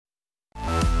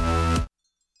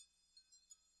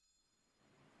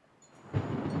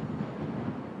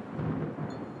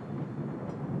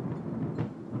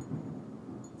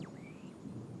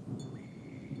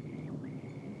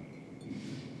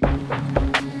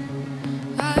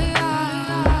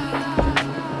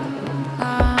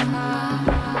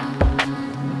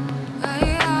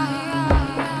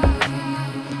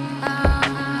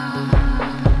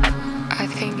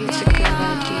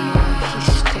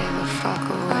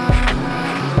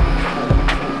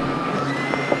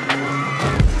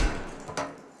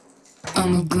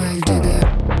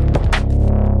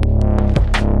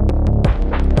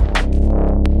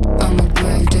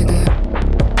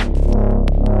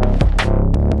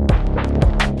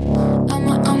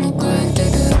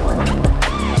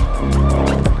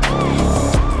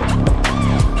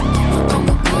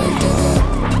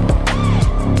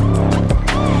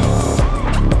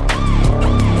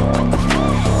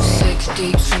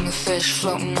a fish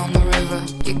floating on the river.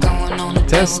 You're going on a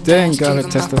Testing, gotta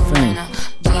test the thing.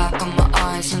 Black on my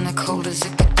eyes and the cold as a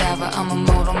cadaver. I'm a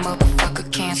mortal motherfucker,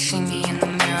 can't see me in the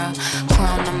mirror.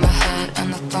 Crown on my head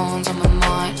and the thorns on my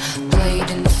mind. Blade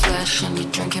in the flesh and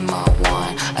you're drinking my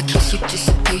wine. I kiss you,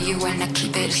 disappear you, and I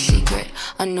keep it a secret.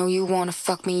 I know you wanna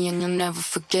fuck me and you'll never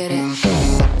forget it.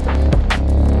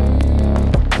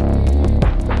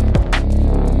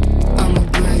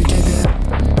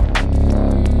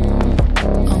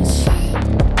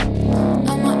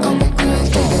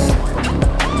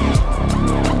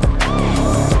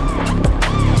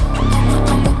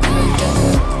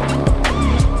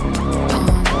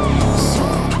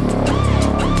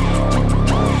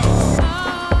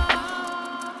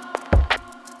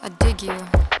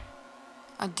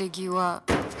 I dig you up.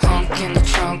 Honk in the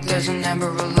trunk, there's an Amber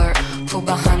Alert. Pull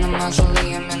behind the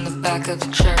mausoleum in the back of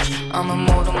the church. I'm a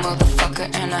mortal motherfucker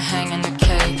and I hang in the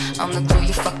cave. I'm the glue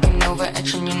you fucking over,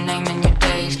 etching your name in your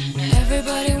days.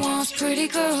 Everybody wants pretty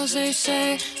girls, they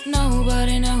say.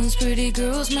 Nobody knows pretty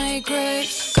girls make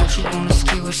graves. Got you on a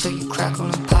skewer so you crackle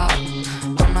and pop.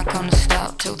 I'm not gonna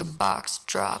stop till the box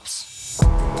drops.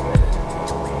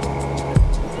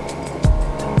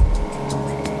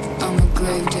 I'm a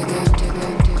grave digger.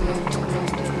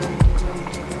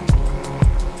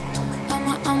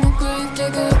 I'm a grave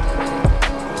digger.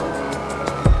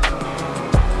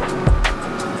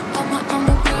 I'm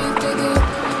a grave digger.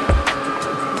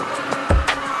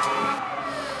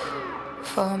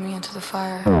 Follow me into the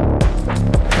fire.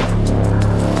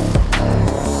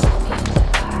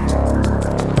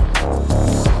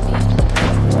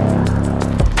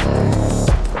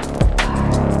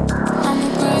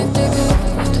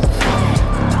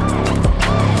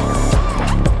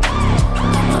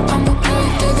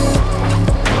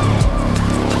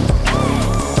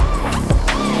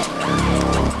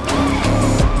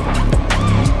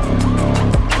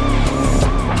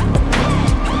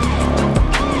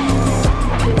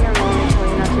 Junior, Mom told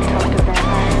you not to talk to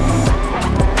vampires.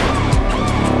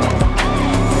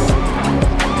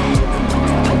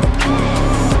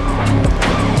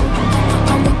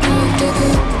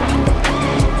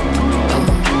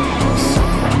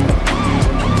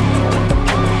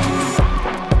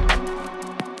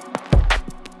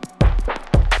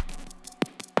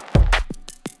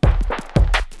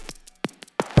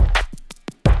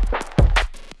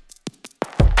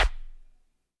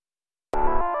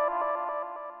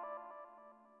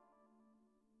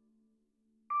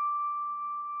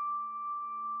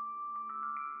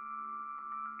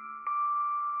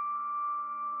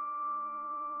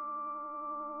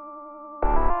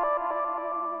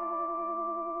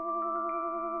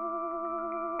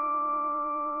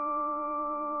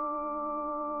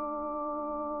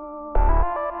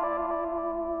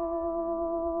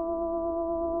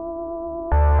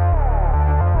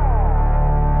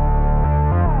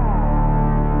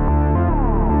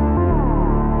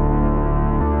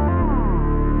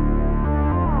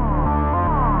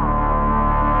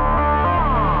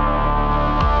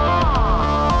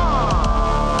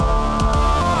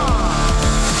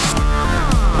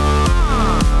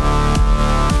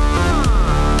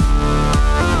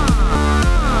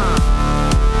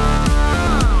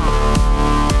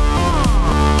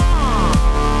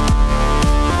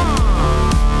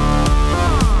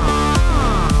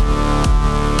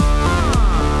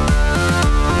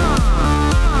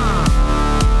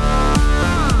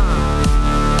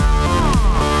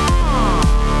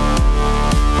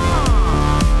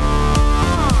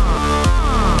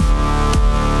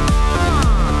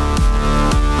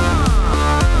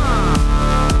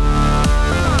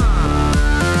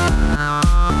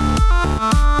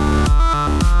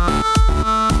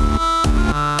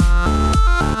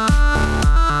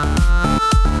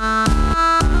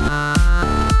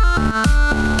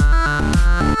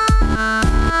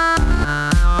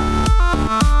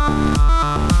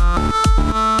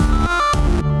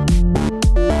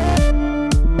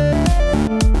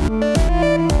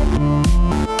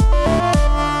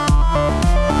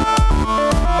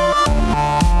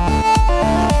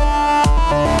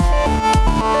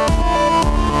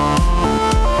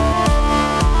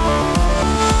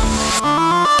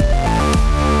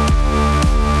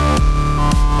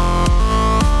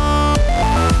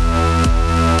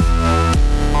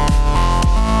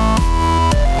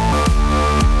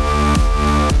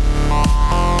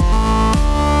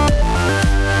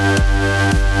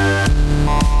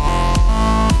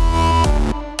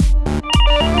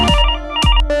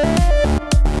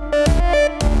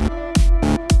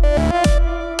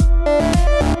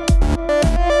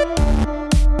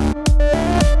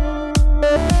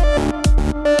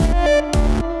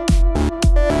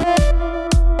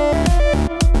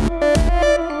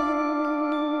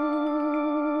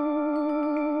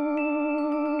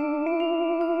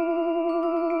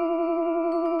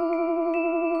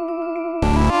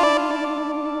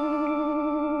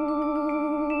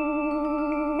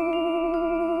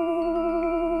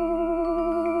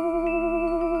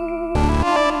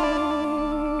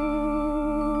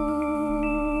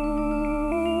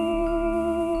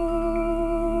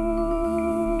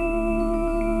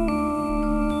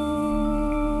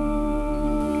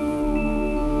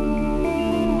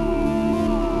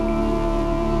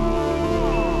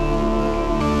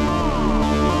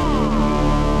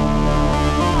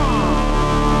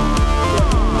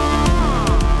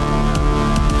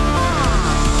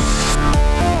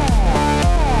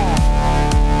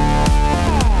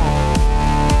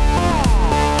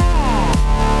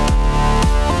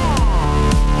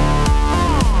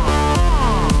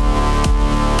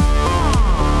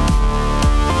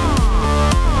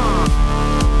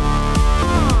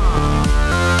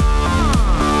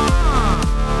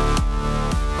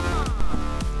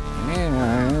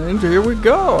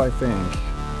 go, I think.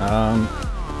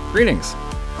 Greetings.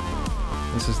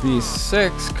 This is the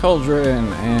Sex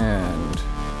Cauldron, and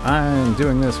I'm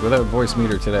doing this without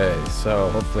Voicemeeter today, so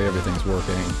hopefully everything's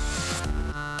working.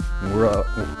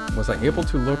 Was I able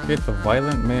to locate the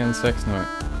Violent Man sex note?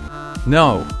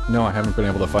 No, I haven't been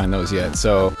able to find those yet,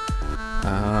 so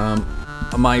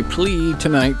my plea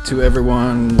tonight to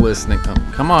everyone listening... Oh,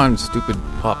 come on, stupid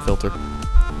pop filter.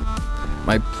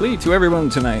 My plea to everyone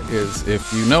tonight is,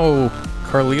 if you know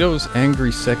Carlito's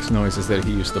angry sex noises that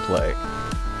he used to play,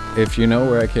 if you know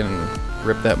where I can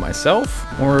rip that myself,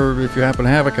 or if you happen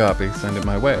to have a copy, send it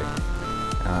my way.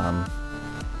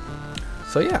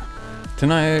 So yeah,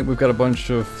 tonight we've got a bunch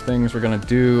of things we're gonna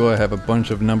do. I have a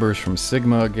bunch of numbers from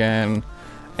Sigma again,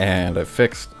 and I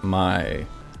fixed my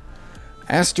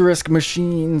asterisk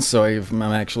machine, so I'm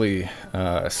actually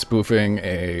spoofing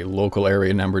a local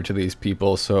area number to these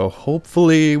people, so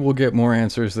hopefully we'll get more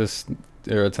answers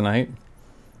tonight.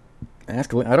 I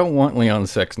don't want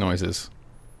Leon's sex noises.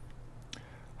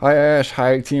 Hi Ash,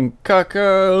 hi Team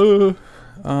Kaka.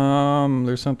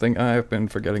 There's something I've been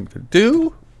forgetting to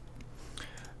do,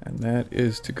 and that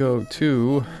is to go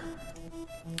to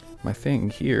my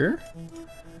thing here,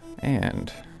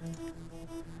 and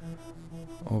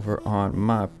over on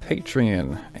my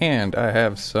Patreon, and I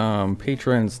have some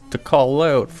patrons to call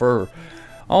out for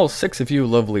all 6 of you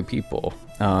lovely people.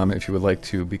 If you would like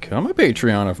to become a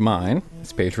Patreon of mine,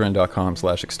 it's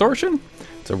patreon.com/extortion.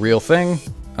 It's a real thing.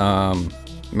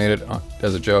 Made it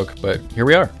as a joke, but here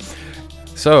we are.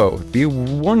 So, the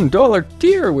 $1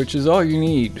 tier, which is all you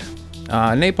need.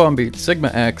 Napalm Beat, Sigma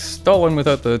X, Stolen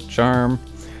Without the Charm,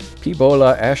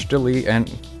 P-Bola, Ashley, and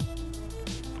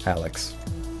Alex.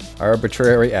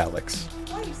 Arbitrary Alex.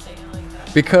 Why are you saying it like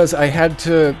that? Because I had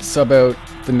to sub out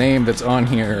the name that's on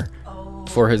here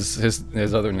for his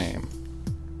other name.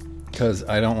 Because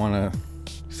I don't want to...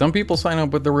 Some people sign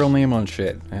up with their real name on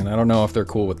shit, and I don't know if they're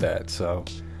cool with that, so...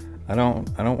 I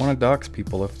don't want to dox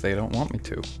people if they don't want me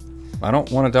to. I don't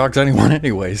want to dox anyone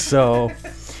anyway, so...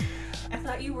 I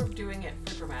thought you were doing it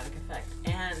for dramatic effect,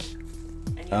 and you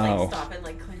like stop and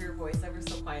like clear your voice ever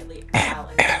so quietly.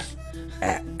 Alex.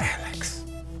 Alex.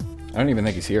 I don't even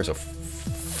think he's here, so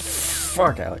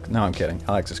fuck Alex. No, I'm kidding.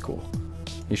 Alex is cool.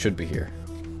 He should be here.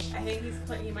 I think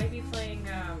he might be playing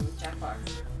Jackbox.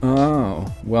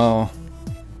 Oh, well,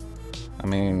 I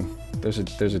mean, there's a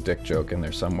dick joke in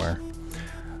there somewhere.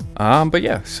 But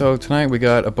yeah, so tonight we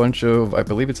got a bunch of, I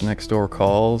believe it's next door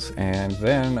calls, and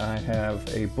then I have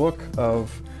a book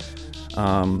of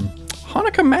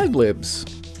Hanukkah Mad Libs.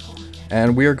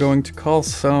 And we are going to call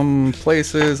some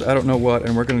places, I don't know what,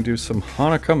 and we're going to do some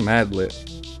Hanukkah Mad Lib.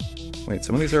 Wait,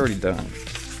 some of these are already done.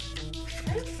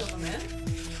 I didn't fill them in.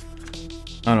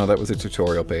 Oh no, that was a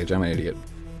tutorial page, I'm an idiot.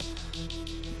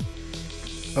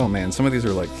 Oh man, some of these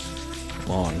are like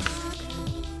long.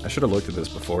 I should have looked at this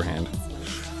beforehand.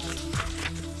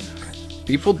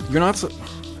 People, you're not so...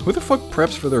 Who the fuck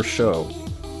preps for their show?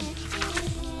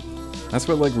 That's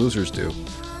what, like, losers do.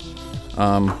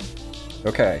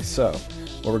 Okay, so,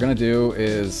 what we're gonna do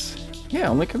is... Yeah,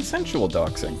 only consensual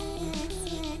doxing.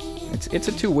 It's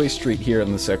a two-way street here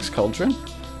in the Sex Cauldron.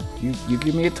 You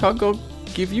give me a tug, I'll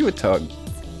give you a tug.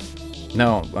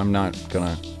 No, I'm not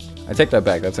gonna... I take that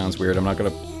back, that sounds weird, I'm not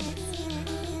gonna...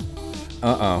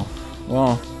 Uh-oh.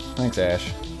 Well, thanks,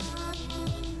 Ash.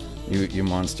 You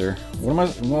monster. What am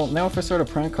I? Well, now if I start a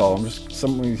prank call, I'm just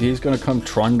he's gonna come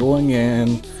trundling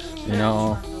in, you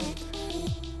know.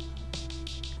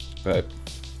 But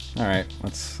all right,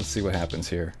 let's see what happens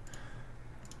here.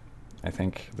 I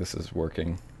think this is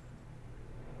working.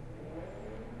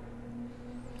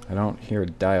 I don't hear a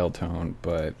dial tone,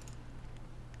 but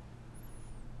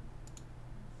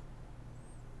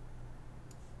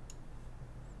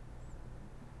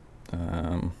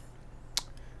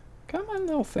come on,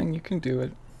 little thing, you can do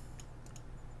it.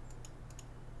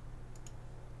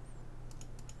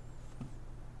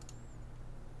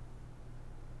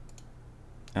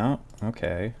 Oh,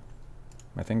 okay.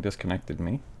 My thing disconnected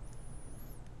me.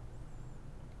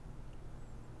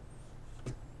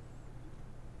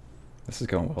 This is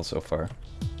going well so far.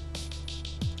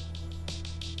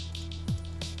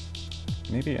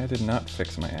 Maybe I did not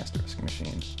fix my asterisk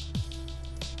machine.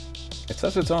 It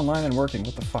says it's online and working,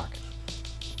 what the fuck?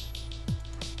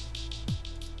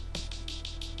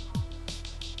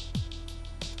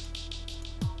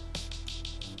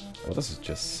 Oh, this is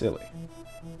just silly.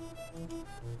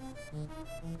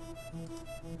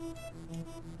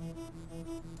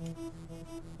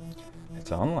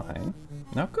 It's online.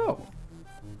 Now go.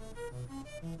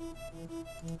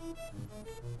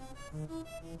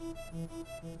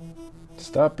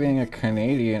 Stop being a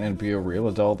Canadian and be a real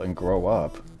adult and grow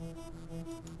up.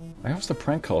 I host a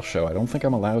prank call show. I don't think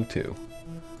I'm allowed to.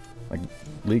 Like,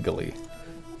 legally.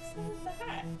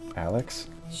 Alex?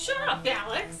 Shut up,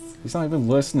 Alex! He's not even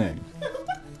listening.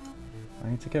 I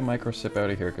need to get Microsip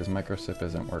out of here because Microsip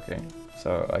isn't working.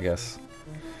 So, I guess...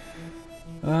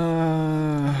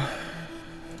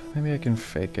 maybe I can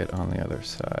fake it on the other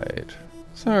side.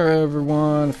 Sorry,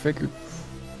 everyone.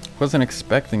 Wasn't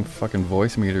expecting fucking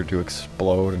Voicemeeter to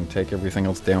explode and take everything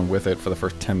else down with it for the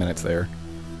first 10 minutes there.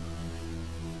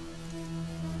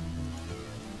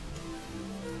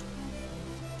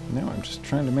 No, I'm just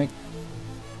trying to make...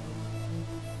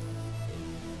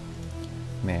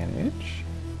 Manage?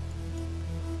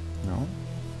 No.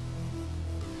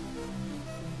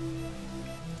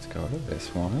 Let's go to this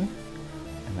one.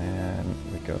 And then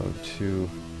we go to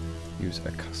use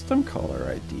a custom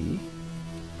caller ID.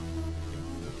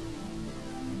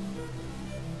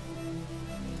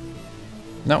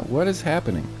 No, what is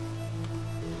happening?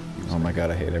 Oh my god,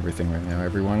 I hate everything right now.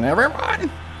 Everyone!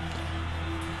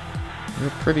 You're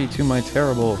privy to my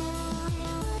terrible...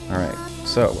 Alright,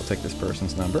 so we'll take this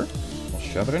person's number. We'll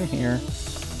shove it in here.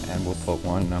 And we'll put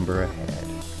one number ahead.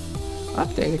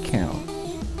 Update account.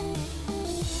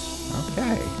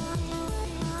 Okay.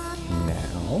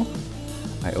 Now,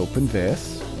 I open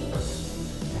this.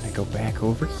 And I go back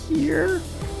over here.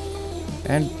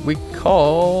 And we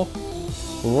call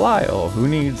Lyle, who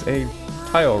needs a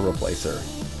tile replacer.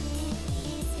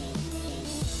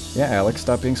 Yeah, Alex,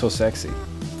 stop being so sexy.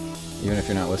 Even if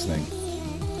you're not listening.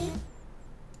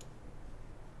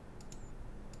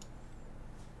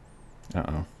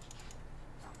 Uh-oh.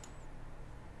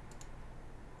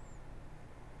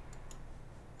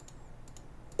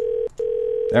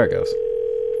 There it goes.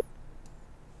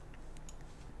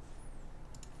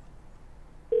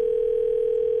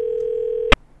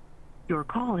 Your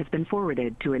call has been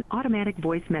forwarded to an automatic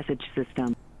voice message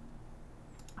system.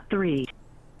 3.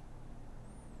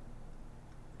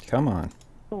 Come on.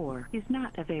 4 is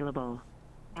not available.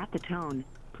 At the tone,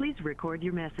 please record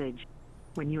your message.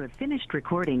 When you have finished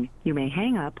recording, you may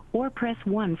hang up or press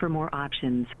 1 for more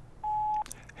options.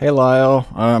 Hey Lyle,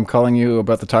 I'm calling you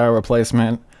about the tile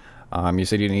replacement. You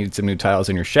said you needed some new tiles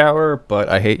in your shower, but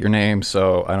I hate your name,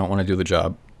 so I don't want to do the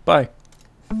job. Bye.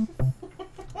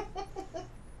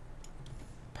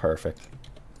 Perfect.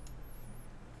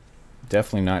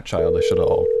 Definitely not childish at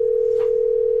all.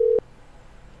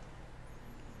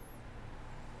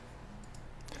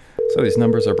 So these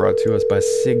numbers are brought to us by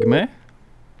Sigma.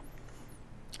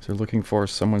 So they're looking for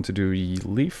someone to do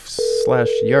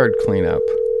leaf/yard cleanup.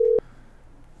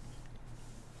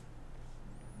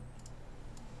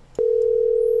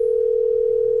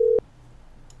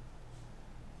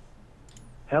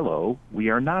 Hello, we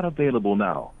are not available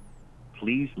now.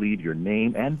 Please leave your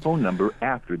name and phone number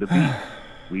after the beep.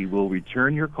 We will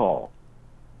return your call.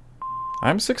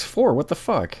 I'm 6'4", what the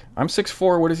fuck? I'm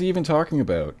 6'4", what is he even talking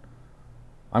about?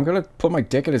 I'm gonna put my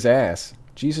dick in his ass.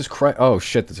 Jesus Christ. Oh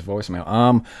shit, that's a voicemail.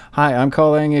 Hi, I'm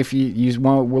calling if you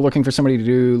want, we're looking for somebody to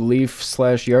do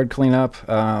leaf/yard cleanup.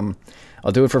 I'll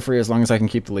do it for free as long as I can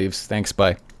keep the leaves. Thanks,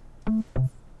 bye.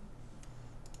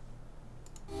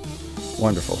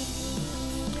 Wonderful.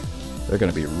 They're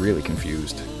gonna be really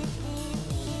confused.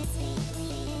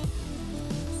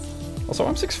 Also,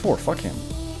 I'm 6'4", fuck him.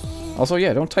 Also,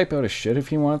 yeah, don't type out his shit if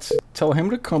he wants. Tell him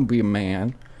to come be a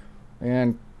man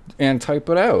and type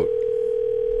it out.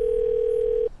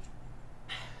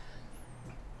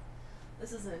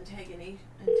 This is an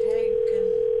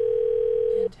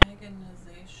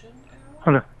antagonization.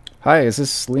 Hello. Hi, is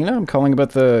this Lena? I'm calling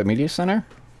about the media center.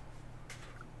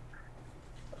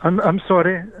 I'm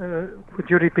sorry. Would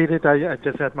you repeat it? I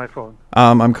just had my phone.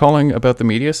 I'm calling about the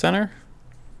media center.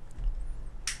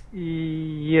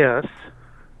 Yes.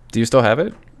 Do you still have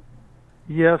it?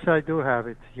 Yes, I do have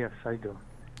it. Yes, I do.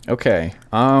 Okay.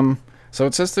 So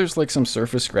it says there's like some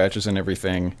surface scratches and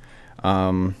everything.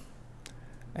 And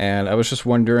I was just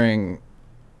wondering,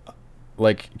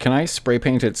 like, can I spray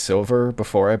paint it silver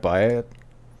before I buy it?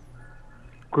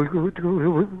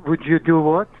 Would you do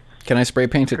what? Can I spray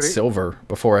paint it silver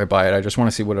before I buy it? I just want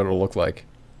to see what it'll look like.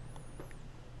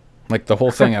 Like the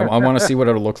whole thing. I want to see what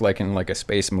it'll look like in like a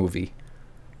space movie.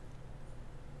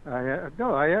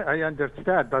 No, I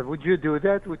understand. But would you do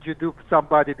that? Would you do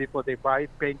somebody before they buy it,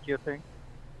 paint your thing?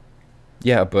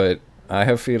 Yeah, but I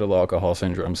have fetal alcohol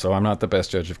syndrome, so I'm not the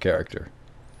best judge of character.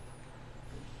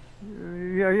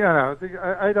 Yeah,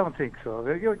 I don't think so.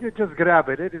 You just grab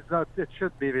it. It is not. It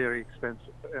should be very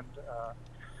expensive,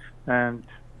 and.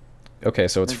 Okay,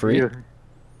 so it's free?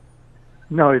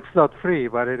 No, it's not free,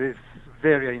 but it is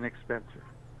very inexpensive.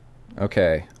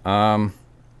 Okay.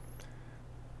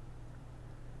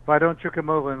 Why don't you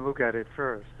come over and look at it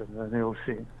first, and then you'll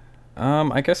see.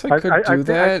 I guess I could do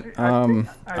that. I'm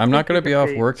not think going to be off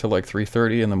okay. work till like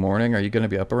 3:30 in the morning. Are you going to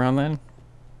be up around then?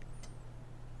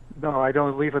 No, I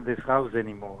don't live in this house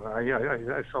anymore.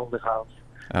 I sold the house,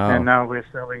 Oh. and now we're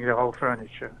selling the whole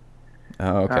furniture.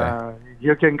 Oh, okay.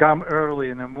 You can come early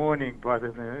in the morning, but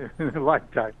in the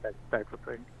nighttime, that type of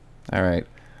thing. All right.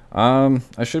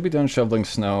 I should be done shoveling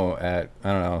snow at,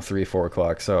 I don't know, 3, 4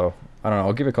 o'clock. So, I don't know.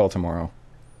 I'll give you a call tomorrow.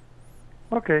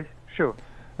 Okay, sure.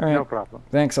 All right. No problem.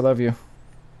 Thanks. I love you.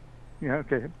 Yeah,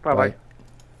 okay. Bye-bye.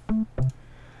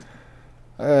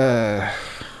 I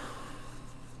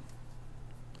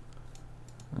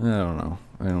don't know.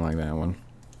 I didn't like that one.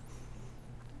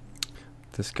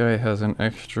 This guy has an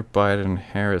extra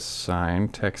Biden-Harris sign.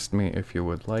 Text me if you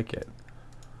would like it.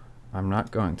 I'm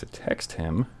not going to text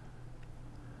him.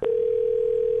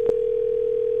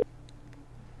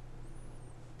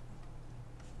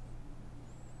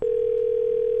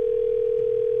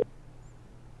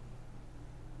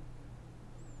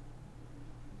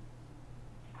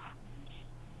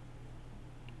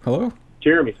 Hello?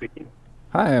 Jeremy speaking.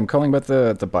 Hi, I'm calling about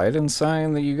the Biden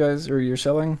sign that you're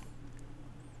selling.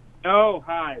 Oh,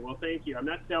 hi. Well, thank you. I'm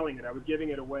not selling it. I was giving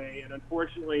it away, and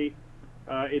unfortunately,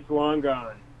 it's long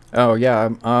gone. Oh yeah.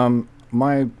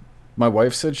 My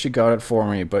wife said she got it for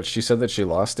me, but she said that she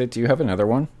lost it. Do you have another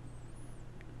one?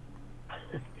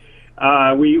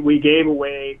 We gave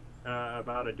away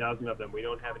about a dozen of them. We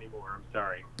don't have any more. I'm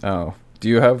sorry. Oh. Do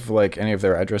you have like any of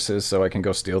their addresses so I can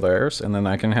go steal theirs and then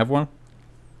I can have one?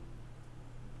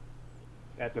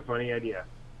 That's a funny idea.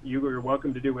 You are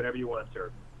welcome to do whatever you want,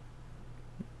 sir.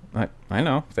 I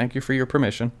know. Thank you for your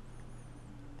permission.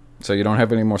 So you don't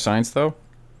have any more signs though?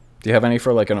 Do you have any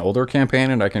for like an older campaign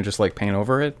and I can just like paint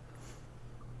over it?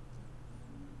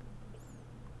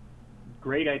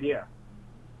 Great idea.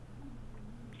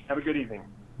 Have a good evening.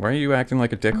 Why are you acting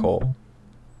like a dickhole?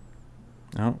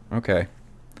 Oh, okay.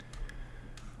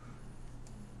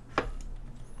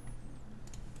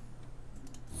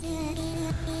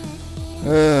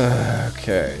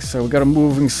 Okay, so we got a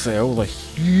moving sale with a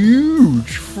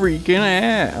huge freaking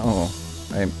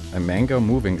ass. A mango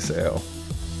moving sale.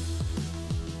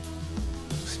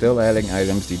 Still adding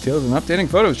items, details, and updating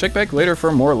photos. Check back later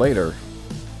for more later.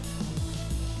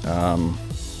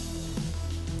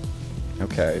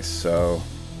 Okay, so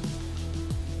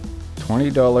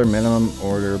 $20 minimum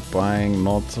order, buying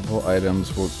multiple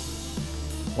items will...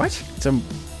 What?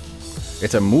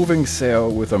 It's a moving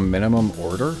sale with a minimum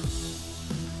order?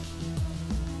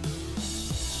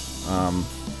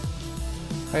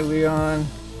 Hi Leon.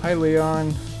 Hi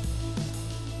Leon.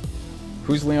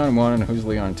 Who's Leon 1 and who's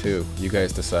Leon 2? You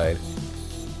guys decide.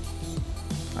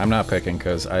 I'm not picking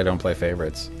because I don't play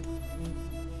favorites.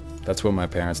 That's what my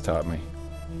parents taught me.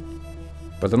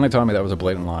 But then they taught me that was a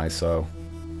blatant lie, so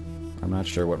I'm not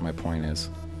sure what my point is.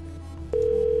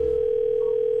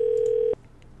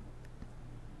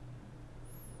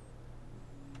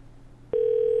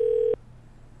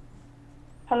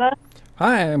 Hello?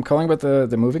 Hi, I'm calling about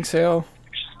the moving sale.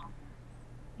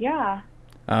 Yeah.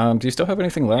 Do you still have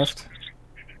anything left?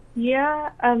 Yeah,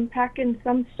 I'm packing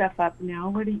some stuff up now.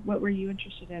 What were you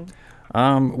interested in?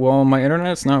 Well, my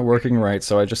internet's not working right,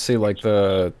 so I just see like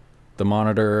the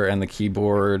monitor and the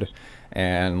keyboard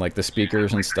and like the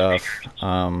speakers and stuff.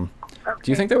 Do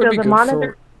you think that would be the good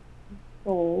monitor for...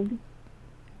 sold. Do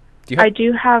you have... I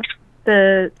do have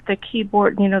the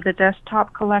keyboard, the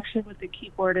desktop collection with the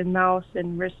keyboard and mouse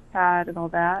and wrist pad and all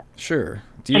that. Sure.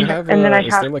 Do you have? And then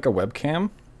is there like a webcam?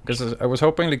 Because I was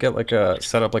hoping to get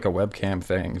set up like a webcam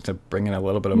thing to bring in a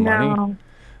little bit of money.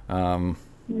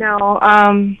 No.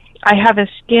 I have a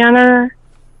scanner,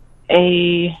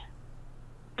 a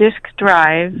disk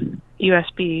drive,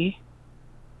 USB,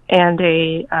 and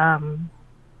a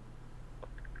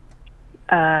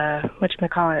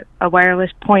a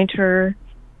wireless pointer,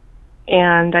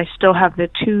 and I still have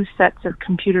the 2 sets of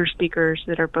computer speakers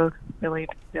that are both really,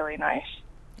 really nice.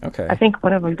 Okay. I think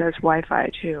one of them does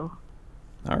Wi-Fi too.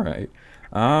 All right.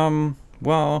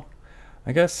 Well,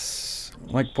 I guess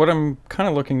like what I'm kind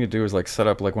of looking to do is like set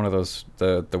up like one of those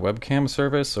the webcam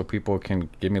service so people can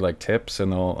give me like tips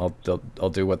and I'll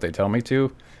do what they tell me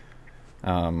to.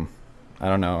 I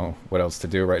don't know what else to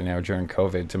do right now during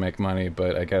COVID to make money,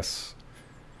 but I guess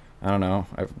I don't know.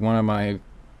 One of my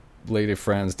lady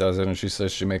friends does it and she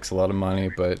says she makes a lot of money,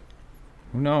 but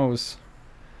who knows?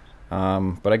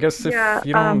 But I guess if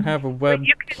you don't have a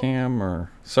webcam or...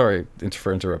 Sorry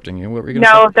for interrupting you. What were you going to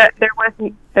say? No,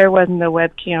 there wasn't a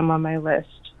webcam on my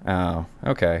list. Oh,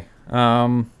 okay. Do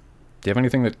you have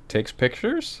anything that takes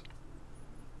pictures?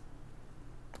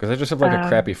 Because I just have like a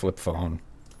crappy flip phone.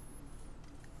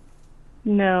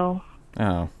 No.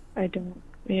 Oh. I don't.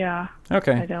 Yeah.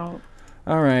 Okay. I don't.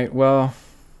 Alright, well,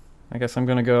 I guess I'm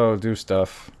gonna go do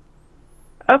stuff.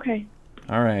 Okay.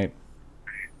 Alright.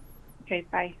 Okay,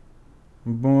 bye.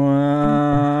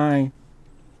 Bye.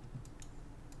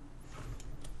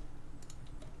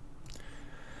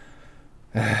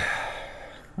 I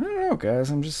don't know,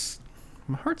 guys.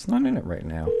 My heart's not in it right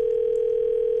now.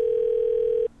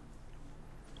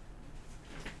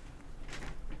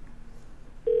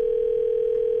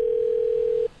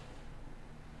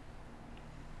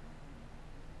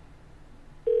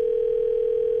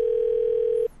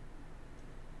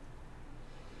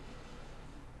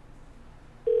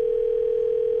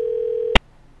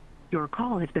 Your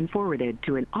call has been forwarded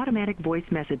to an automatic voice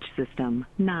message system.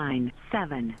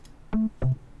 97.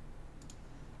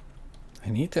 I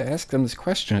need to ask them this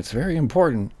question. It's very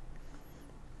important.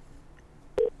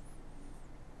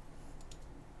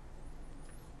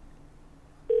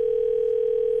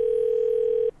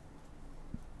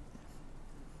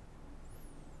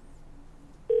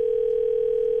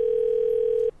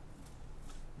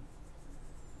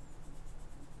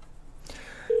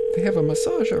 They have a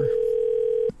massager.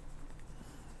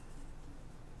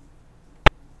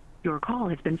 Your call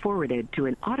has been forwarded to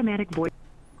an automatic voice.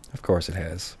 Of course it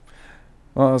has.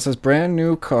 Well, it says brand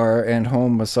new car and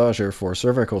home massager for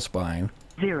cervical spine.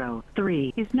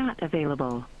 03 is not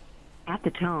available. At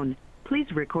the tone,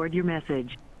 please record your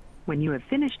message. When you have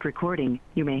finished recording,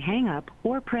 you may hang up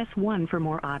or press 1 for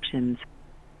more options.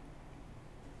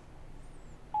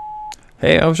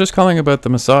 Hey, I was just calling about the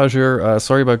massager.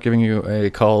 Sorry about giving you a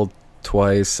call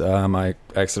twice. I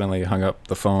accidentally hung up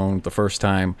the phone the first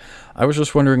time. I was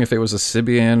just wondering if it was a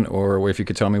Sibian or if you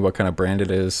could tell me what kind of brand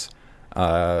it is.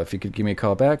 If you could give me a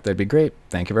call back, that'd be great.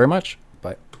 Thank you very much.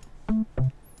 Bye.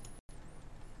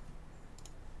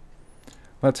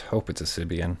 Let's hope it's a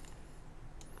Sibian.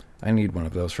 I need one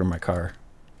of those for my car.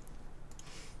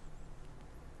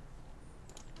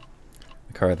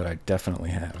 The car that I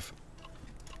definitely have.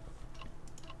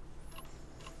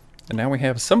 And now we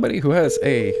have somebody who has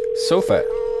a sofa.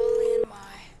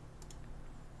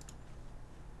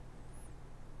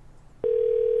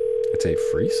 It's a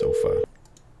free sofa.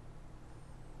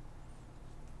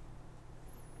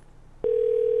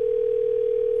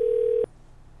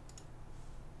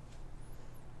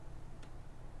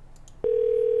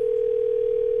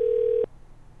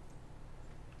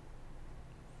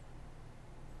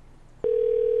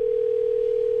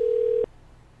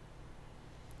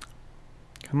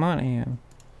 Come on, Anne.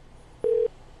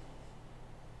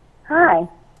 Hi.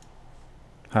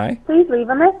 Hi? Please leave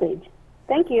a message.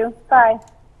 Thank you. Bye.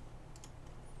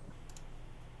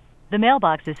 The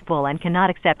mailbox is full and cannot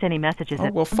accept any messages.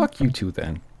 Oh, well, fuck you two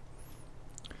then.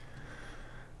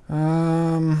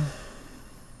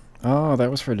 Oh,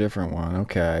 that was for a different one.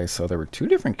 Okay, so there were two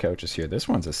different couches here. This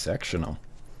one's a sectional.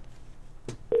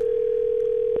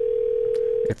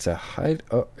 It's a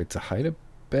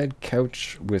hide-a-bed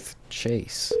couch with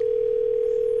chase.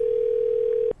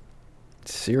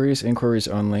 Serious inquiries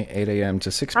only, 8 a.m.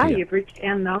 to 6 p.m. Hi, you've reached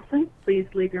Ann Nelson. Please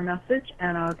leave your message,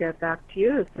 and I'll get back to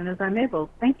you as soon as I'm able.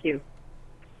 Thank you.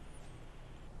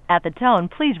 At the tone,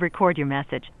 please record your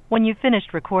message. When you've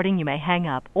finished recording, you may hang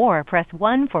up or press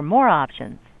 1 for more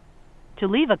options. To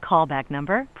leave a callback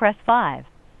number, press 5.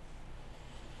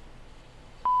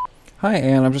 Hi,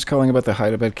 Anne. I'm just calling about the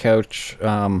hide-a-bed couch.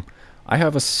 I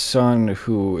have a son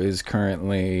who is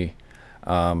currently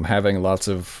having lots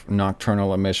of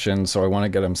nocturnal emissions, so I want to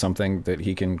get him something that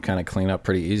he can kind of clean up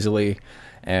pretty easily.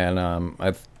 And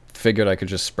I figured I could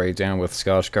just spray it down with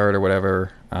Scotch Guard or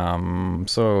whatever.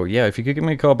 So yeah, if you could give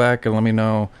me a call back and let me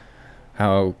know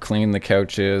how clean the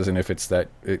couch is and if it's that,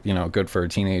 you know, good for a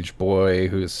teenage boy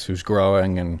who's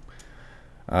growing, and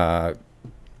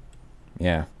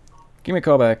yeah, give me a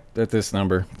call back at this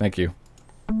number. Thank you.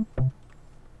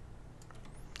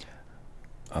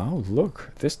 Oh,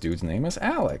 look, this dude's name is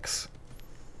Alex.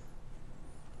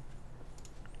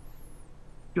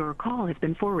 Your call has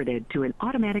been forwarded to an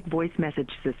automatic voice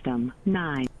message system.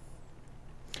 9.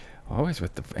 Always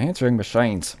with the answering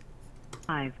machines.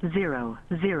 500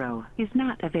 is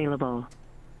not available.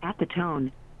 At the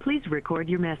tone, please record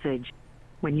your message.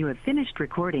 When you have finished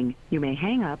recording, you may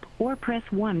hang up or press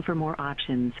 1 for more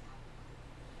options.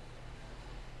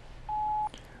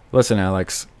 Listen,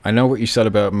 Alex, I know what you said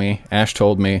about me. Ash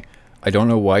told me. I don't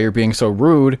know why you're being so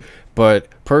rude, but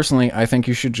personally, I think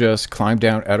you should just climb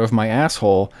down out of my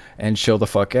asshole and chill the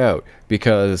fuck out,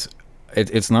 because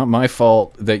it's not my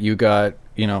fault that you got,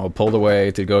 you know, pulled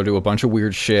away to go do a bunch of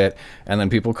weird shit, and then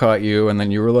people caught you, and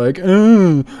then you were like,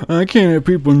 I can't have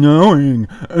people knowing.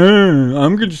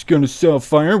 I'm just gonna sell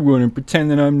firewood and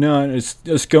pretend that I'm not a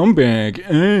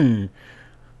scumbag.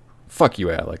 Fuck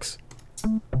you, Alex.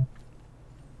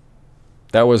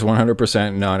 That was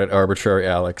 100% not an arbitrary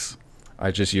Alex.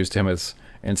 I just used him as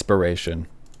inspiration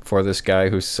for this guy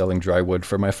who's selling dry wood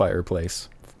for my fireplace.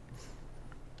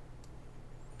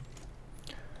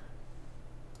 I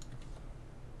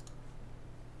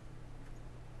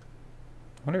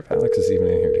wonder if Alex is even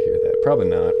in here to hear that. Probably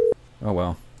not. Oh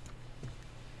well.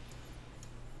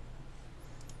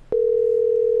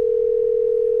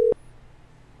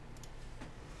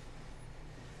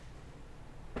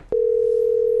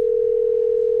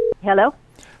 Hello?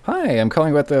 Hi, I'm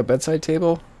calling about the bedside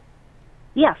table.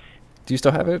 Yes, Do you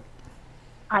still have it?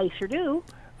 I sure do.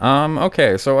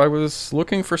 Okay, so I was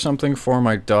looking for something for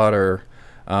my daughter.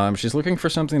 She's looking for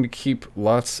something to keep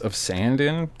lots of sand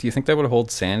in. Do you think that would hold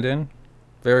sand in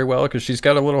very well? Because she's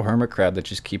got a little hermit crab that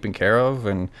she's keeping care of,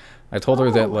 and I told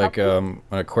her that like an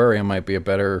aquarium might be a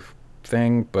better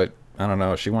thing, but I don't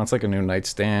know. She wants like a new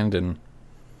nightstand, and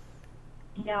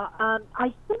Yeah,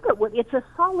 I think it would. It's a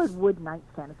solid wood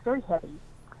nightstand. It's very heavy.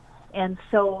 And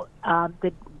so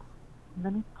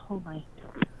let me pull my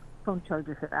phone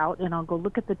charger here out, and I'll go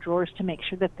look at the drawers to make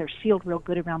sure that they're sealed real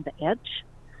good around the edge.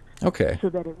 Okay. So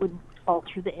that it wouldn't fall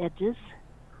through the edges.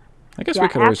 I guess we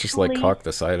could always just like caulk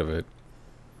the side of it.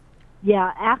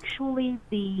 Yeah, actually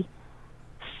the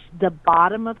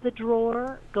bottom of the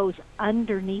drawer goes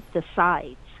underneath the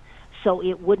sides. So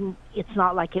it wouldn't, it's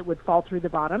not like it would fall through the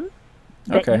bottom.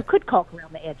 But Okay. you could caulk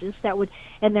around the edges. That would,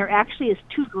 and there actually is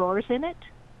 2 drawers in it.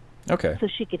 Okay. So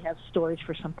she could have storage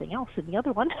for something else in the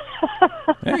other one.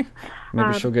 Hey,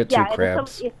 maybe she'll get 2 yeah,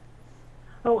 crabs.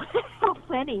 Oh, how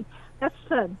funny. That's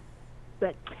fun.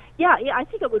 But yeah, I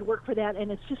think it would work for that.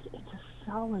 And it's a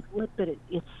solid wood, but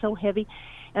it's so heavy.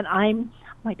 And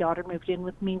my daughter moved in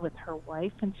with me with her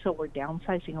wife, and so we're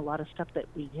downsizing a lot of stuff that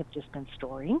we have just been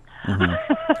storing.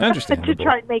 Mm-hmm. Understandable. To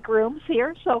try and make rooms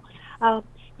here. So,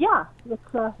 yeah, it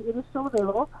is still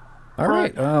available. All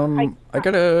right. I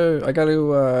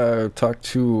gotta talk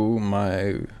to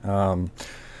my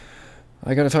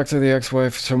I gotta talk to the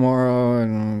ex-wife tomorrow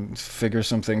and figure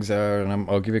some things out, and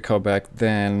I'll give you a call back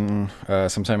then,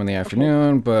 sometime in the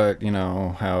afternoon. But you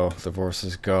know how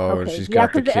divorces go, and she's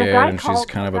got the kid, and she's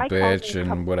kind of a bitch,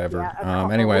 and whatever.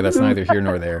 Anyway, that's neither here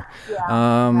nor there.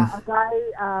 A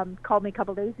guy called me a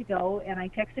couple days ago, and I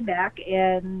texted him back,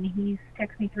 and he's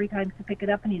texted me 3 times to pick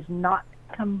it up, and he's not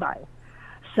come by.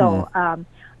 So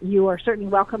you are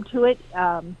certainly welcome to it.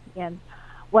 And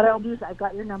what I'll do is I've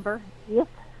got your number. If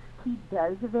he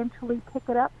does eventually pick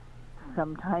it up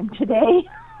sometime today,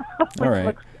 which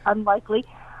looks unlikely,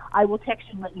 I will text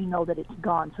you and let you know that it's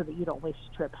gone so that you don't waste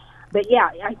a trip. But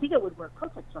yeah, I think it would work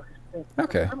perfect for her.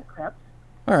 Okay.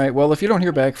 All right. Well, if you don't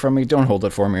hear back from me, don't hold it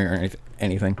for me or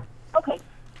anything. Okay.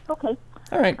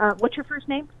 All right. What's your first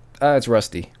name? It's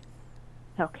Rusty.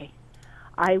 Okay.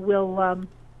 I will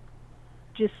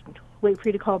just wait for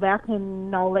you to call back,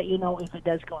 and I'll let you know if it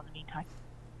does go in the meantime.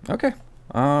 Okay.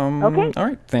 Okay. All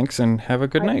right. Thanks, and have a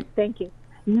good night. Thank you.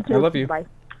 You too. I love you. Bye.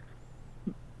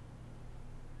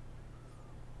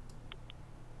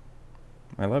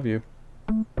 I love you.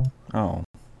 Oh.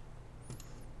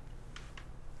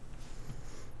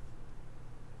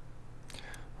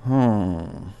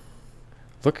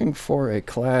 Looking for a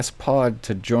class pod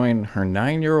to join her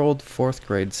 9-year-old 4th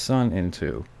grade son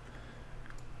into.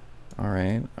 All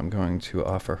right. I'm going to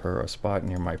offer her a spot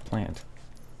near my plant.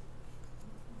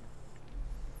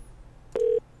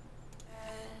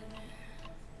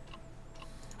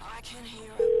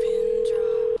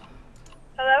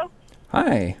 Hello?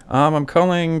 Hi. I'm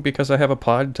calling because I have a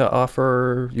pod to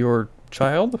offer your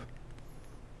child.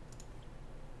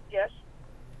 Yes.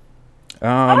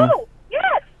 Um,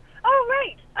 Yes! Oh,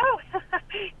 right. Oh,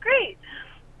 great.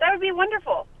 That would be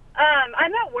wonderful.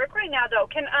 I'm at work right now, though.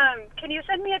 Can you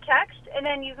send me a text, and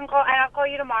then you can call, and I'll call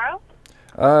you tomorrow?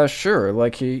 Sure.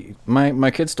 Like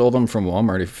my kid stole them from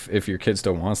Walmart. If your kid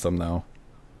still wants them, though.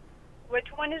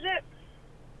 Which one is it?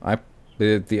 I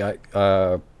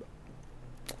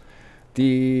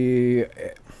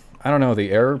don't know, the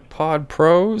AirPod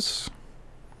Pros.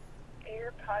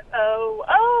 AirPod.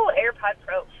 Oh, AirPod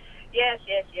Pro. Yes.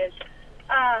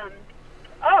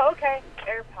 Oh, okay.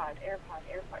 AirPod.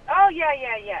 Oh, yeah.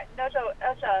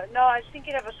 No, I was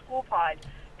thinking of a school pod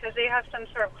because they have some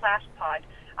sort of class pod.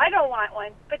 I don't want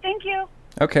one, but thank you.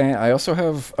 Okay, I also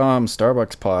have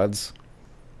Starbucks pods.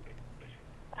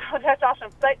 Oh, that's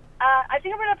awesome. But I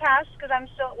think I'm going to pass because I'm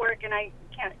still at work and I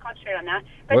can't concentrate on that.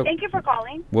 But thank you for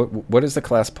calling. What is the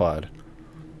class pod?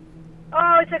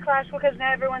 Oh, it's a class because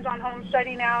now everyone's on home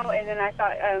study now, and then I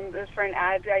thought it was for an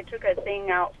ad. I took a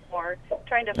thing out for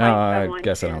trying to find someone. I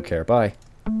guess I don't care. Bye.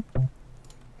 I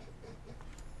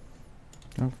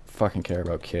don't fucking care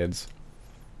about kids.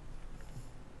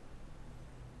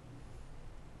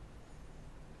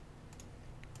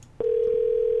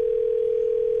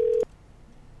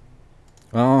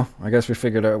 Well, I guess we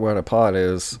figured out what a pod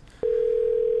is.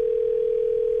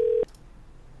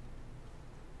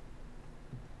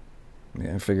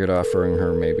 Yeah, I figured offering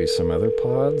her maybe some other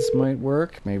pods might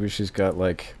work. Maybe she's got,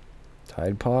 like,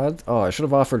 Tide Pods. Oh, I should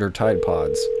have offered her Tide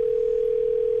Pods.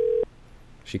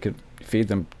 She could feed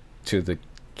them to the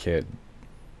kid.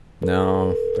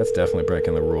 No, that's definitely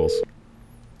breaking the rules.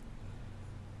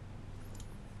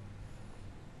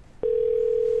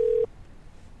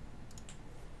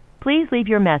 Please leave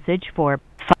your message for...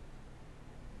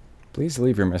 Please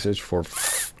leave your message for...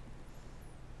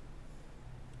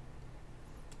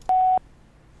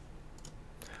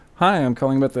 Hi, I'm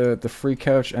calling about the free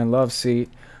couch and love seat.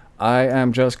 I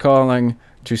am just calling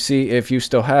to see if you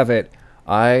still have it.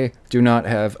 I do not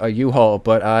have a U-Haul,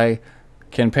 but I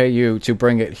can pay you to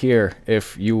bring it here.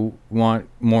 If you want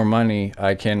more money,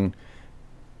 I can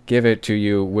give it to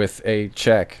you with a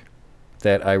check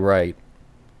that I write.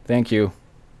 Thank you.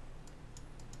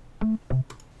 I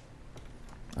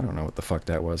don't know what the fuck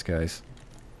that was, guys.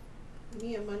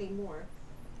 Me and money more.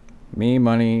 Me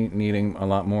money needing a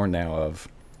lot more now of.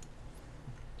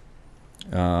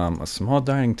 A small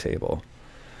dining table.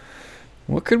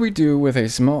 What could we do with a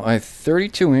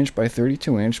 32-inch by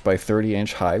 32-inch by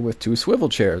 30-inch high with 2 swivel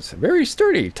chairs? Very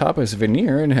sturdy. Top is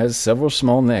veneer and has several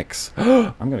small nicks.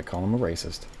 I'm going to call him a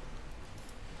racist.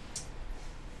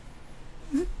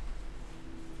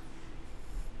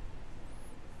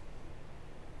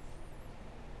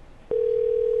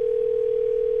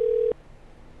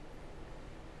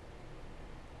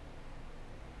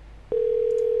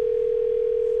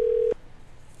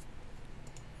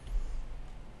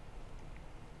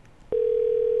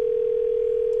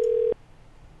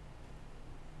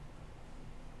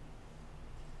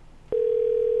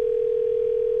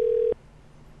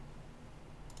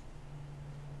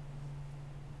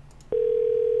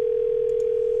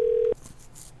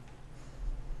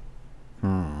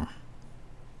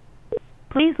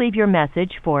 Please leave your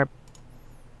message for...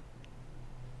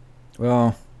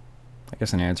 Well, I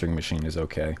guess an answering machine is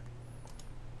okay.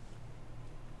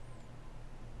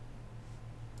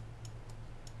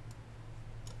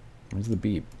 Where's the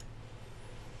beep?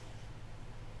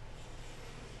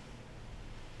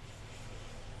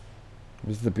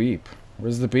 Where's the beep?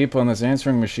 Where's the beep on this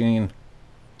answering machine?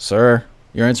 Sir,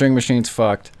 your answering machine's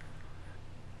fucked.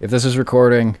 If this is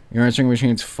recording, your answering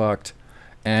machine's fucked.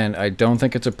 And I don't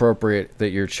think it's appropriate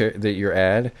that your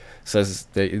ad says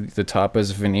that the top is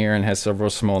veneer and has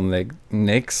several small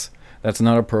nicks. That's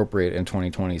not appropriate in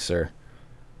 2020, sir.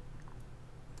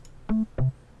 Feel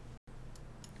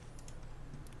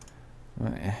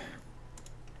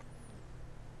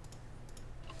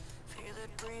it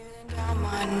breathing down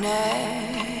my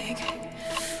neck.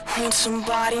 Won't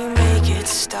somebody make it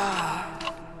stop?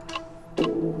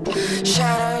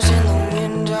 Shadows in the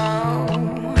window.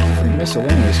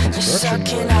 Miscellaneous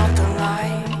construction Sucking out the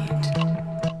light.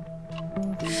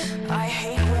 I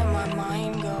hate where my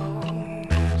mind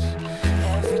goes.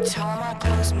 Every time I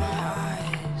close my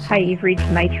eyes. Hi, you've reached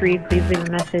Maitri. Please leave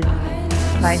a message.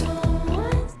 Bye.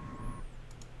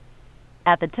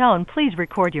 At the tone, please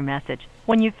record your message.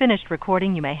 When you've finished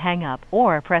recording, you may hang up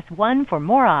or press 1 for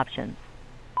more options.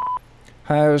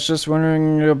 Hi, I was just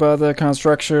wondering about the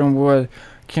construction wood.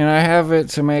 Can I have it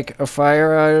to make a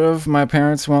fire out of? My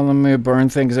parents won't let me burn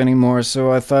things anymore,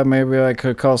 so I thought maybe I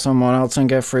could call someone else and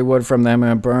get free wood from them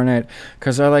and burn it,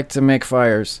 because I like to make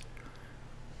fires.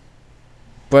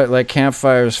 But, like,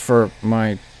 campfires for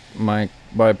my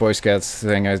Boy Scouts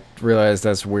thing, I realized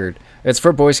that's weird. It's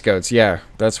for Boy Scouts, yeah,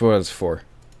 that's what it's for.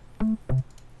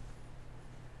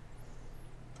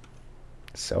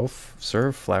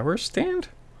 Self-serve flower stand?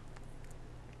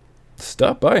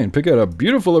 Stop by and pick out a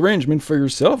beautiful arrangement for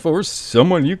yourself or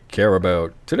someone you care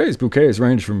about. Today's bouquets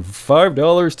range from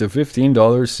 $5 to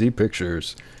 $15. See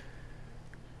pictures.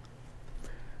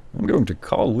 I'm going to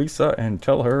call Lisa and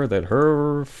tell her that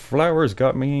her flowers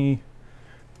got me,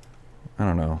 I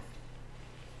don't know,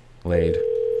 laid.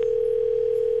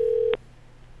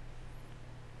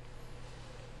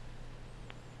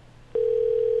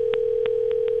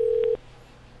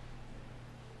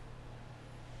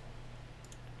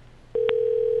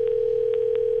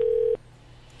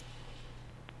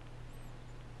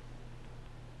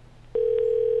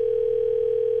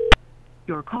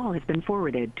 Your call has been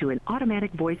forwarded to an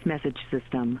automatic voice message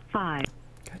system. 5.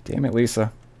 God damn it,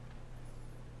 Lisa.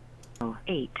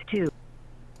 82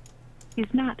 is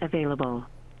not available.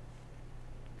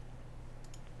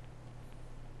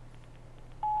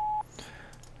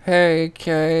 Hey,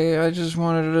 Kay, I just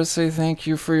wanted to say thank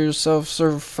you for your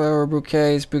self-serve flower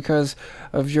bouquets. Because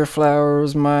of your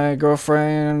flowers, my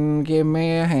girlfriend gave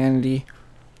me a handy.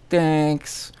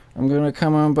 Thanks. I'm gonna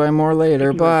come on by more later.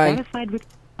 If you are Bye. satisfied with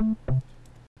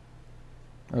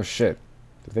Oh shit.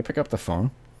 Did they pick up the phone?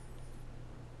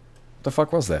 What the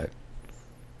fuck was that?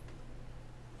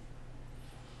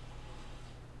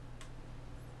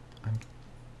 I'm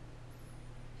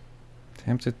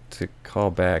tempted to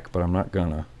call back, but I'm not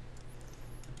gonna.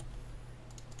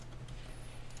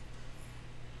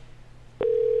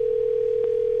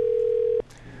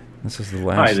 This is the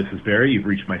last. Hi, this is Barry. You've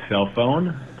reached my cell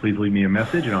phone. Please leave me a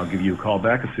message and I'll give you a call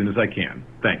back as soon as I can.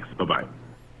 Thanks. Bye-bye.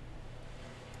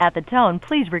 At the tone,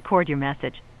 please record your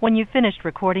message. When you've finished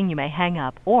recording, you may hang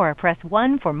up or press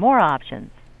 1 for more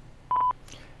options.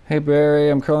 Hey Barry,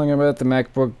 I'm calling about the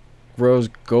MacBook Rose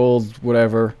Gold,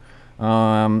 whatever.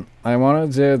 I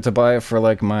wanted to buy it for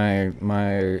like my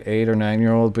 8 or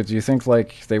 9-year-old, but do you think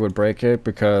like they would break it?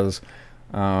 Because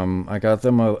I got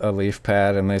them a leaf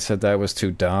pad and they said that was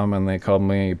too dumb and they called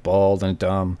me bald and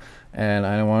dumb, and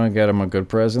I want to get them a good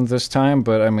present this time,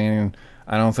 but I mean,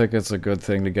 I don't think it's a good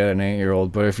thing to get an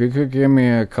 8-year-old, but if you could give me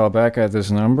a call back at this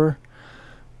number.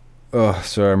 Oh,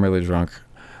 sorry, I'm really drunk.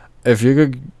 If you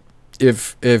could,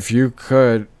 if you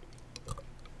could,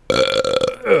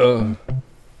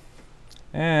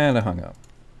 and I hung up.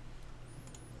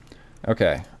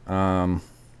 Okay, I'm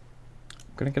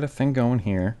gonna get a thing going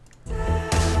here.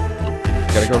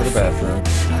 Gotta go to the bathroom.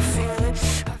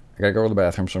 I gotta go to the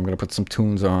bathroom, so I'm gonna put some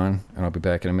tunes on, and I'll be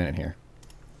back in a minute here.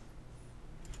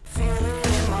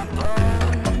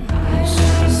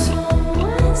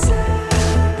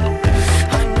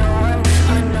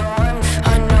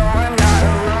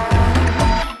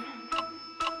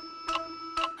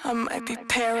 I might be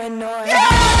paranoid.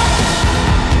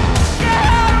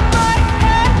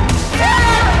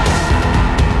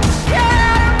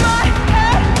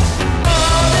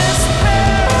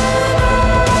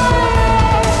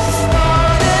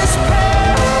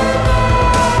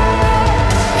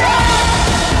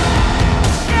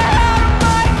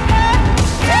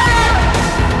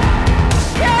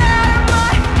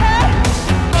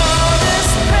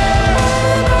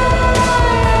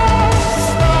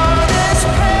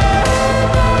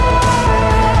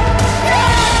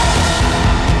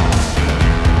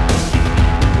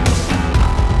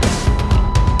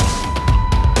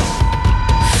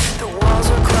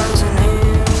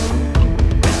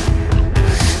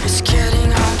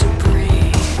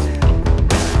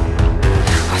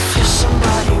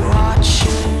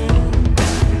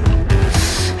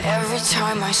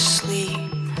 I sleep.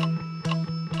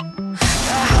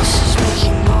 The house is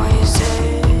making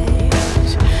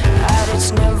noises that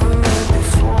it's never made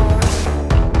before.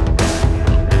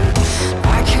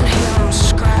 I can hear them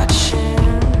scratching.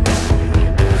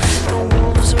 The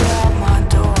wolves are at my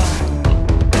door.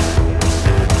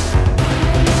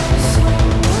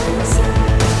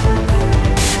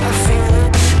 I feel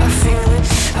it, I feel it,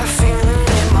 I feel it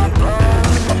in my bones.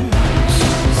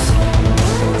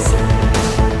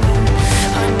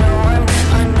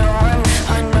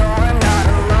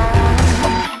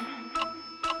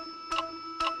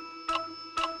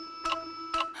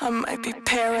 I might be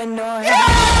paranoid.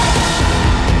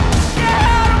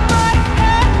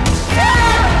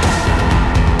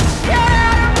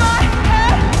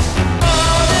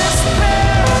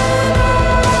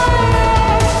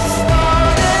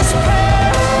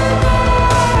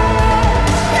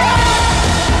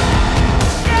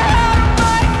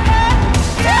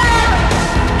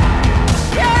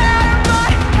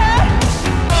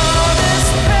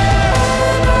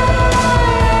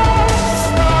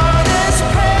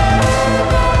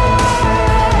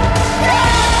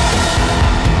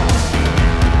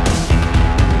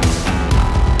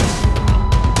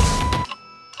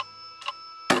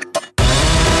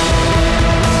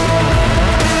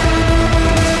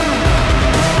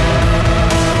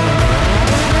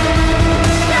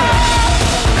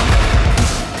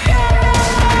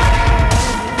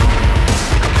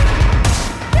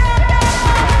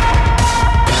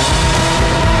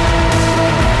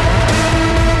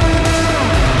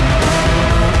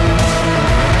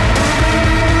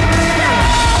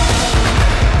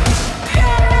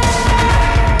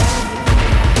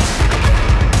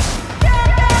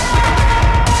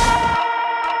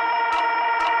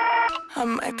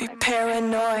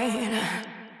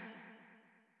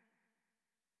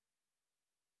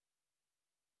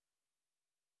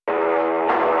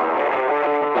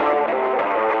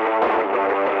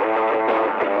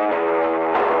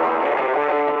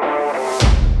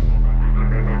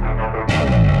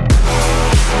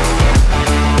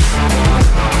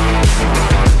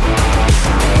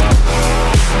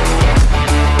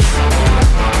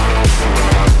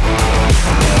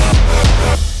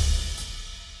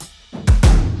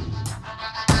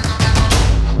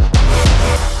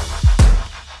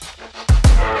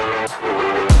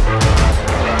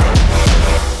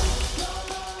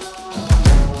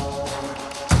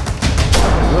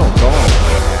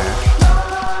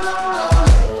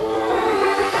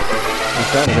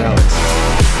 That is Alex.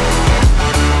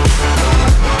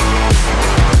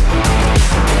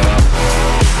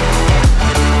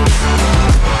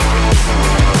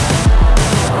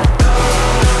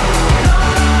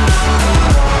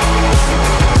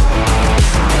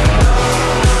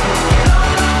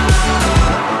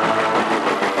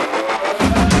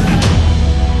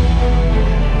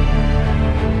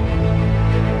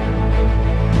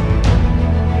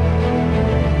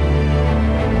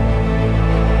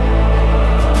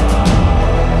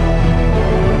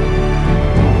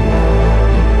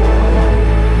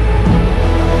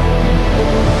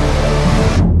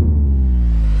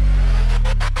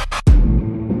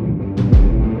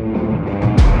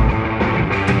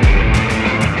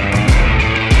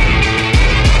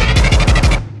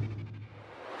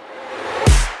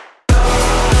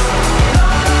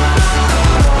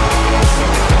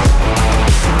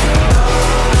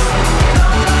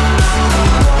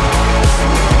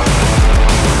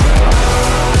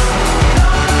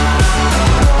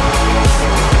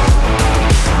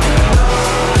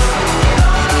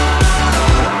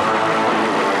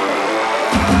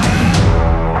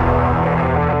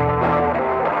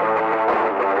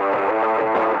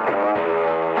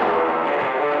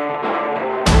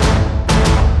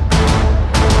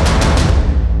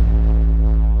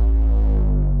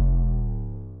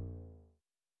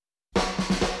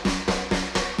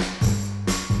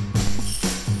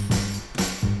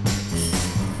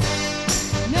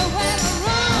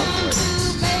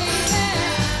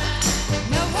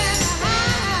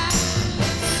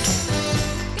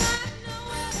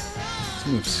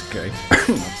 Move Skype,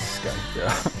 not Skype, yeah.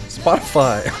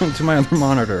 Spotify onto my other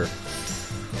monitor.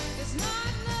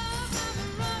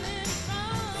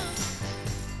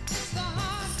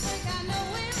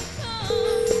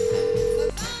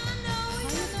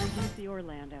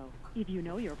 Orlando. If you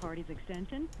know your party's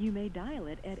extension, you may dial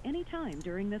it at any time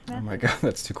during this message. Oh my god,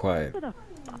 that's too quiet.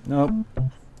 Nope.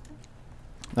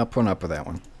 Not putting up with that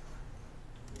one.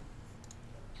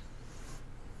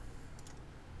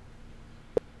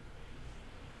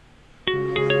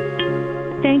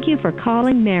 Thank you for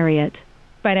calling Marriott.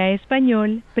 Para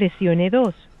español, presione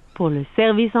 2. Pour le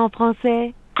service en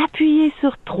français, appuyez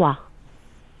sur 3.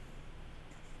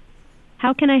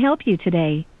 How can I help you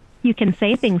today? You can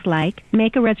say things like,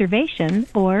 make a reservation,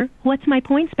 or, what's my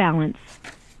points balance?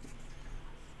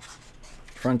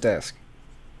 Front desk.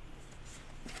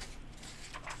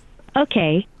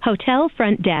 Okay, hotel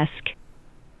front desk.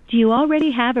 Do you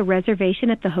already have a reservation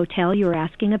at the hotel you're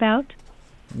asking about?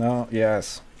 No,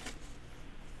 yes.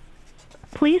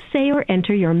 Please say or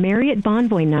enter your Marriott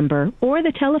Bonvoy number or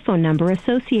the telephone number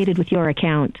associated with your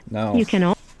account. No. You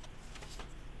can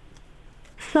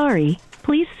Sorry,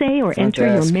 please say or Front enter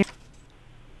desk. your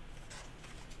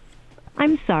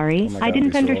I'm sorry, Oh my God, I didn't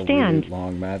these are all understand. really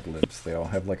long Mad Libs. They all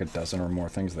have like a dozen or more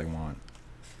things they want.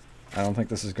 I don't think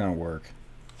this is gonna work.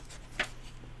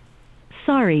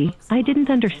 Sorry, I didn't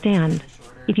understand.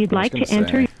 If you'd like to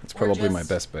enter... It's probably my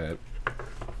best bet.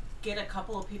 Get a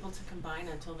couple of people to combine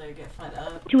until they get fed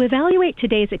up. To evaluate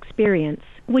today's experience,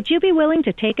 would you be willing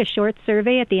to take a short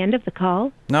survey at the end of the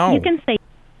call? No. You can say,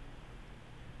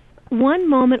 one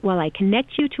moment while I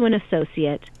connect you to an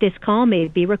associate. This call may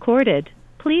be recorded.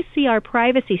 Please see our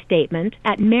privacy statement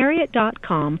at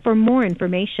Marriott.com for more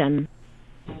information.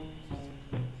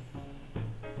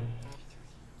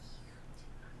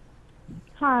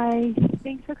 Hi,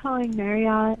 thanks for calling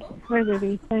Marriott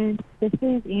Reservations. This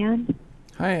is Ann.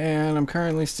 Hi, Anne. I'm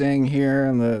currently staying here,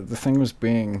 and the thing was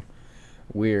being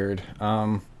weird.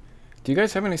 Do you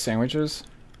guys have any sandwiches?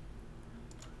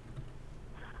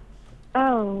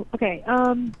 Oh, okay.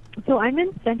 So I'm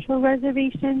in Central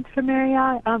Reservations for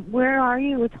Marriott. Where are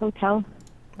you with hotel?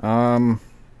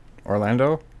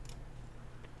 Orlando?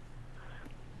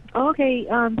 Okay,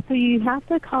 so you have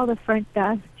to call the front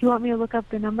desk. Do you want me to look up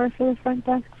the number for the front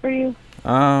desk for you?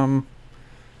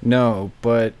 No,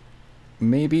 but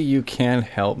maybe you can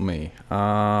help me.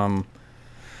 Sorry,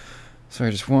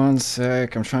 just one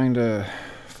sec. I'm trying to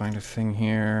find a thing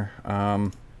here.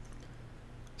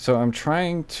 So I'm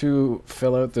trying to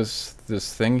fill out this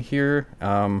thing here.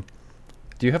 Do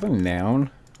you have a noun?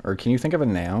 Or can you think of a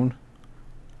noun?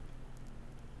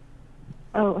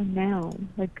 Oh, a noun.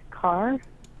 Like car?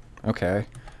 Okay.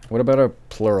 What about a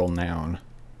plural noun?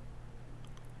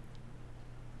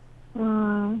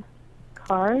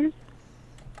 Cars?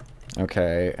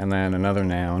 Okay, and then another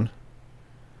noun.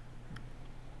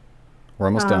 We're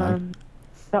almost done.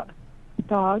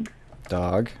 Dog.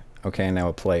 Dog. Okay, now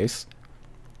a place.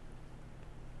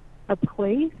 A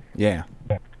place? Yeah.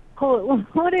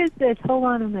 What is this? Hold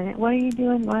on a minute. What are you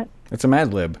doing? What? It's a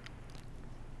Mad Lib.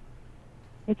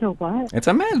 It's a what? It's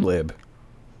a Mad Lib.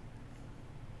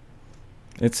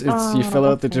 It's you fill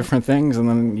out the different things and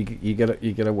then you get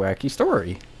a wacky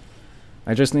story.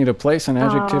 I just need a place, an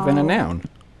adjective, and a noun.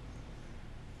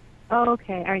 Oh,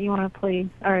 okay. All right, you want to play?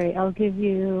 All right, I'll give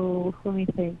you. Let me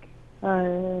think.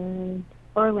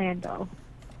 Orlando.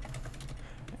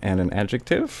 And an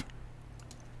adjective.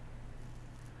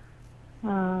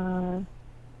 Let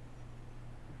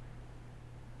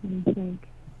me think.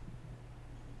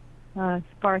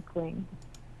 Sparkling.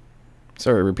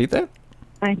 Sorry, repeat that?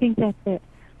 I think that's it.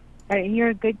 All right, and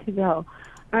you're good to go.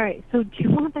 All right, so do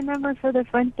you want the number for the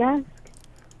front desk?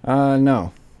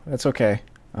 No. That's okay.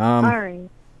 All right.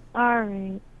 All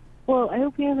right. Well, I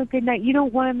hope you have a good night. You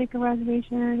don't want to make a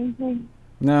reservation or anything?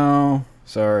 No,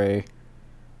 sorry.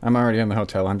 I'm already in the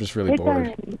hotel. I'm just really It's bored. all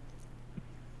right.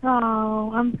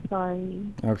 Oh, I'm sorry.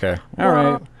 Okay. All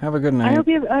right. Have a good night. I hope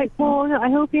you have. I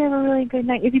hope you have a really good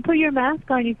night. If you put your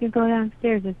mask on, you can go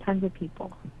downstairs. There's tons of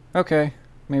people. Okay.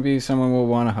 Maybe someone will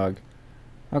want a hug.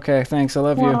 Okay. Thanks. I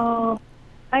love you. Well,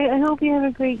 I hope you have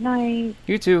a great night.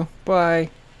 You too.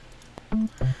 Bye.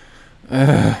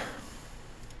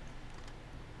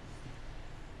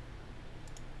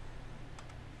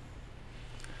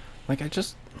 Like, I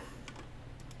just...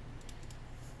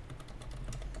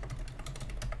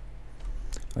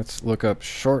 Let's look up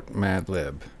short Mad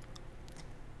Lib.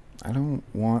 I don't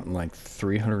want, like,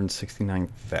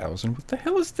 369,000. What the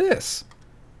hell is this?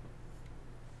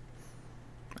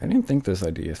 I didn't think this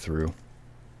idea through.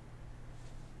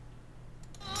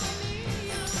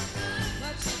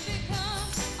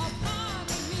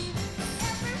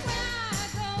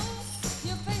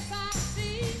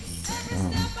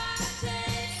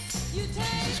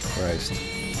 Jesus Christ.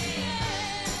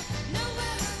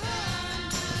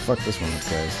 Fuck this one up,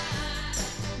 guys.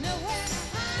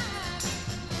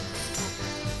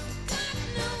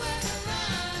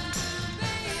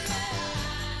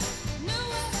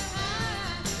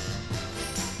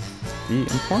 The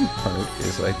important part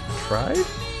is I tried.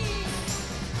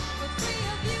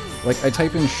 Like, I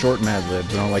type in short Mad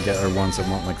Libs and all I get are ones that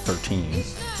want like 13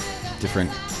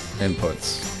 different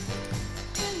inputs.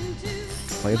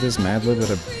 Play this Mad Lib at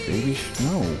a baby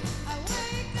no.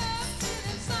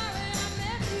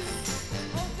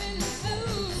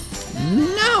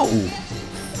 No!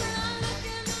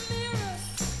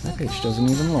 That page doesn't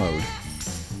even load.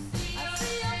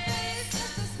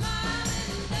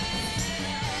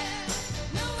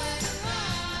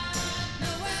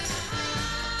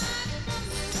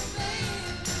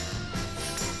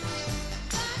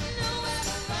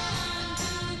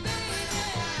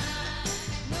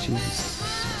 Jesus.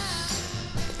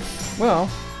 Well,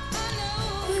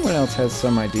 if anyone else has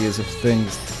some ideas of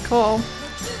things to call,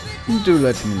 do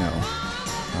let me know.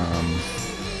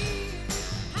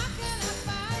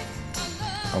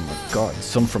 Oh my god,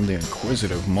 some from the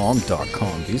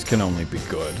inquisitivemom.com. These can only be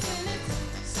good.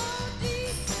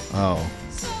 Oh.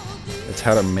 It's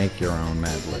how to make your own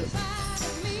Mad Lib.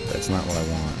 That's not what I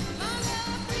want.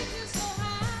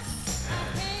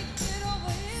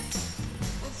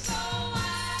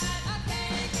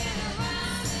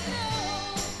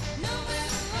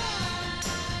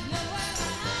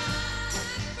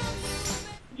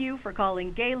 For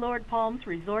calling Gaylord Palms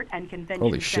Resort and Convention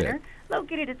Holy shit. Center,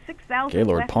 located at 6000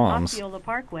 Gaylord West Palms. Osceola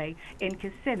Parkway in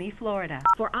Kissimmee, Florida.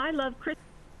 For I Love Christmas.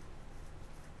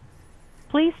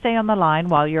 Please stay on the line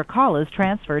while your call is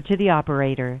transferred to the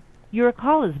operator. Your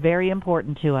call is very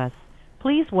important to us.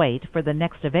 Please wait for the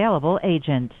next available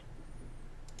agent.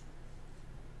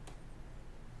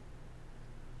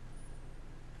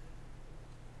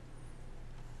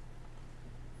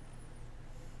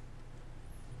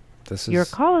 Your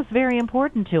call is very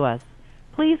important to us.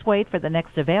 Please wait for the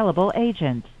next available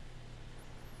agent.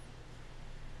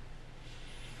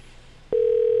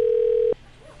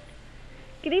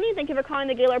 Good evening. Thank you for calling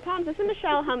the Gaylord Palms. This is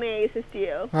Michelle. How may I assist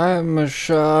you? Hi,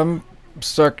 Michelle. I'm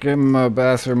stuck in my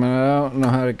bathroom and I don't know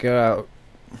how to get out.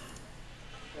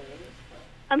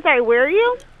 I'm sorry, where are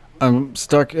you? I'm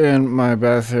stuck in my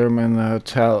bathroom in the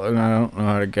hotel and I don't know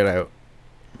how to get out.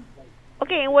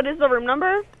 Okay, and what is the room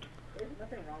number?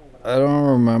 I don't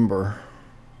remember.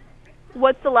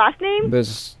 What's the last name?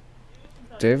 Miss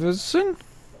Davidson?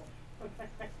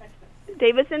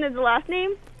 Davidson is the last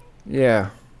name?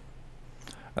 Yeah.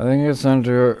 I think it's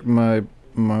under my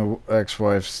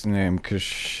ex-wife's name because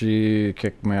she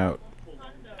kicked me out.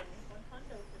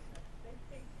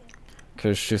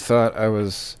 Because she thought I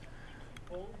was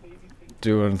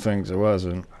doing things I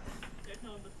wasn't.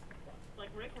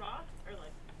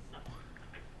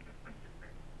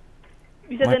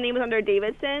 You said the name was under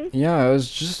Davidson? Yeah, I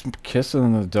was just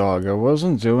kissing the dog. I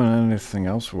wasn't doing anything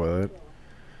else with it.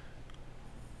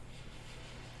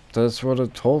 That's what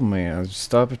it told me. I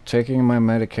stopped taking my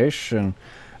medication,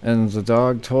 and the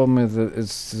dog told me that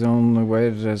it's the only way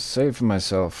to save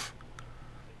myself.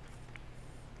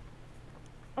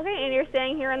 Okay, and you're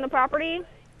staying here on the property?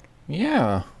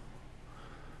 Yeah.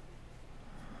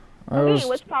 Okay,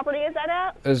 which property is that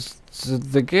at? It's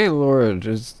the Gaylord.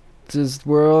 It's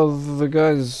where all the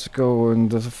guys go and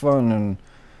the fun, and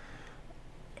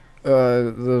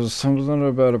there's something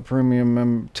about a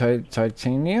premium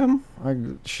titanium.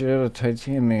 She had a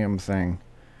titanium thing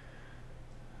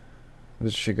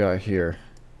that she got here,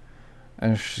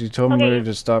 and she told me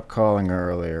to stop calling her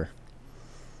earlier.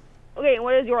 Okay, and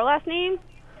what is your last name?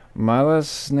 My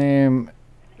last name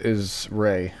is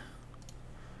Ray.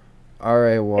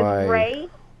 R-A-Y. It's Ray?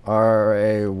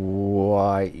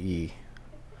 R-A-Y-E.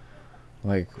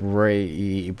 Like Ray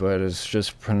E, but it's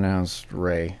just pronounced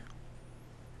Ray.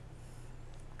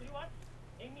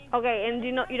 Okay, and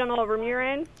you don't know what room you're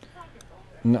in?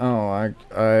 No,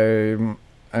 the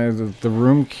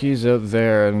room key's out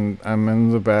there, and I'm in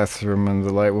the bathroom, and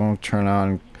the light won't turn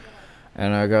on,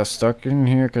 and I got stuck in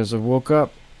here because I woke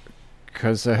up,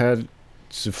 because I had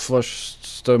to flush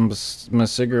my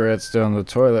cigarettes down the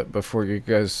toilet before you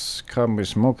guys caught me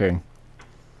smoking.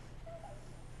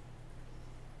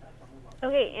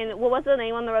 Okay, and what was the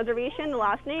name on the reservation, the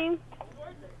last name?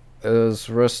 It was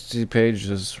Rusty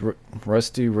Pages,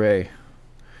 Rusty Ray.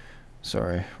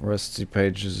 Sorry, Rusty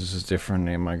Pages is a different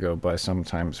name I go by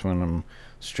sometimes when I'm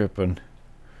stripping.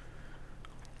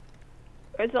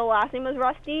 Or so the last name is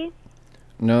Rusty?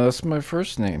 No, that's my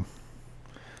first name.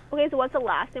 Okay, so what's the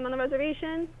last name on the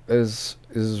reservation? Is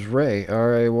Ray,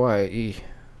 R-A-Y-E.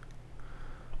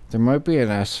 There might be an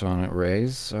S on it,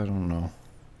 Ray's. I don't know.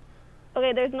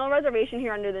 Okay, there's no reservation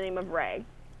here under the name of Ray.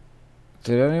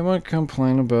 Did anyone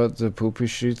complain about the poopy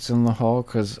sheets in the hall?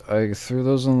 Because I threw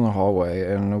those in the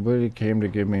hallway and nobody came to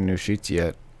give me new sheets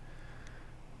yet.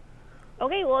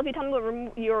 Okay, well, if you tell me what room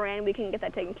you're in, we can get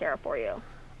that taken care of for you.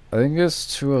 I think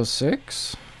it's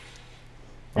 206.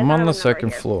 I'm on the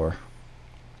second floor.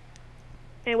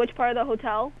 And which part of the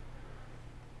hotel?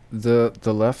 The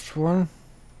left one?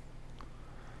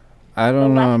 I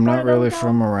don't know. I'm not really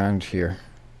from around here.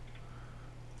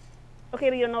 Okay,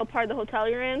 but you don't know what part of the hotel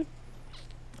you're in?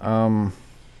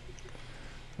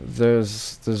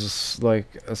 There's like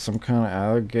some kind of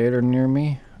alligator near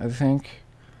me, I think.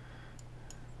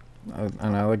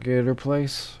 An alligator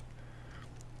place.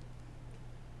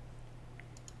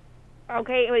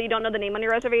 Okay, but you don't know the name on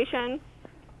your reservation?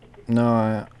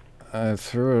 No, I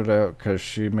threw it out because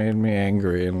she made me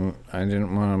angry, and I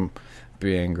didn't want to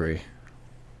be angry.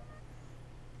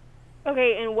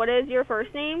 Okay, and what is your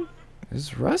first name?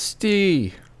 It's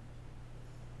Rusty.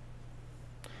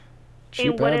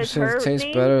 Cheap absinthe tastes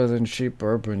better than cheap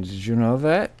bourbon. Did you know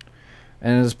that?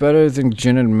 And it's better than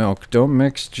gin and milk. Don't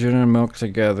mix gin and milk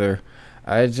together.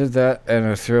 I did that and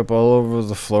I threw up all over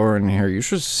the floor in here. You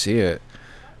should see it.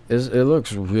 It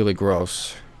looks really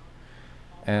gross.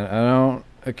 And I don't...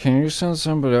 Can you send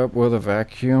somebody up with a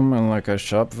vacuum and like a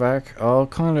shop vac? I'll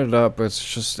clean it up. It's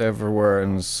just everywhere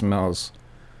and it smells.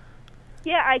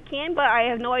 Yeah, I can, but I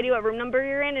have no idea what room number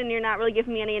you're in, and you're not really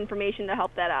giving me any information to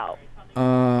help that out.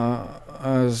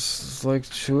 It's like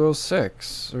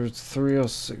 206 or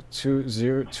 306,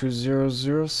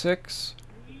 2006.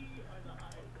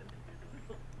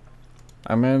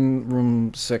 I'm in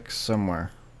room 6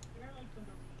 somewhere.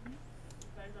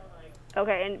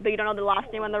 Okay, but you don't know the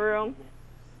last name on the room?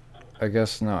 I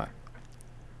guess not.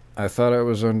 I thought it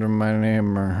was under my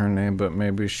name or her name, but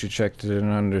maybe she checked it in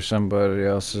under somebody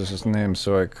else's name,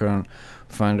 so I couldn't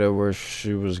find out where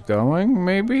she was going,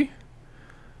 maybe?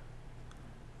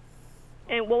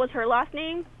 And what was her last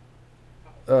name?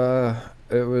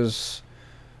 It was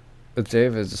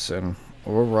Davidson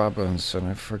or Robinson,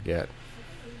 I forget.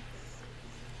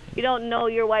 You don't know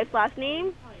your wife's last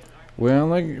name? We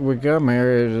got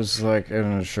married as like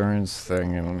an insurance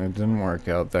thing, and it didn't work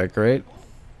out that great.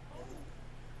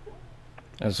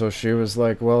 And so she was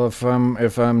like, well, if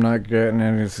I'm not getting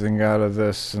anything out of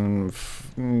this, and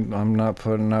I'm not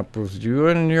putting up with you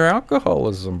and your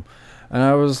alcoholism. And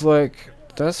I was like,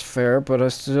 that's fair, but I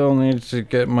still need to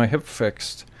get my hip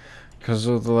fixed. Because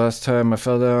of the last time I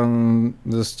fell down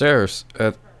the stairs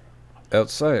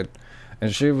outside.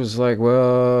 And she was like,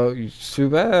 well, too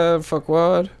bad,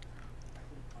 fuckwad.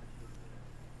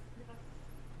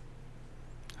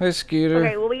 Hi, Skeeter.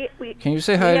 Okay, well, Can you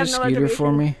say hi to Skeeter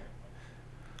for me?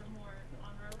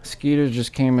 Skeeter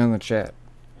just came in the chat.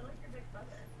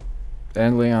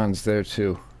 And Leon's there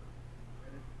too.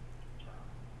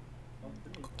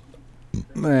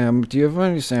 Ma'am, do you have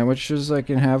any sandwiches I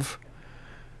can have?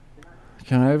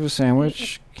 Can I have a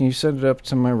sandwich? Can you send it up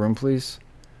to my room, please?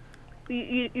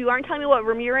 You aren't telling me what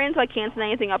room you're in, so I can't send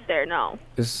anything up there. No.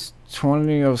 It's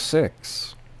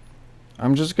 2006.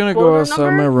 I'm just gonna What go was outside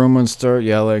your my number? room and start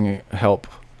yelling, help.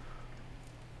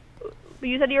 But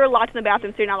you said you were locked in the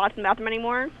bathroom, so you're not locked in the bathroom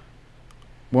anymore?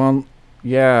 Well,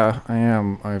 yeah, I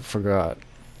am. I forgot.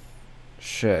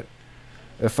 Shit.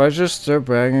 If I just start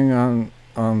banging on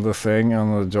the thing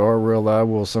on the door real loud,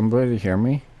 will somebody hear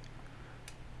me?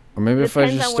 Or maybe if I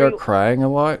Depends just on where start crying a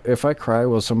lot, if I cry,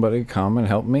 will somebody come and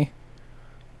help me?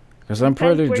 Because I'm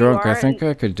Depends pretty where you drunk. I are think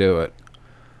I could do it.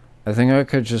 I think I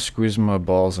could just squeeze my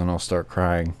balls and I'll start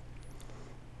crying.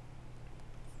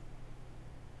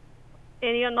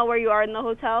 And you don't know where you are in the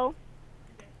hotel?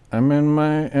 I'm in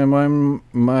my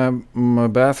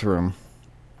bathroom.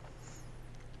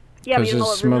 Yeah, but Because you don't know it what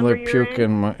room smells number like you're puke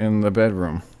in? in the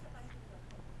bedroom.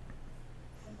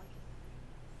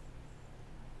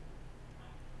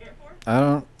 I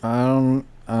don't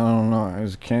know. I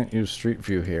just can't use Street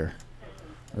View here.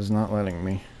 It's not letting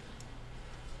me.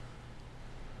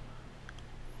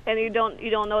 And you don't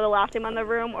know the last name on the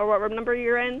room or what room number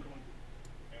you're in?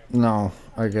 No,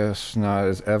 I guess not.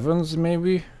 Is Evans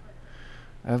maybe?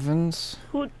 Evans?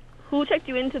 Who checked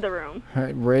you into the room?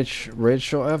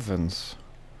 Rachel Evans.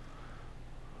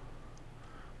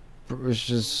 Which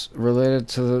is related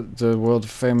to the world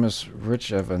famous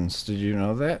Rich Evans. Did you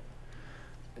know that?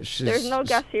 There's no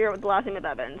guest here with the last name of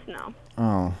Evans, no.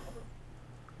 Oh.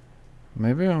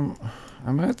 Maybe I'm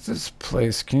at this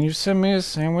place. Can you send me a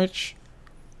sandwich?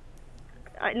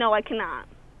 No, I cannot.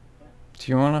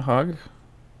 Do you want a hug?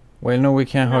 Wait, no, we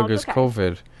can't No, hug. it's It's okay.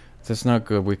 COVID. That's not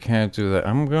good. We can't do that.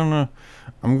 I'm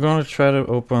gonna try to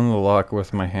open the lock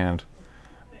with my hand.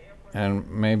 And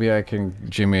maybe I can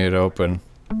jimmy it open.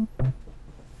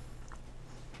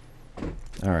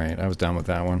 Alright, I was done with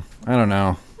that one. I don't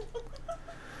know.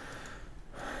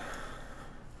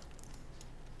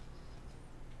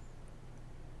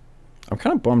 I'm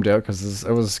kind of bummed out because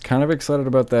I was kind of excited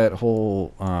about that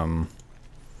whole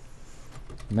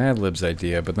Mad Libs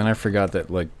idea, but then I forgot that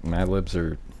like Mad Libs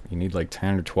you need like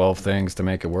 10 or 12 things to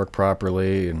make it work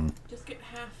properly, and Just get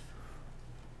half.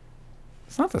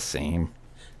 it's not the same.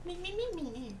 Me.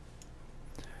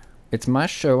 It's my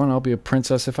show and I'll be a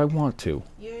princess if I want to.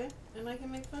 Yeah, and I can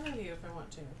make fun of you if I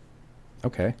want to.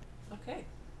 Okay. Okay.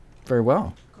 Very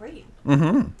well. Great.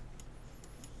 Mm-hmm.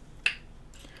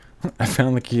 I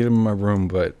found the key to my room,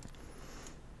 but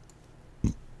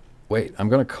wait, I'm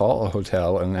going to call a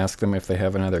hotel and ask them if they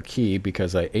have another key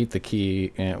because I ate the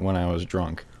key when I was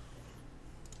drunk.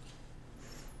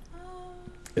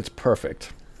 It's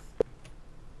perfect.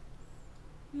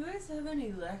 You guys have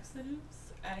any laxatives?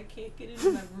 I can't get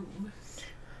into my room.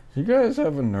 You guys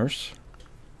have a nurse?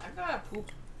 I got poop.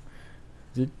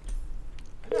 You-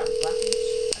 I got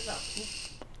blackage. I got poop.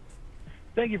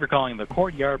 Thank you for calling the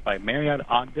Courtyard by Marriott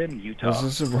Ogden, Utah. Is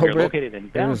this a We are robot? located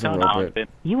in It is a downtown robot. Ogden.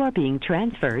 You are being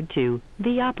transferred to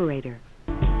the operator.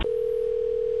 Hi,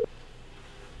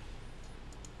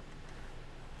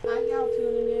 y'all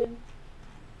tuning in.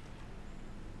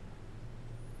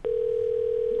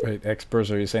 Wait,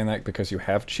 experts, are you saying that because you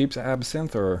have cheap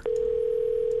absinthe, or?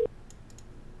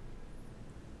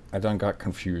 I done got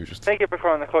confused. Thank you for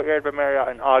calling the Courtyard by Marriott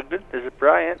in Ogden. This is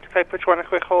Bryant. Can I put you on a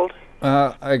quick hold?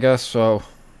 I guess so.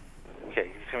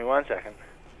 Okay, just give me 1 second.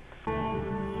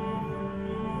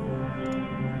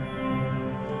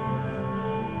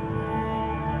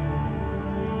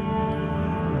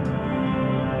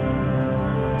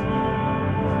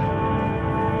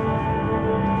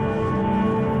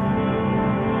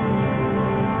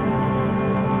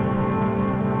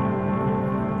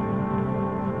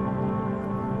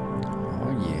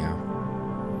 Oh, yeah.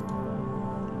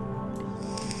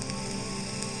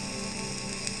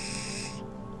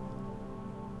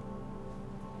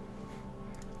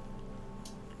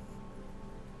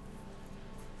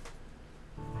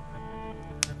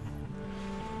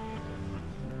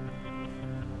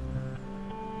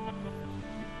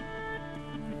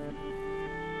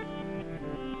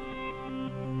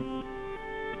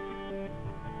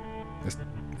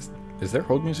 Is their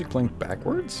hold music playing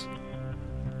backwards?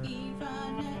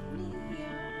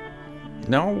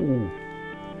 No!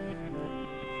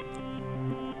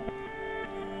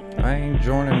 I ain't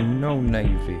joining no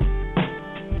navy.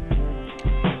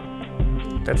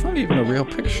 That's not even a real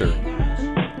picture.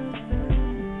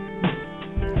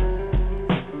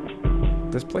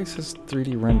 This place has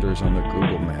 3D renders on the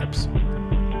Google Maps.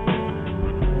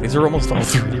 These are almost all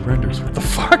 3D renders. What the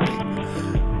fuck?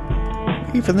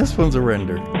 Even this one's a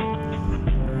render.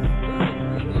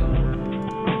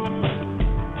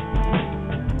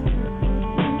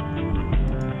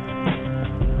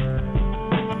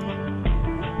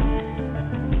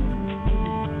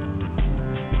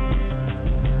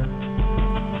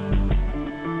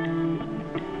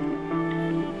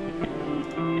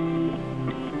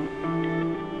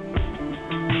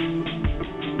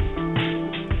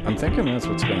 thinking that's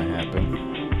what's gonna happen.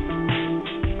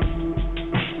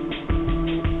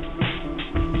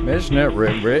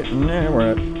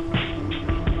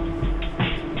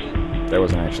 That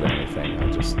wasn't actually anything.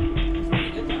 I just.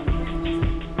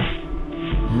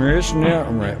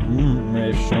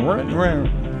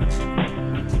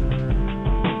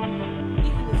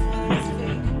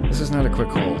 This is not a quick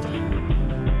hold.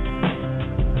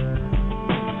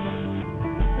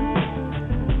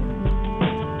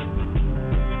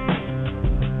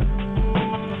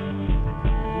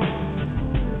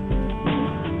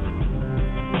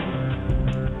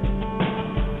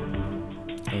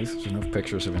 At least there's enough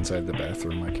pictures of inside the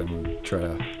bathroom I can try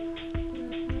to.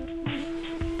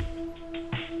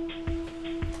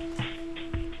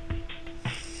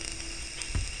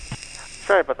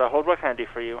 Sorry about that. Hold. What can I do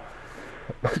for you?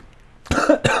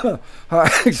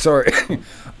 Hi, sorry.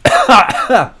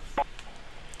 I'm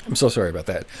so sorry about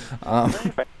that.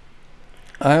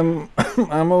 I'm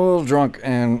a little drunk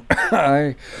and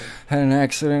I had an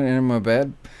accident in my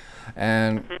bed,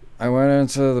 and I went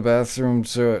into the bathroom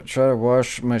to try to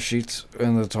wash my sheets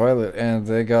in the toilet, and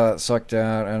they got sucked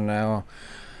down, and now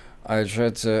I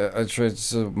tried to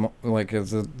like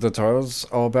the toilet's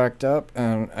all backed up,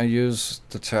 and I used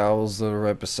the towels that are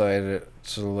right beside it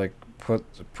to like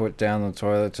put down the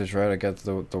toilet to try to get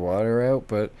the water out,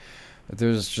 but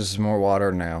there's just more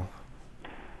water now.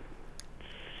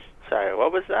 Sorry,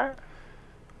 what was that?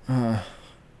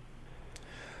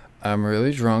 I'm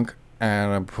really drunk,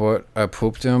 and I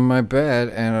pooped in my bed,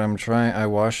 and I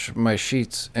washed my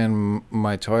sheets in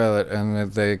my toilet,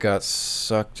 and they got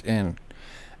sucked in,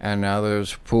 and now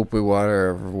there's poopy water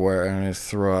everywhere, and I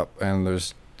threw up, and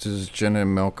there's gin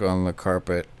and milk on the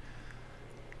carpet,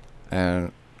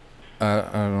 and I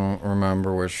don't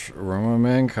remember which room I'm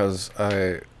in, because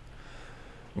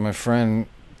my friend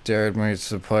dared me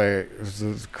to play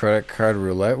the credit card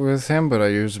roulette with him, but I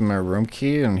used my room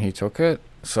key and he took it,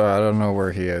 so I don't know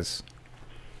where he is.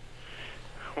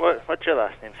 What's your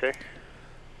last name, sir?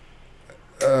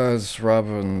 It's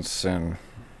Robinson.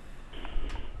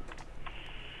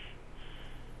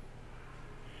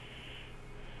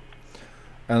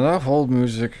 And that whole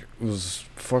music was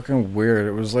fucking weird.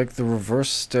 It was like the reverse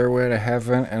Stairway to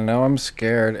Heaven, and now I'm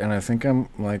scared, and I think I'm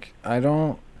like, I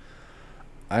don't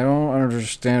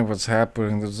understand what's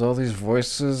happening. There's all these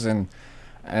voices, and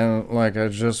like I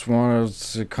just wanted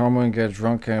to come and get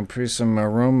drunk and peace in my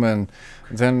room, and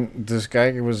then this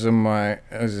guy was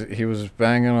he was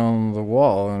banging on the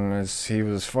wall, and he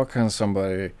was fucking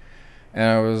somebody,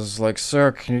 and I was like,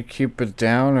 sir, can you keep it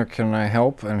down, or can I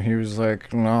help? And he was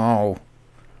like, no.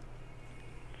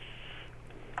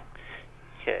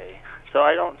 Okay, so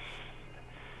I don't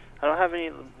have any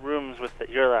rooms with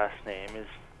your last name. Is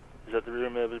that the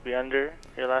room that would be under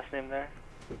your last name there?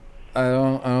 I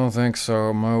don't think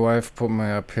so. My wife put me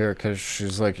up here because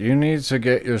she's like, you need to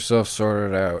get yourself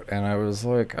sorted out. And I was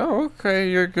like, oh, okay,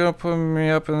 you're going to put me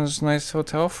up in this nice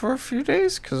hotel for a few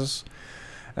days?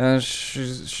 And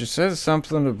she said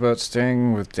something about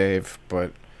staying with Dave,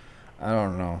 but I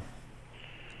don't know.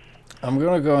 I'm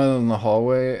going to go in the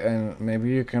hallway and maybe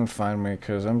you can find me,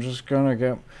 because I'm going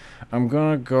to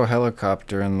go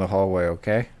helicopter in the hallway,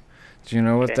 okay? Do you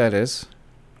know what that is?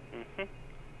 Mm-hmm.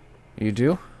 You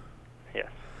do? Yes.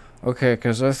 Okay,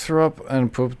 because I threw up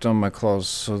and pooped on my clothes,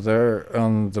 so they're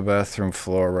on the bathroom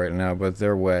floor right now, but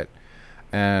they're wet.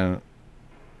 And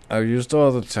I used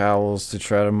all the towels to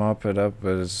try to mop it up,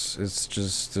 but it's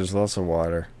just, there's lots of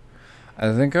water.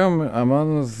 I think I'm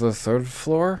on the third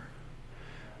floor.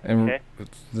 In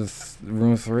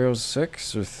room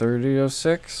 306 or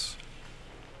 3006.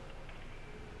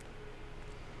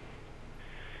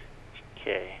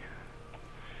 Okay.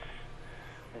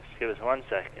 Let's give us 1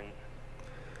 second.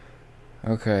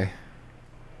 Okay.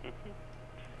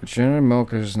 Gin and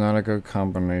milk is not a good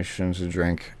combination to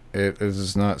drink. It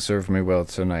does not serve me well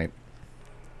tonight.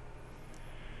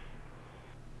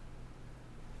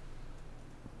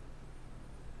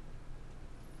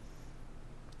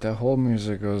 That whole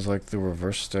music was like the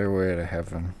reverse Stairway to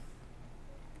Heaven.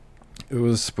 It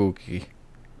was spooky.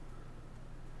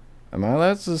 Am I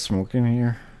allowed to smoke in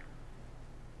here?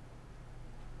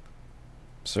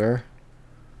 Sir?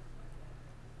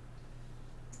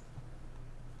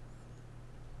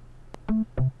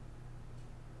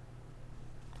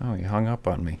 Oh, he hung up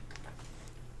on me.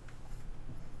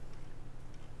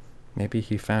 Maybe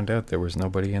he found out there was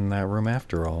nobody in that room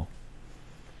after all.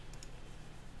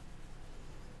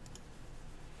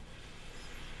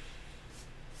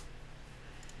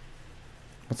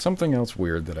 What's something else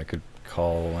weird that I could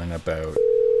call in about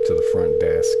to the front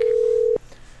desk?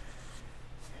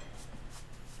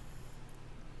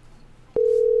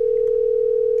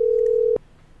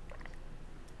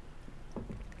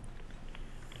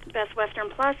 Best Western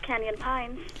Plus, Canyon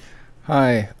Pines.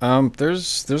 Hi.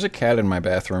 There's a cat in my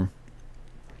bathroom.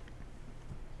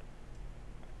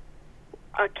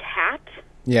 A cat?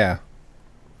 Yeah.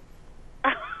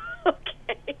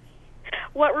 Okay.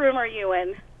 What room are you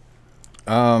in?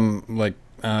 Like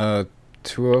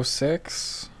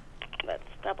 206. Let's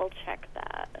double check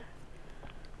that.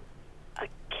 A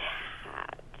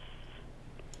cat.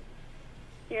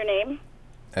 Your name?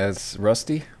 As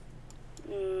Rusty.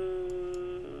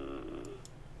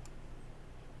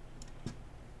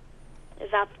 Is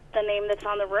that the name that's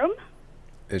on the room?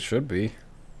 It should be.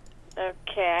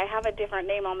 Okay, I have a different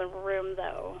name on the room,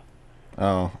 though.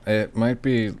 Oh, it might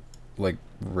be like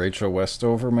Rachel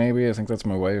Westover, maybe. I think that's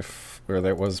my wife, or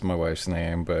that was my wife's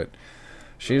name, but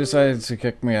she decided to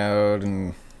kick me out,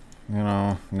 and, you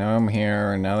know, now I'm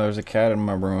here, and now there's a cat in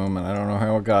my room, and I don't know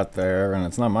how it got there, and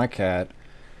it's not my cat.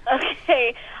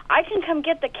 Okay, I can come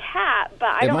get the cat, but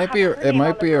I It don't might have be her it name might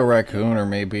on the be a room. raccoon, or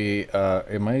maybe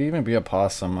it might even be a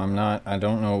possum. I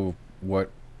don't know what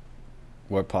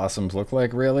possums look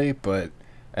like really, but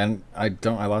I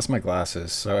lost my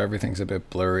glasses, so everything's a bit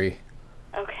blurry.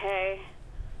 Okay.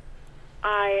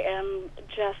 I am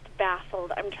just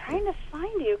baffled. I'm trying to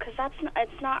find you because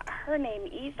it's not her name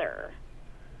either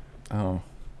Oh.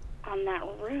 on that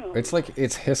room. It's like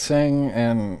it's hissing,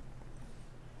 and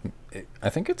I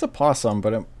think it's a possum,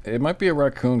 but it might be a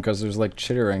raccoon because there's like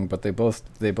chittering, but they both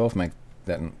make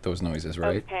those noises,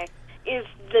 right? Okay.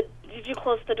 Did you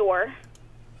close the door?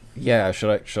 Yeah, should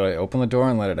I open the door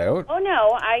and let it out? Oh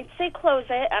no, I'd say close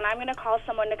it, and I'm going to call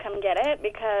someone to come get it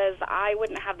because I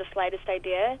wouldn't have the slightest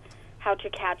idea how to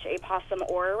catch a possum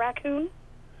or a raccoon.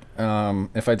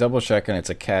 If I double check and it's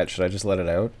a cat, should I just let it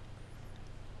out?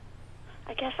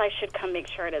 I guess I should come make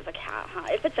sure it is a cat, huh?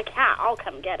 If it's a cat, I'll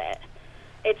come get it.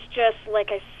 It's just,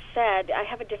 like I said, I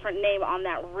have a different name on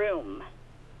that room.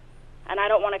 And I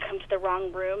don't want to come to the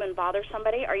wrong room and bother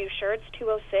somebody. Are you sure it's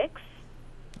 206?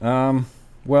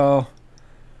 Well,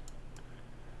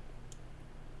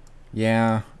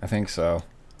 yeah, I think so.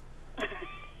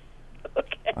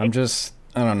 Okay. I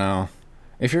don't know.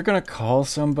 If you're gonna call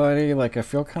somebody, like, I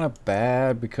feel kind of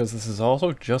bad because this is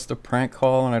also just a prank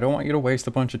call, and I don't want you to waste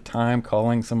a bunch of time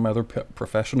calling some other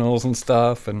professionals and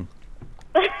stuff, and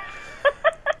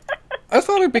I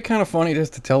thought it'd be kind of funny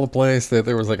just to tell the place that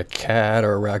there was like a cat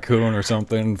or a raccoon or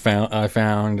something I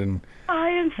found, and I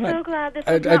am so glad this is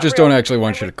I not just real. don't actually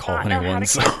want you to call anyone,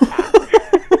 so.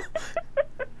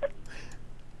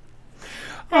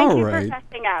 Thank All you right. for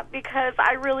fessing up, because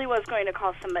I really was going to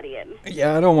call somebody in.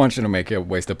 Yeah, I don't want you to make it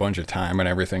waste a bunch of time and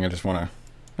everything. I just want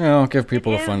to, give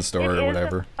people a fun story or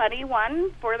whatever. It is a funny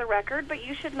one, for the record, but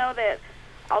you should know that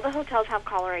all the hotels have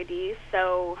caller ID,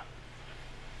 so...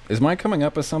 Is mine coming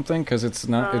up as something? Because it's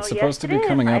not. It's supposed yes, to be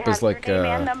coming I up as have your like. name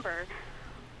and number.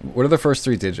 What are the first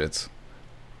 3 digits?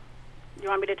 You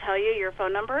want me to tell you your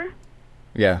phone number?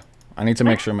 Yeah, I need to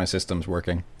make sure my system's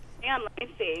working. Hang on, let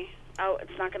me see. Oh,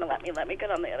 it's not going to let me. Let me get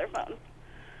on the other phone.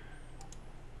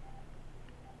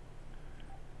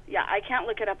 Yeah, I can't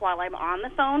look it up while I'm on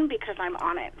the phone because I'm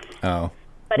on it. Oh.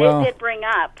 But well, it did bring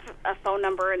up a phone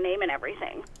number and name and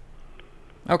everything.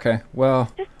 Okay,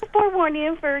 well. Just to forewarn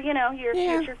you for, your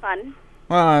future fun.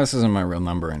 Well, this isn't my real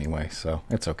number anyway, so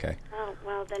it's okay. Oh,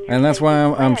 well, then you're And that's why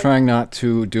I'm safe. trying not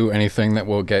to do anything that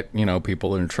will get,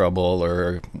 people in trouble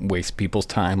or waste people's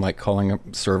time, like calling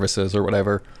up services or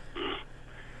whatever.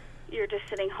 You're just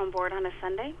sitting home bored on a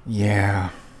Sunday? Yeah.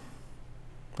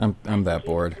 I'm that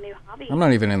bored. A new hobby. I'm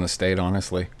not even in the state,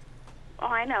 honestly. Oh,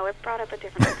 I know. It brought up a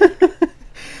different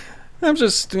I'm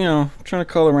just, trying to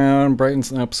call around,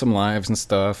 brighten up some lives and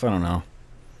stuff. I don't know.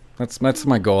 That's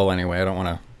my goal anyway. I don't want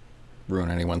to ruin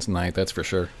anyone's night, that's for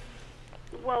sure.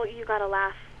 Well, you got a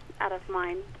laugh out of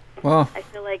mine. Well, I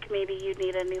feel like maybe you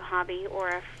need a new hobby or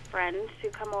a friend to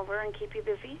come over and keep you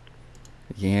busy.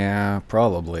 Yeah,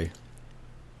 probably.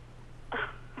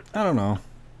 I don't know.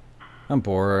 I'm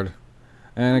bored.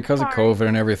 And because of COVID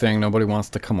and everything, nobody wants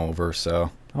to come over,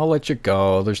 so I'll let you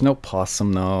go. There's no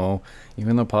possum, though,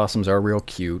 even though possums are real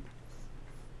cute.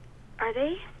 Are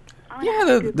they?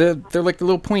 Yeah, they're like the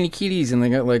little pointy kitties, and they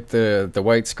got like the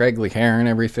white scraggly hair and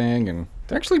everything, and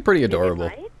they're actually pretty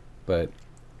adorable. But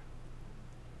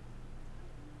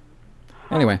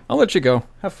anyway, I'll let you go.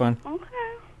 Have fun. Okay.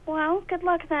 Well, good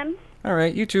luck then. All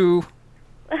right, you too.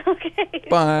 Okay.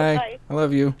 Bye. Bye. I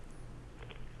love you.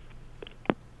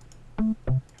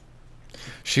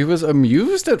 She was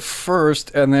amused at first,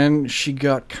 and then she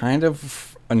got kind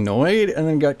of annoyed, and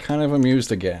then got kind of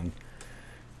amused again.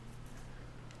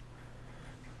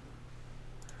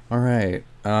 All right.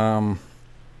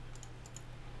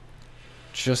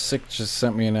 just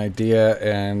sent me an idea,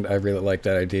 and I really like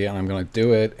that idea, and I'm gonna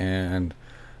do it, and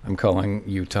I'm calling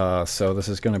Utah, so this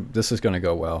is gonna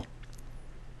go well.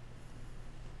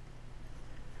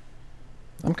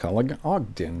 I'm calling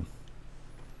Ogden.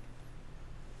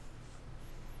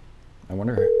 I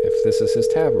wonder if this is his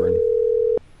tavern.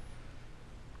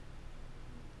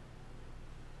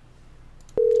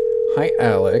 Hi,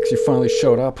 Alex. You finally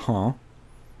showed up, huh?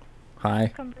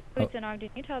 Hi. It's in Ogden,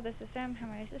 Utah. This is Sam. How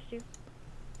may I assist you?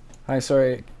 Hi,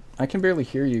 sorry. I can barely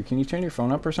hear you. Can you turn your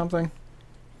phone up or something?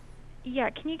 Yeah,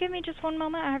 can you give me just one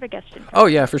moment? I have a guest in. Oh,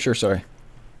 yeah, for sure. Sorry.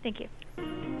 Thank you.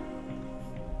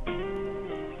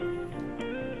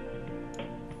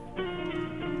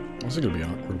 This is going to be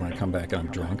awkward when I come back and I'm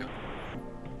drunk.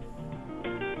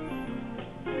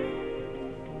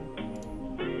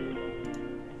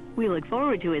 We look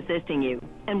forward to assisting you,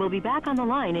 and we'll be back on the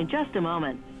line in just a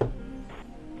moment.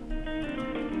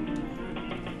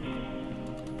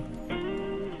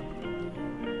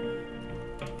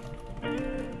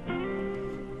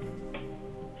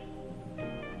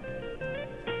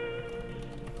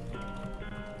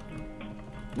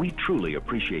 We truly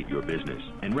appreciate your business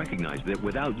and recognize that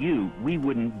without you, we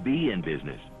wouldn't be in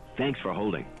business. Thanks for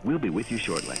holding. We'll be with you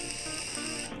shortly.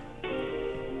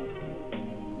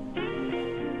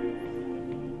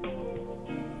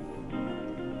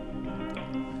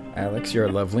 Alex, you're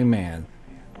a lovely man.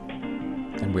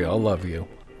 And we all love you.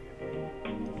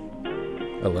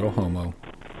 A little homo.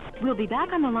 We'll be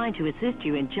back on the line to assist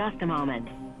you in just a moment.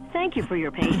 Thank you for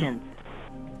your patience.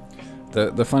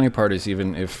 The funny part is,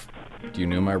 even if you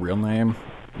knew my real name,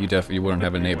 you wouldn't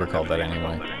have a neighbor called that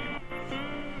anyway.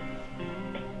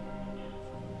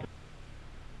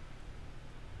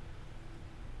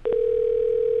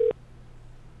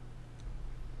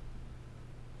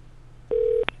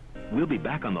 We'll be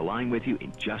back on the line with you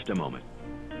in just a moment.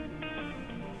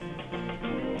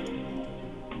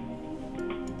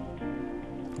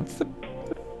 What's the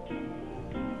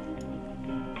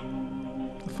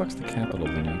fuck's the capital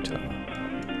of Utah?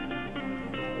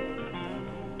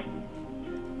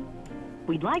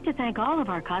 We'd like to thank all of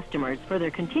our customers for their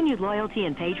continued loyalty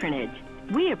and patronage.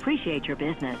 We appreciate your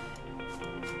business.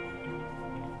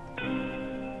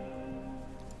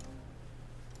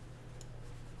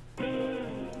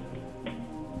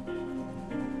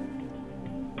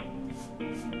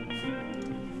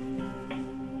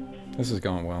 This is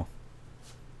going well.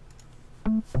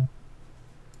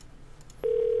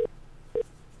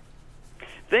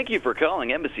 Thank you for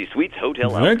calling Embassy Suites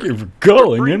Hotel. Thank you for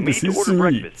calling free Embassy made-to-order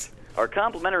Suites. breakfast, our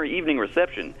complimentary evening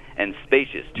reception, and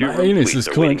spacious My two-room anus suites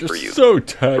is are waiting clenched for you. so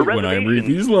tight For when I read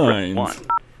these reservations, lines. press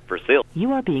 1. For sale.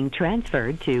 You are being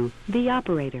transferred to the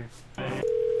operator.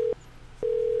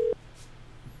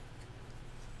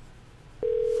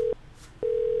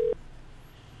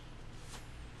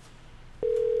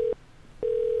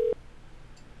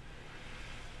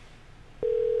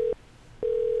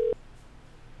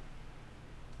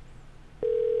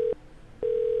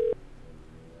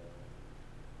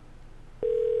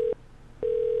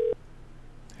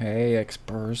 Hey,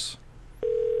 Expers.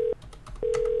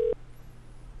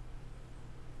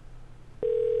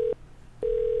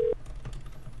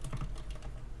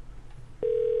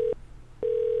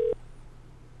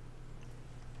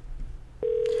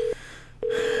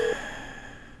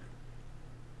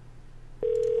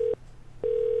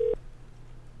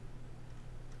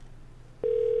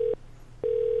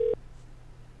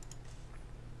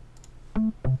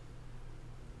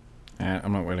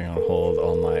 I'm not waiting on hold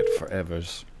all night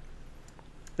forevers.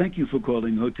 Thank you for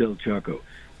calling Hotel Chaco,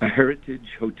 a heritage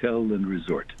hotel and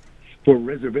resort. For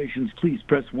reservations, please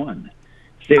press 1.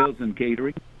 Sales and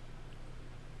catering.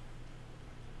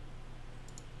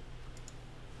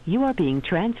 You are being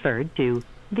transferred to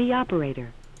the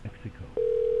operator. Mexico.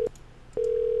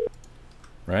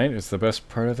 Right? It's the best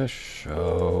part of the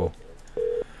show.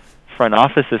 Front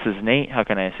office, this is Nate. How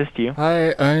can I assist you?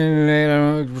 Hi, I'm Nate.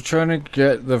 I'm trying to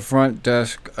get the front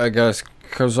desk, I guess,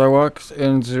 because I walked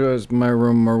into my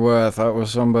room, or what I thought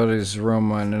was somebody's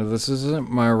room, and this isn't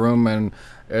my room, and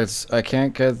I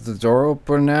can't get the door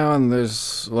open now, and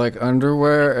there's like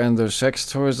underwear, and there's sex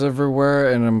toys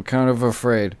everywhere, and I'm kind of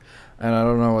afraid, and I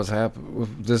don't know what's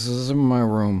happening. This isn't my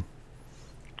room.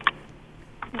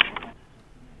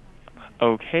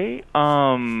 Okay,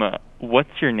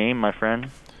 what's your name, my friend?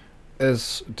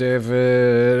 It's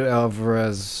David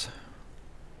Alvarez.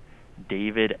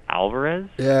 David Alvarez?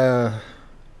 Yeah.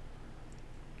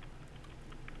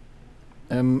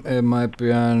 It might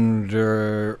be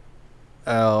under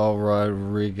Al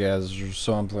Rodriguez or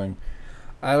something.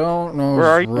 I don't know.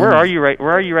 Where are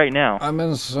you right now? I'm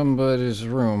in somebody's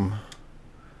room.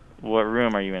 What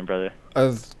room are you in, brother?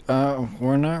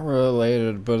 We're not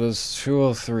related, but it's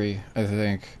 203, I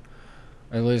think.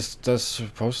 At least that's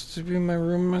supposed to be my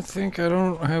room, I think. I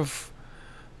don't have...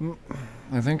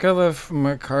 I think I left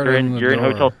my card on the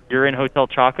door. You're in Hotel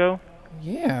Choco?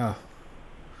 Yeah.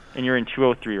 And you're in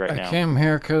 203 right now. I came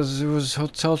here because it was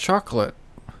Hotel Chocolate.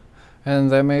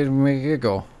 And that made me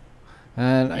giggle.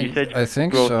 And I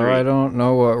think so. I don't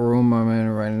know what room I'm in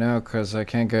right now because I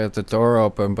can't get the door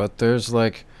open. But there's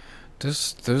like,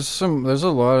 there's a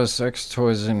lot of sex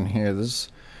toys in here.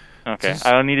 Okay,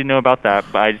 I don't need to know about that,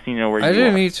 but I just need to know where you are. I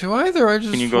didn't need to either. I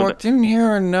just walked in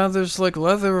here and now there's like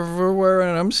leather everywhere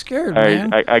and I'm scared,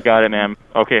 man. I got it, ma'am.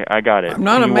 Okay, I got it. I'm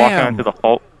not a ma'am.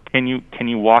 Can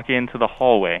you walk into the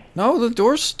hallway? No, the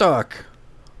door's stuck.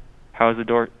 How's the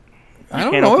door? I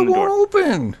don't know. It won't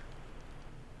open.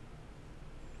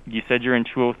 You said you're in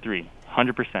 203,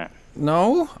 100%.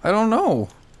 No, I don't know.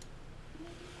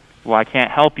 Well, I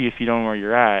can't help you if you don't know where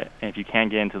you're at, and if you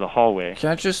can't get into the hallway.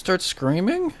 Can't I just start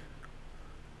screaming?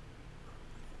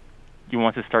 You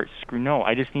want to start screaming? No,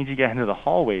 I just need you to get into the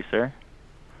hallway, sir.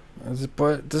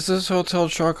 But this is Hotel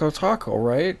Choco Taco,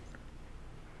 right?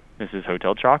 This is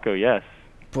Hotel Choco, yes.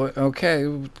 But, okay,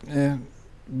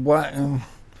 what...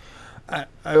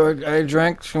 I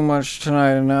drank too much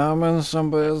tonight, and now I'm in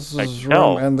somebody else's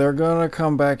room, and they're gonna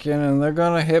come back in, and they're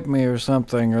gonna hit me or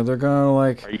something, or they're gonna,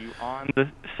 like... Are you on the...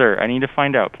 Sir, I need to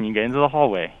find out. Can you get into the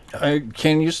hallway?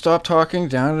 Can you stop talking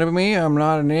down to me? I'm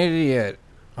not an idiot.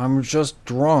 I'm just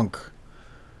drunk.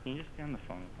 Can you just get on the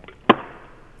phone?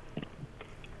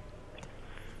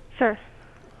 Sir.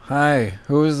 Hi,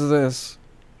 who is this?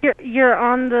 You're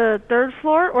on the 3rd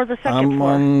floor or the 2nd floor? I'm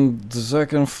on the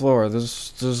 2nd floor.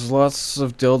 There's lots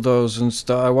of dildos and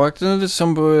stuff. I walked into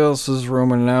somebody else's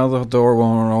room and now the door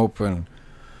won't open.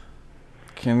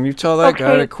 Can you tell that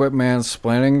guy to quit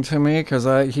mansplaining to me?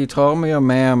 Because he called me a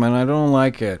ma'am and I don't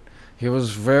like it. He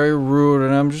was very rude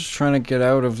and I'm just trying to get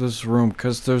out of this room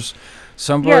because there's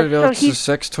somebody else's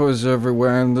sex toys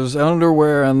everywhere and there's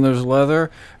underwear and there's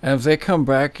leather. And if they come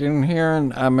back in here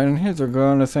and I'm in here, they're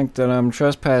going to think that I'm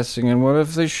trespassing. And what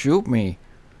if they shoot me?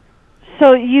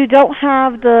 So you don't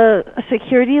have the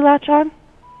security latch on?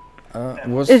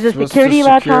 Is the security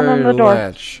latch on the door?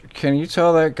 Latch? Can you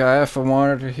tell that guy if I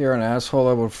wanted to hear an asshole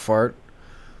I would fart?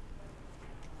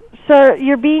 Sir,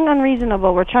 you're being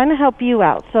unreasonable. We're trying to help you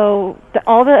out. So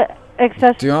all the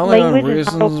excess the only language is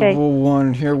not okay. unreasonable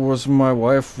one here was my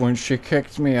wife when she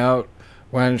kicked me out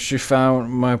when she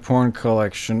found my porn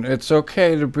collection. It's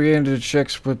okay to be into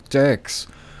chicks with dicks.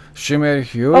 She made a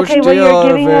huge deal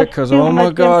out of it because, oh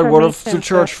my god, what if the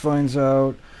church finds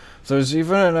out? There's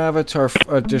even an Avatar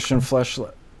edition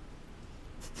fleshlight.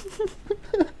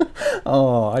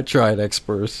 Oh, I tried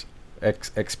Xpers.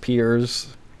 Xpeers.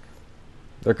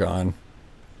 They're gone.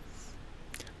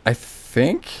 I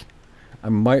think I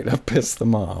might have pissed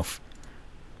them off.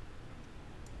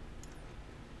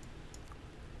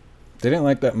 They didn't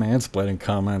like that mansplaining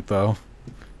comment, though.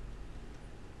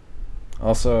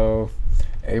 Also,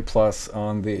 A+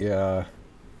 on the,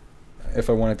 if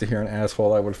I wanted to hear an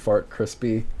asshole, I would fart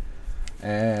crispy.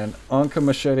 And Anka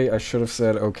Machete, I should have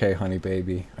said, okay, honey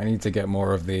baby. I need to get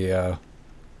more of the,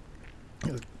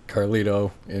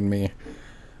 Carlito in me.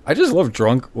 I just love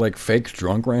fake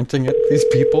drunk ranting at these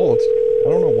people. I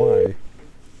don't know why.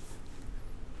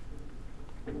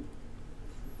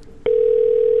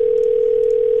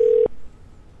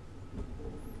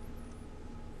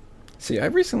 See, I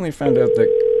recently found out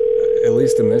that, at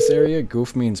least in this area,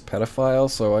 goof means pedophile,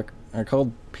 so I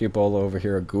called people over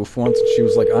here a goof once, and she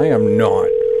was like, I am not.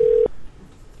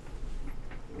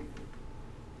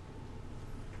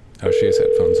 Oh, she has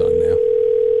headphones on now.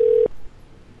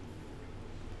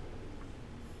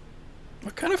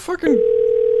 What kind of fucking...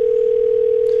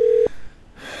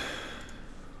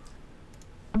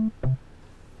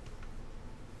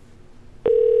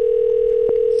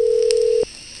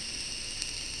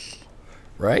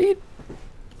 Right?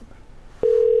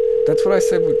 That's what I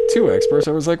said with 2 experts.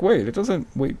 I was like, wait,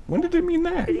 when did it mean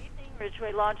that? Good evening,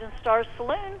 Ridgeway Lodge and Star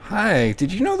Saloon. Hi,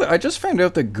 did you know that I just found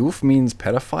out that goof means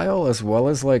pedophile as well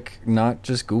as, not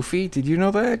just goofy? Did you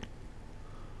know that?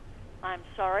 I'm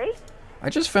sorry? I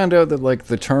just found out that,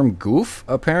 the term goof,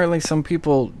 apparently some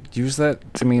people use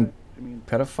that to mean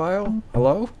pedophile?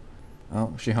 Hello?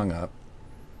 Oh, she hung up.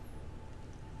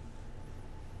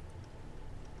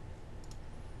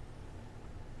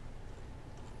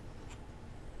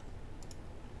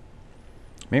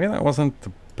 Maybe that wasn't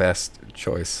the best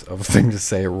choice of a thing to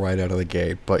say right out of the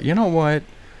gate, but you know what?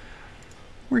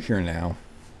 We're here now.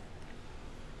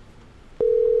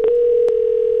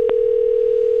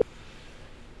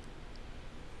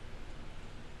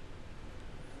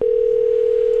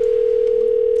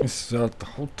 This is at the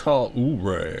Hotel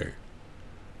Ouray.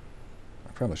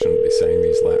 I probably shouldn't be saying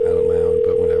these out loud,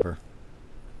 but whatever.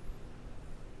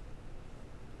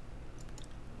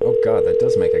 Oh god, that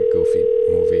does make a goofy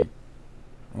movie.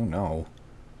 Oh no.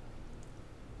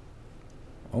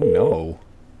 Oh no.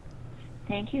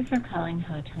 Thank you for calling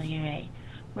Hotel Ouray.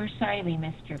 We're sorry we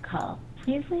missed your call.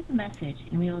 Please leave a message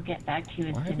and we will get back to you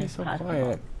as soon as possible.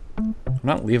 Quiet. I'm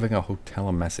not leaving a hotel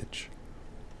a message.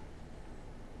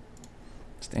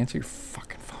 Just answer your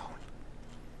fucking phone.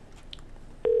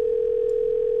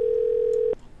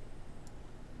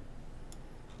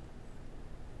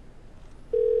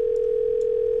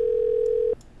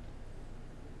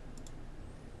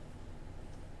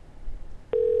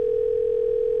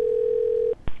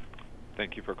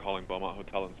 Thank you for calling Beaumont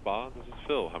Hotel and Spa. This is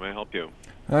Phil. How may I help you?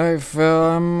 Hi Phil,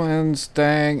 I'm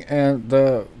staying at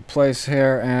the place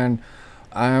here and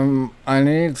I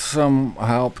need some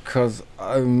help because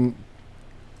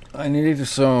I need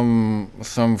some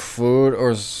food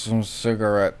or some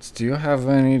cigarettes. Do you have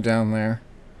any down there?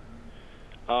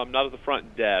 Not at the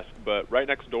front desk, but right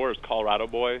next door is Colorado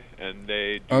Boy, and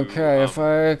they do... Okay, if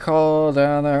I call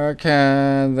down there,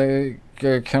 can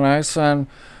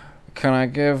I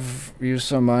give you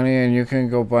some money and you can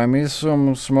go buy me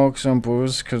some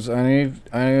booze? Cause I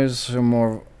need some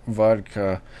more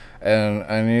vodka and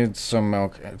I need some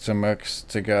milk to mix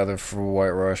together for White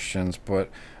Russians. But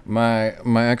my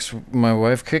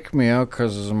wife kicked me out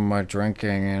cause of my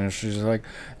drinking, and she's like,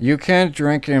 you can't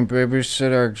drink and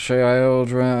babysit our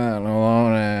children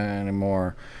alone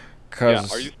anymore. Yeah,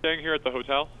 are you staying here at the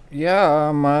hotel? Yeah,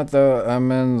 I'm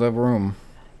in the room.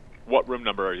 What room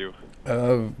number are you?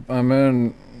 I'm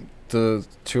in the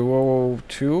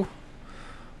 202.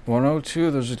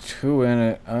 102. There's a 2 in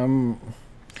it.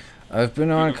 I've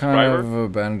been on kind of a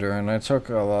bender, and I took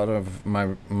a lot of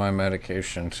my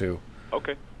medication too.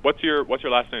 Okay. What's your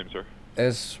last name, sir?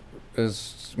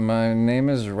 My name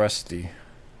is Rusty.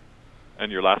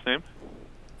 And your last name?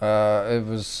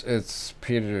 It's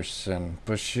Peterson,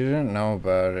 but she didn't know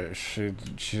about it. She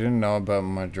didn't know about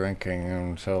my drinking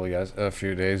until a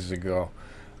few days ago.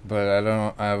 But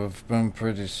I've been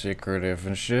pretty secretive,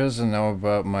 and she doesn't know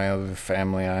about my other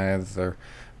family either.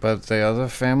 But the other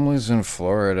family's in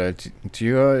Florida.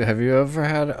 Have you ever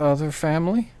had other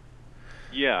family?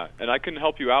 Yeah, and I can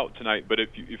help you out tonight, but if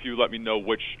you let me know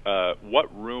what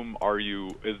room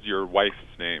is your wife's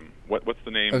name? What's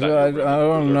the name? I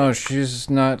don't know. She's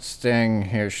not staying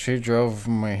here. She drove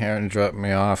me here and dropped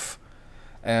me off.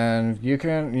 And you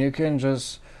can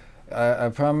just... I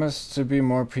promise to be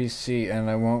more PC, and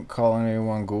I won't call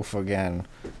anyone goof again.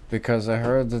 Because I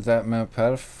heard that meant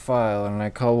pedophile, and I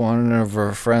called one of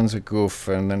her friends a goof,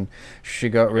 and then she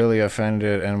got really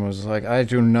offended and was like, I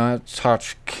do not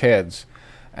touch kids.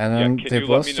 And then they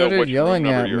both started yelling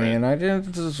at me, and I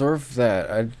didn't deserve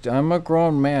that. I'm a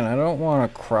grown man. I don't want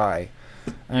to cry.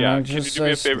 And yeah, can you do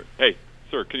me a favor? Hey,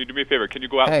 sir, can you do me a favor? Can you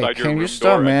go outside your room door? Can you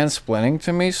stop mansplaining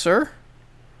to me, sir?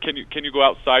 Can you go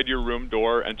outside your room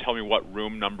door and tell me what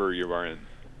room number you are in?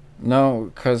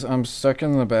 No, because I'm stuck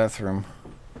in the bathroom.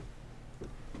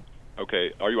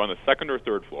 Okay, are you on the second or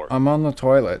third floor? I'm on the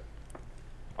toilet.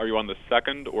 Are you on the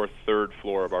second or third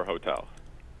floor of our hotel?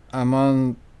 I'm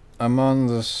on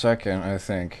the second, I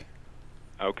think.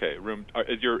 Okay,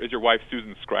 is your wife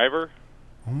Susan Scriver?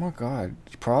 Oh my God,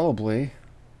 probably.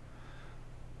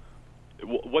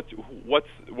 What's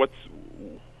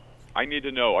I need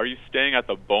to know. Are you staying at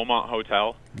the Beaumont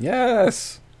Hotel?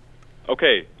 Yes.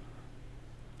 Okay.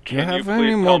 Do you have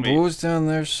any more booze down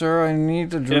there, sir? I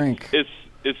need to drink. Is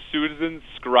Susan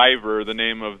Scriver the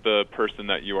name of the person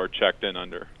that you are checked in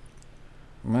under?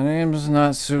 My name's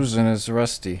not Susan. It's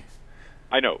Rusty.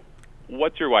 I know.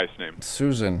 What's your wife's name?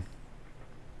 Susan.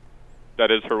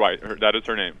 That is her wife. That is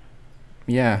her name.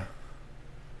 Yeah.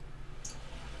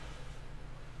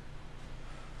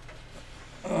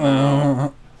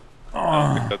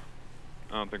 I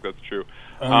don't think that's true.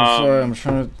 I'm sorry. I'm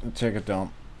trying to take a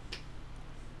dump.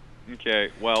 Okay.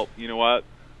 Well, you know what?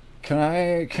 Can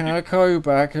I call you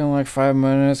back in like 5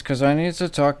 minutes? Because I need to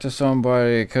talk to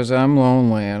somebody, because I'm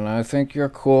lonely, and I think you're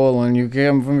cool, and you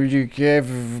gave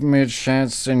me a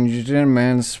chance, and you didn't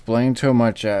mansplain too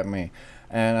much at me.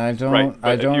 And I don't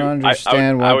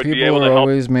understand why people are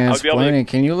always mansplaining.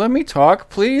 Can you let me talk,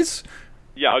 please?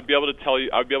 Yeah, I'd be able to tell you.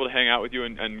 I'd be able to hang out with you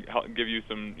and give you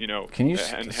some, Can you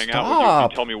and hang stop? out with you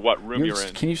and tell me what room you're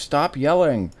in. Can you stop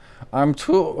yelling? I'm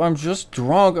just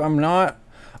drunk.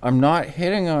 I'm not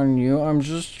hitting on you. I'm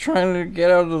just trying to get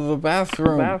out of the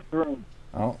bathroom.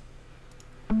 Oh.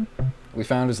 We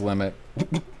found his limit.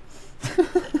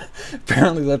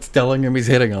 Apparently that's telling him he's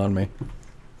hitting on me.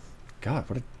 God,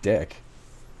 what a dick.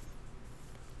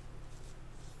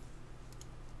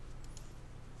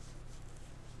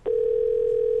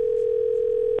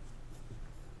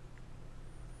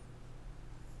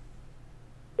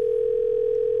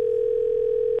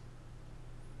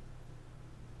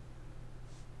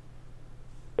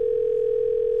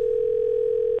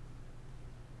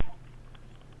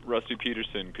 Rusty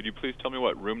Peterson. Could you please tell me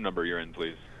what room number you're in,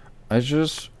 please? I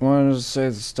just wanted to say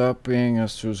to stop being a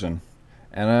Susan.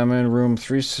 And I'm in room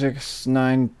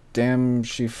 369. Damn,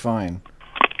 she fine.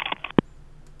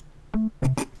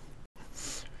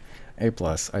 A+,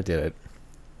 I did it.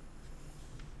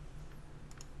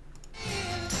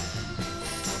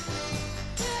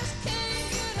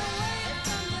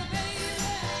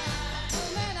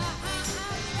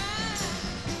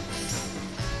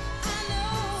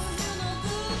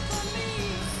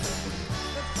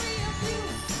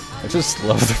 I just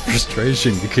love the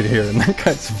frustration you could hear in that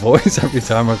guy's voice every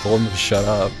time I told him to shut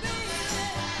up.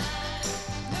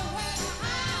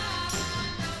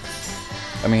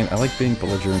 I mean, I like being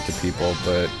belligerent to people,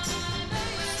 but...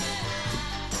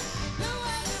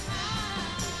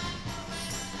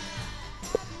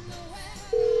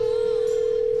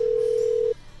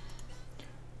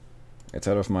 it's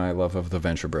out of my love of the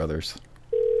Venture Brothers.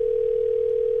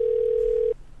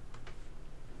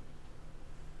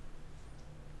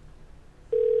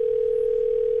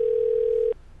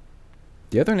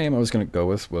 The other name I was going to go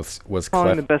with was Calling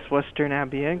Clef. the Best Western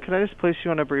Abbey Inn. Could I just place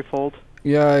you on a brief hold?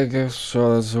 Yeah, I guess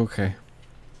so. That's okay.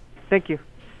 Thank you.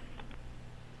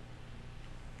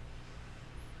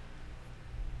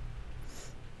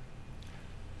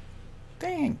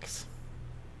 Thanks.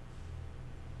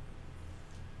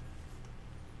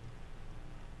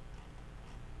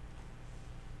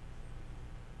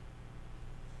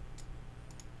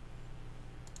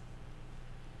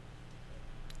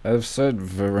 I've said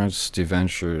Rusty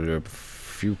Venture to a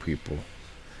few people.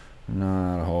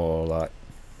 Not a whole lot.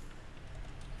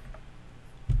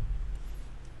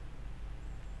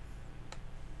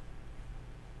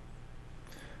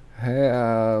 Hey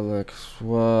Alex,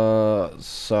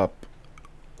 what's up?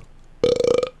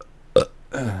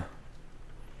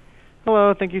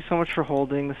 Hello, thank you so much for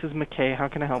holding. This is McKay. How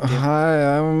can I help you?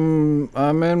 Hi, I'm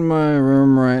in my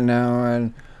room right now,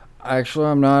 and actually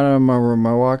I'm not in my room.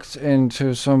 I walked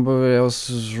into somebody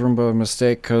else's room by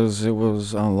mistake because it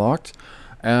was unlocked,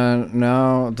 and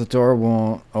now the door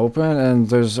won't open, and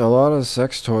there's a lot of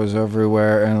sex toys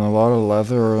everywhere and a lot of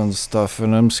leather and stuff,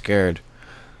 and I'm scared.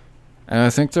 And I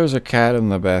think there's a cat in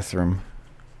the bathroom.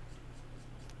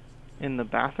 In the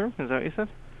bathroom? Is that what you said?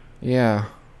 Yeah.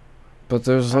 But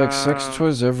there's like sex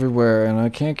toys everywhere, and I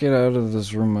can't get out of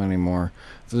this room anymore.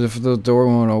 If the door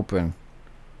won't open.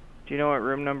 Do you know what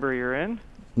room number you're in?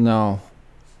 No.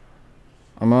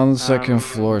 I'm on the second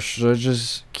floor. Should I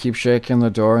just keep shaking the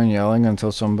door and yelling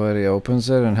until somebody opens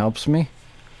it and helps me?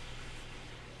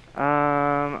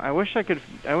 I wish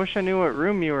I knew what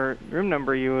room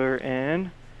number you were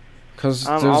in. Because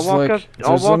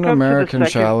there's an American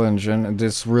challenge, and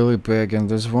it's really big, and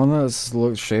there's one that's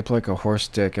shaped like a horse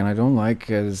dick, and I don't like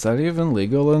it. Is that even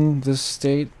legal in this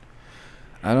state?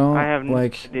 I have no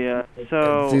idea.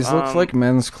 So these look like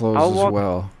men's clothes as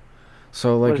well.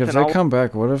 So like, if they come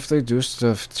back, what if they do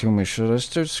stuff to me? Should I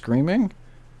start screaming?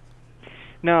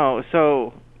 No.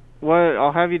 So what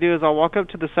I'll have you do is I'll walk up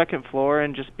to the second floor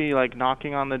and just be like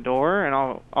knocking on the door, and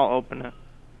I'll open it.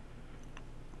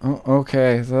 Oh,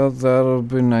 okay, that'll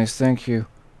be nice. Thank you.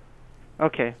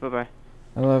 Okay, bye-bye.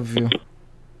 I love you.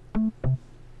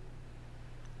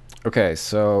 Okay,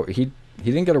 so he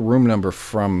didn't get a room number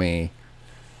from me.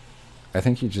 I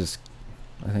think he just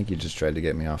tried to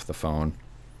get me off the phone.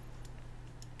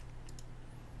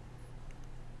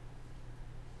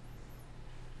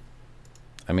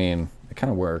 I mean, it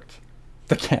kind of worked.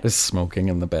 The cat is smoking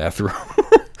in the bathroom.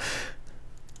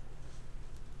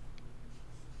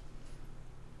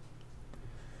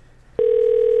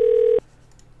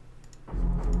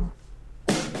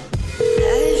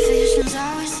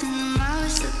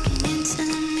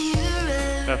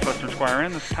 That's Western Squire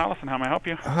Inn. This is Allison. How may I help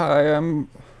you? Hi, I'm...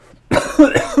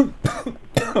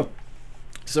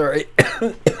 Sorry.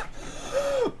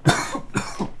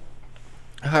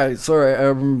 Hi, sorry,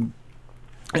 I'm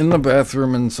in the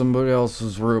bathroom in somebody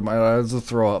else's room. I had to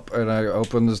throw up, and I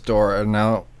opened this door, and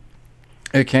now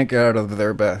I can't get out of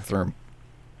their bathroom.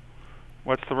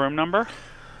 What's the room number?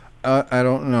 I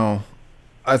don't know.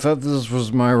 I thought this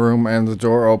was my room, and the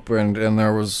door opened, and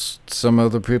there was some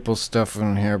other people's stuff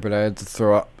in here, but I had to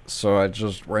throw up, so I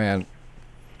just ran.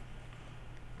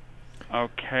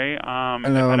 Okay, if now I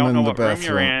don't I'm know in the what room you're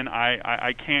bathroom. in,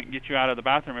 I can't get you out of the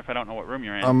bathroom if I don't know what room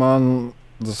you're in. I'm on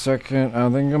the second, I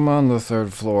think I'm on the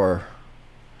third floor.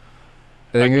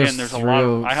 I think Again, it's there's a lot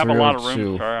of, I have a lot of 302.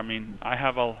 rooms, sir. I mean, I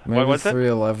have a, Maybe what was it?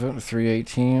 311,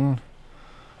 318?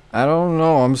 I don't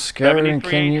know, I'm scared. And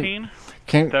can you...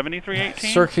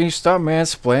 7318? Sir, can you stop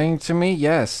mansplaining to me?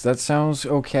 Yes, that sounds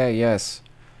okay, yes.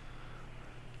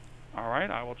 All right,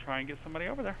 I will try and get somebody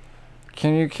over there.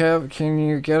 Can you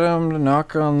get him to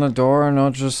knock on the door and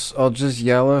I'll just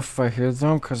yell if I hear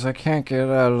them, cause I can't get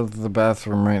out of the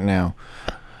bathroom right now.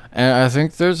 And I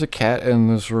think there's a cat in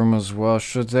this room as well.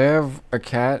 Should they have a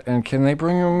cat? And can they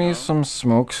bring me some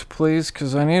smokes, please?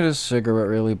 Cause I need a cigarette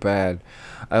really bad.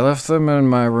 I left them in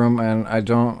my room and I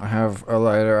don't have a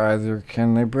lighter either.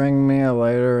 Can they bring me a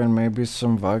lighter and maybe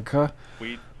some vodka?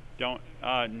 We don't,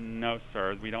 no,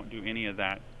 sir. We don't do any of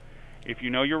that. If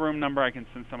you know your room number, I can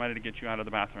send somebody to get you out of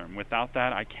the bathroom. Without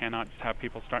that, I cannot just have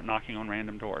people start knocking on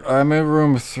random doors. I'm in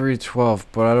room 312,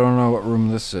 but I don't know what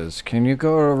room this is. Can you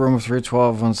go to room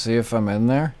 312 and see if I'm in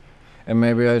there? And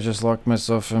maybe I just locked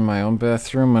myself in my own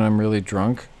bathroom and I'm really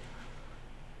drunk?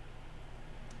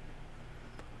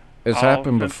 It's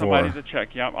happened before. I'll send somebody to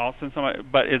check. Yeah, I'll send somebody.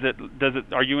 But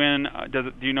are you in,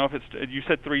 do you know if it's, you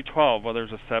said 312. Well,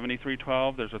 there's a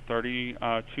 7312, there's a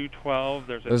 3212,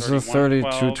 there's a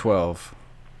 3212.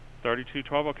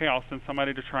 3212, okay, I'll send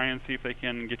somebody to try and see if they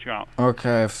can get you out.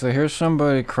 Okay, if they hear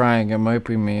somebody crying, it might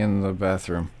be me in the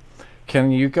bathroom.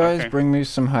 Can you guys bring me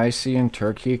some high C and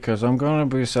turkey? Because I'm going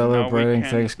to be celebrating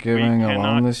Thanksgiving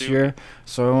alone this year.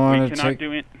 So I want to take... We cannot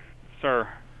do it, sir.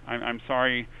 I'm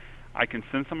sorry. I can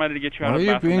send somebody to get you out of the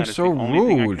bathroom. bathroom. Why are you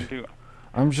being so rude?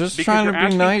 I'm just trying to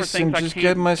be nice and just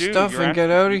get my stuff and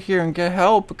get out of here and get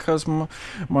help because my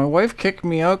wife kicked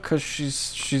me out because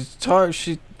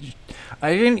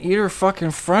I didn't eat her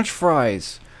fucking French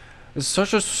fries. It's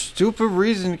such a stupid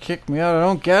reason to kick me out. I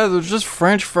don't get it. They're just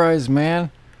French fries, man.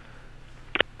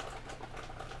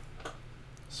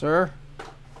 Sir?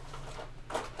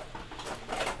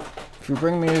 If you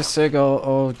bring me a cig,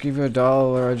 I'll give you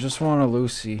 $1. I just want a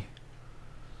Lucy.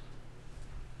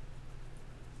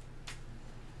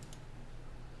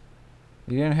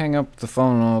 You didn't hang up the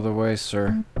phone all the way,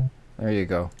 sir. There you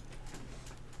go.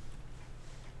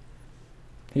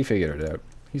 He figured it out.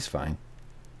 He's fine.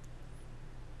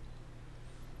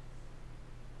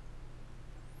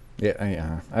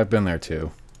 Yeah, I've been there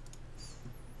too.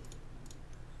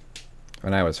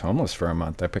 When I was homeless for a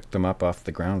month, I picked them up off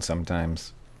the ground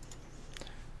sometimes.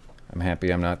 I'm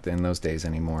happy I'm not in those days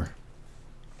anymore.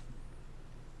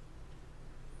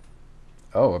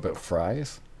 Oh, about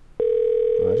fries?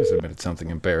 Well, I just admitted something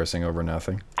embarrassing over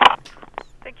nothing.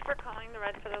 Thank you for calling the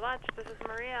Red Feather Lodge. This is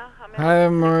Maria. Hi,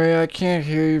 Maria. I can't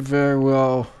hear you very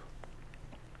well.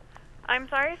 I'm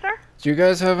sorry, sir? Do you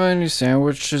guys have any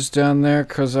sandwiches down there?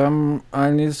 Cause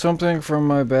I need something for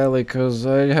my belly. Cause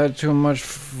I had too much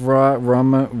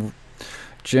rum,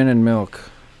 gin and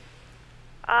milk.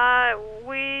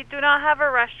 We do not have a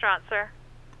restaurant, sir.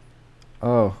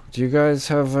 Oh, do you guys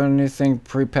have anything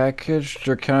prepackaged,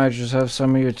 or can I just have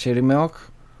some of your titty milk?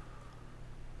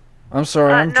 I'm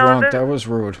sorry, I'm drunk. That was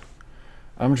rude.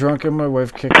 I'm drunk and my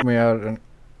wife kicked me out and...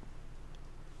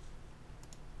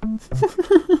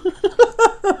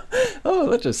 Oh,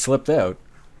 that just slipped out.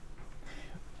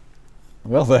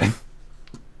 Well then.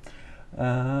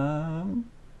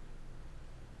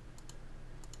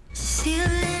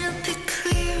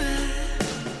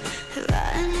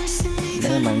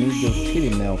 Damn, I need your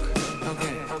titty milk.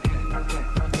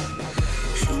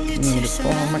 I need to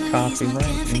pour my coffee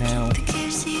right now.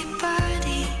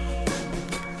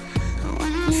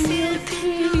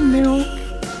 Titty milk.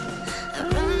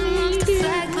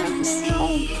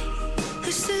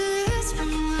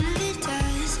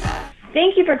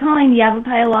 Thank you for calling the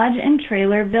Yavapai Lodge and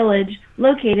Trailer Village,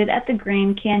 located at the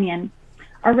Grand Canyon.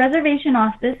 Our reservation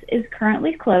office is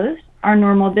currently closed. Our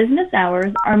normal business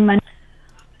hours are Monday.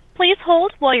 Please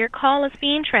hold while your call is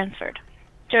being transferred.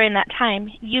 During that time,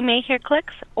 you may hear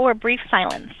clicks or brief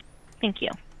silence. Thank you.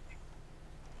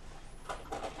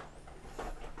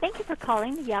 Thank you for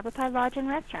calling the Yavapai Lodge and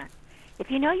Restaurant.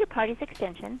 If you know your party's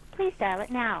extension, please dial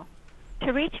it now.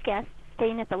 To reach guests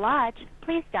staying at the lodge,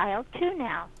 please dial 2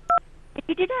 now. If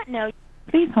you do not know...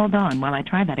 Please hold on while I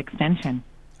try that extension.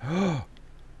 Did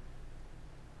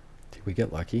we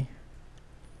get lucky?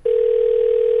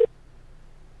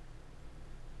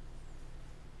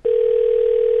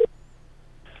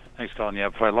 Thanks for calling the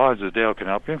Yavapai Lodge. This is Dale. Can I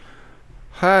help you?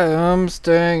 Hi, I'm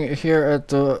staying here at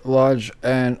the lodge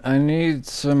and I need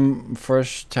some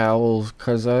fresh towels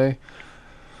because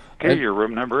Okay, your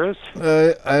room number is?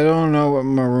 I don't know what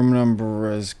my room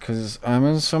number is because I'm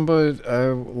in somebody... I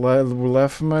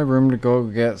left my room to go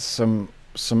get some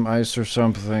ice or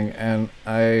something and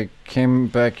I came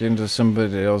back into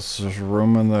somebody else's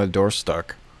room and the door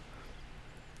stuck.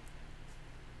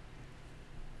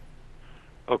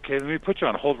 Okay, let me put you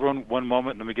on hold one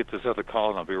moment. Let me get this other call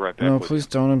and I'll be right back. No, please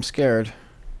don't. I'm scared.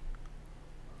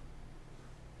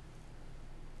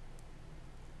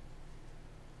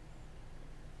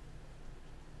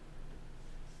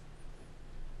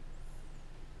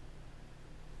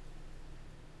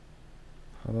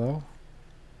 Hello?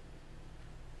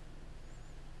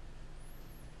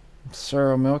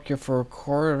 Sir, I'll milk you for a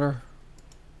quarter.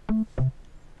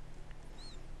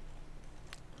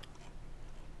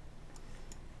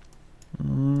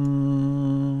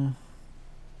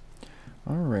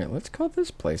 Alright, let's call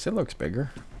this place. It looks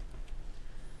bigger.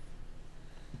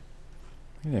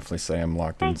 I can definitely say I'm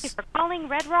locked in. Thank you for calling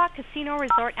Red Rock Casino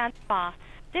Resort and Spa.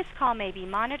 This call may be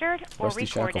monitored or Rusty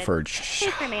recorded. Shackelford.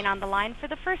 Please remain on the line for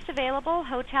the first available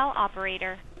hotel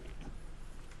operator.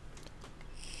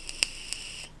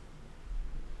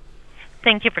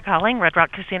 Thank you for calling Red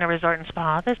Rock Casino Resort and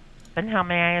Spa. This is Ben. How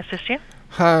may I assist you?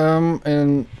 Hi,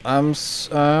 and I'm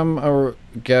a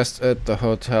guest at the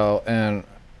hotel, and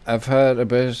I've had a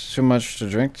bit too much to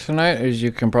drink tonight, as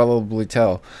you can probably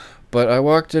tell. But I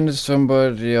walked into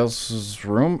somebody else's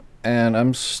room, and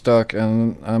I'm stuck,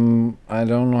 and I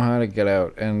don't know how to get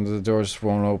out, and the doors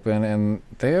won't open, and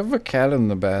they have a cat in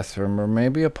the bathroom, or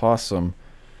maybe a possum.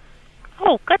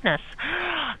 Oh, goodness.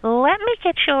 Let me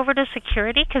get you over to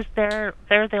security because they're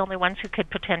the only ones who could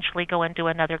potentially go into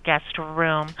another guest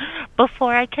room.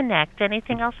 Before I connect,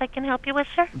 anything else I can help you with,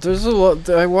 sir? There's a lot.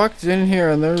 I walked in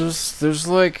here, and there's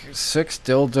like 6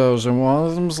 dildos, and one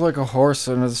of them's like a horse,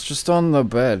 and it's just on the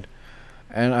bed.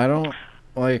 And I don't,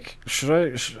 like,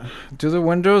 do the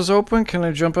windows open? Can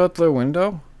I jump out the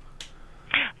window?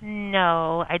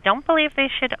 No, I don't believe they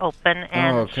should open,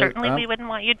 and okay. certainly we wouldn't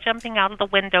want you jumping out of the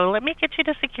window. Let me get you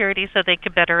to security so they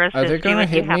could better assist Are they you gonna and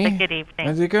hit you have me? a good evening.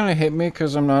 Are they gonna hit me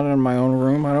because I'm not in my own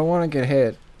room? I don't want to get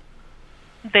hit.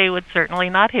 They would certainly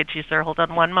not hit you, sir. Hold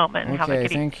on one moment and have a Okay,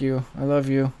 good evening. thank you. I love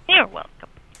you. You're welcome.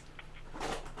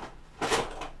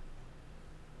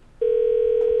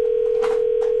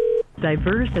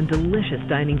 Diverse and delicious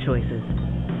dining choices.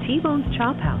 T-Bone's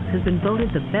Chop House has been voted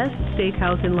the best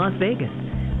steakhouse in Las Vegas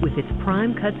with its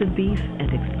prime cuts of beef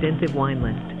and extensive wine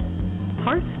list.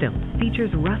 Hearthstone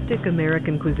features rustic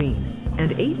American cuisine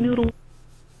and 8 noodle.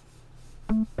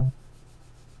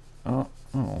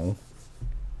 Oh.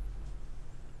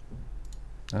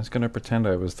 I was gonna pretend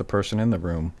I was the person in the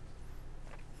room.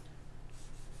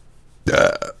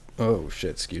 Oh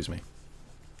shit, excuse me.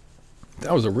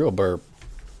 That was a real burp.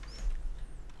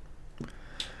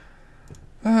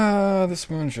 This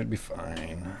one should be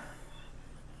fine.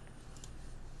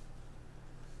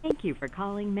 Thank you for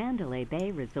calling Mandalay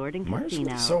Bay Resort and Why is it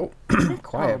Casino. so This quiet?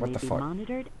 call What may the be fuck?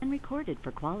 monitored and recorded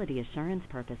for quality assurance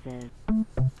purposes.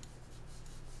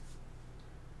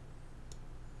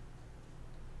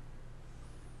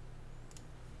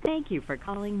 Thank you for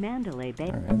calling Mandalay Bay.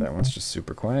 Alright, that one's just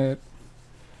super quiet.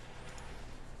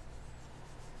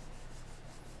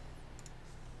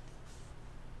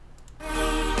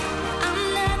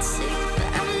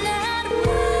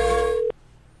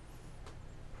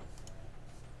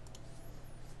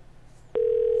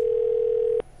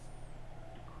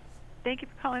 Thank you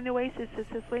for calling the Oasis. This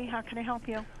is Lee. How can I help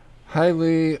you? Hi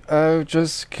Lee, I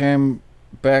just came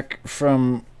back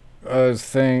from a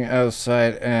thing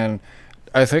outside, and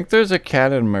I think there's a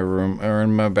cat in my room, or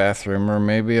in my bathroom, or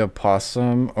maybe a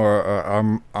possum, or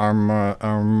a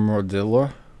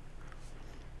armadillo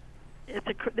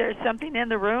There's something in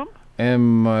the room? in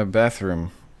my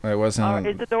bathroom. It wasn't.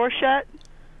 Is the door shut?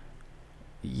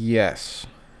 Yes.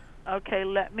 Okay,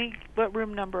 what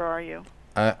room number are you?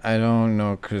 I don't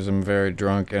know, because I'm very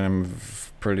drunk and I'm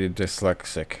pretty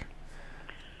dyslexic.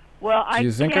 Well, Do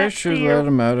you think I should let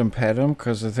him out and pet him?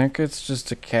 Because I think it's just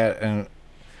a cat. And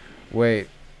wait,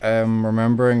 I'm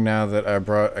remembering now that I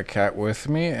brought a cat with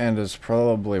me, and it's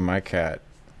probably my cat.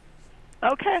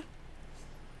 Okay.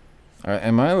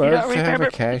 Am I allowed to have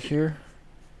a cat here?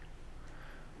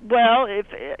 Well, if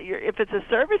it's a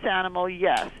service animal,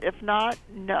 yes. If not,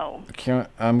 no.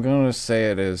 I'm gonna say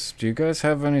it is. Do you guys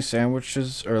have any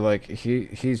sandwiches, or like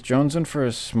he's jonesing for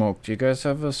a smoke? Do you guys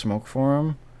have a smoke for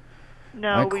him? No,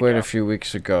 I we quit a don't. few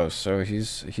weeks ago, so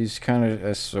he's kind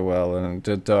of SOL, and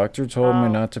the doctor told me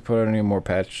not to put any more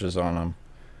patches on him.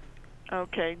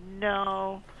 Okay,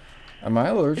 no. Am I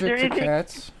allergic to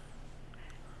cats?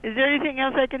 Is there anything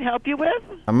else I can help you with?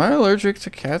 Am I allergic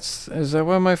to cats? Is that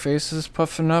why my face is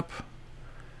puffing up?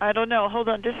 I don't know. Hold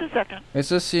on just a second. It's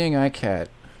a seeing eye cat.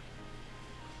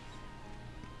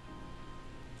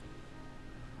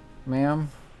 Ma'am?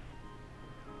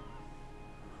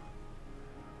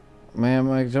 Ma'am,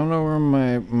 I don't know where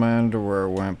my underwear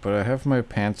went, but I have my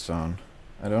pants on.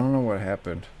 I don't know what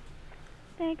happened.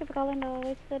 Thank you for calling the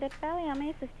Oasis Valley. How may I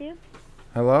assist you?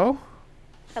 Hello?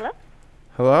 Hello?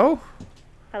 Hello?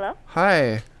 Hello?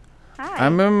 Hi. Hi.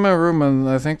 I'm in my room, and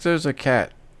I think there's a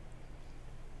cat.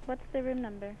 What's the room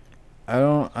number? I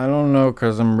don't know,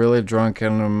 'cause I'm really drunk,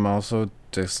 and I'm also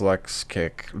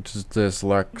dyslexia.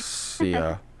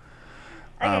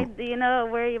 Okay, do you know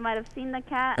where you might have seen the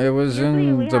cat? It was Usually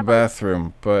in we the have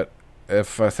bathroom, but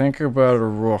if I think about it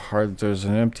real hard, there's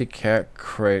an empty cat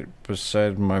crate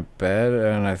beside my bed,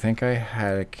 and I think I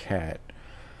had a cat.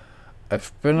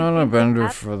 I've been on a bender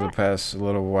for the past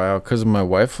little while because my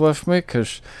wife left me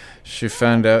because she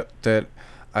found out that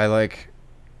I like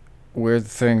weird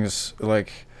things,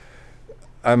 like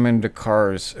I'm into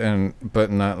cars, but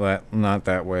not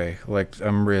that way. Like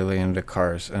I'm really into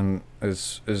cars, and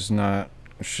is not.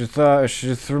 She thought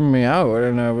she threw me out,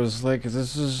 and I was like,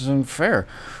 "This isn't fair.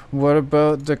 What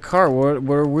about the car? What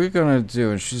are we gonna do?"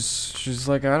 And she's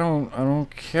like, "I don't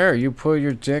care. You put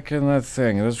your dick in that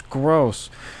thing. That's gross."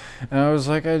 And I was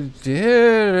like, "I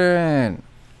didn't."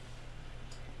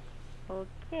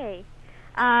 Okay.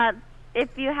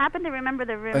 If you happen to remember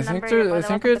the room I number, think you're more I than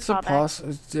think welcome it's to a call back.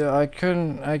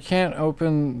 I can't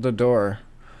open the door.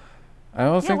 I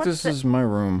don't think what's this is my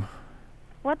room.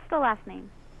 What's the last name?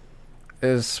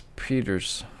 Is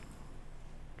Peters.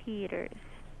 Peters.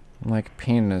 Like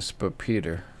penis, but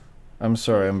Peter. I'm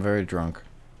sorry, I'm very drunk.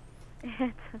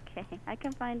 It's okay. I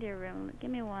can find your room.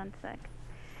 Give me 1 sec.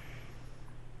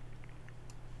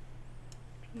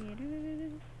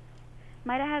 Peters.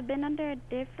 Might it have been under a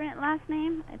different last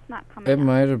name? It's not coming It up.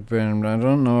 might have been. I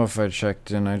don't know if I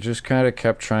checked in. I just kind of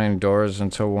kept trying doors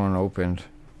until one opened.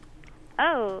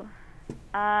 Oh.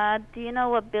 Do you know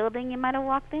what building you might have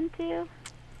walked into?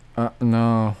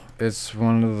 No. It's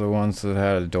one of the ones that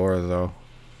had a door, though.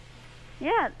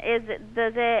 Yeah.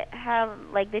 Does it have,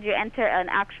 like, did you enter an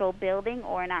actual building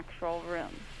or an actual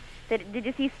room? Did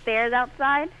you see stairs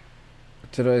outside?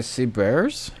 Did I see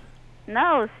bears?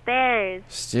 No, stairs.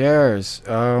 Stairs.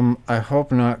 I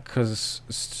hope not, because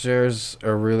stairs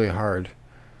are really hard.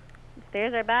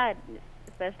 Stairs are bad,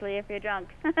 especially if you're drunk.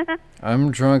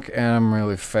 I'm drunk and I'm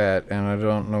really fat, and I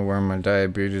don't know where my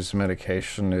diabetes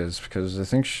medication is, because I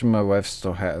think my wife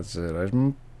still has it.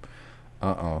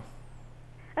 Uh-oh.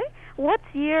 Okay.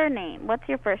 What's your name? What's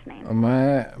your first name?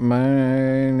 My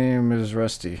name is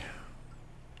Rusty.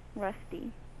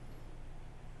 Rusty.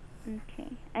 Okay.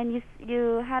 And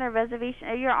you had a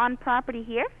reservation. You're on property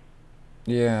here?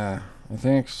 Yeah, I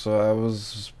think so. I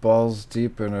was balls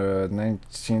deep in a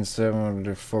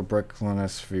 1974 Brooklyn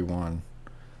SV1.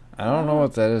 I don't know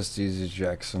what that is, DZ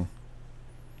Jackson.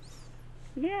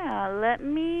 Yeah, let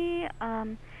me,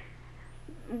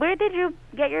 where did you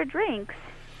get your drinks?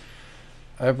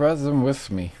 I brought them with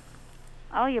me,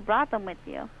 Oh, you brought them with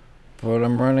you. but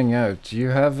I'm running out. Do you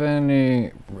have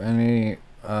any,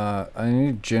 I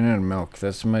need gin and milk.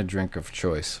 That's my drink of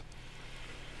choice.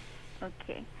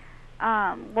 Okay.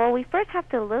 Well, we first have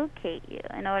to locate you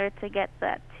in order to get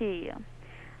that to you.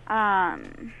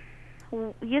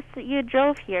 You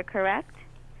drove here, correct?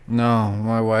 No,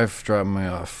 my wife dropped me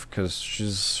off because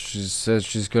she said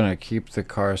she's gonna keep the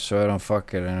car so I don't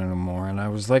fuck it anymore. And I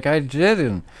was like, I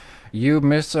didn't. You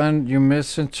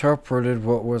misinterpreted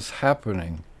what was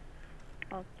happening.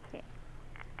 Okay.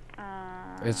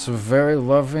 It's a very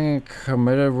loving and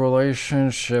committed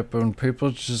relationship, and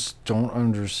people just don't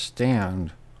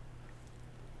understand.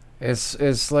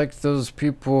 It's like those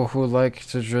people who like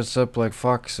to dress up like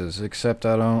foxes, except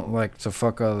I don't like to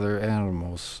fuck other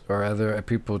animals, or other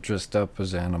people dressed up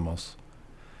as animals.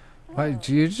 Why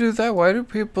do you do that? Why do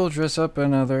people dress up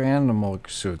in other animal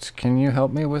suits? Can you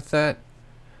help me with that?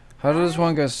 How does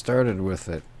one get started with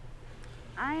it?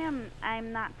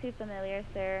 I'm not too familiar,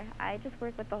 sir. I just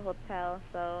work with the hotel,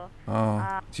 so...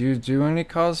 Do you do any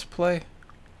cosplay?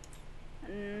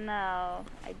 No,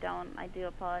 I don't. I do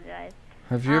apologize.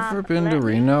 Have you ever been to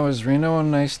Reno? Is Reno a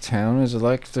nice town? Is it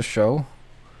like the show?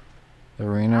 The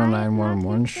Reno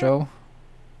 911 show?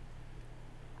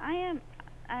 I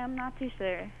am not too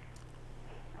sure.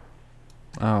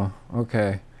 Oh,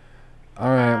 okay.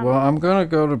 Alright, well, I'm gonna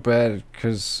go to bed,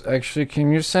 because, actually,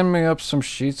 can you send me up some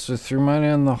sheets? I threw mine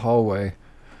in the hallway,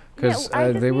 because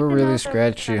they were really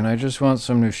scratchy, and I just want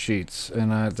some new sheets,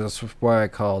 and that's why I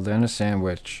called, and a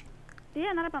sandwich.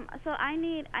 Yeah, not a problem. So I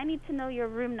need to know your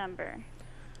room number.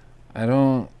 I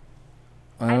don't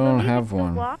have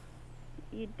one.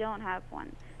 You don't have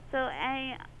one. So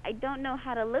I don't know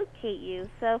how to locate you.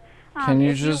 So can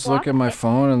you just look at my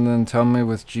phone and then tell me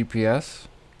with GPS?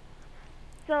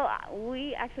 So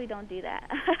we actually don't do that.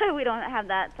 We don't have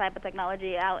that type of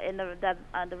technology out in the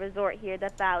resort here,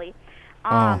 Death Valley.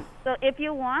 So if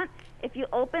you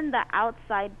open the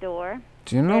outside door.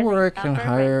 Do you know where I can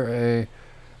hire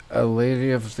a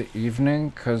lady of the evening?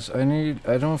 Because I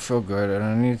don't feel good and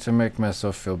I need to make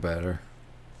myself feel better.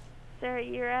 Sir,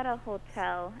 you're at a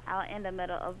hotel out in the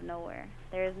middle of nowhere.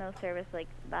 There is no service like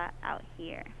that out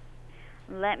here.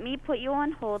 Let me put you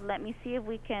on hold. Let me see if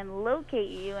we can locate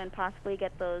you and possibly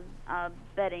get those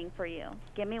bedding for you.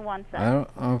 Give me 1 second.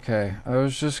 Okay. I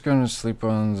was just gonna sleep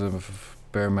on the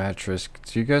bare mattress.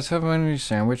 Do you guys have any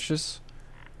sandwiches?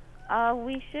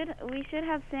 We should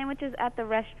have sandwiches at the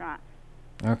restaurant.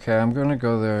 Okay, I'm gonna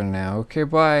go there now. Okay,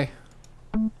 bye.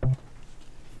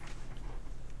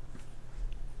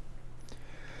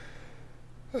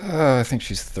 I think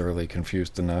she's thoroughly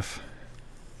confused enough.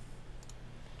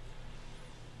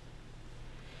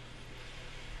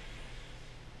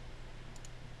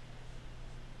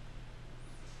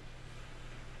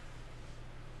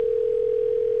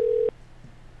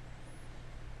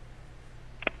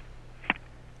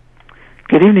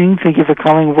 Good evening. Thank you for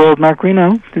calling World Mark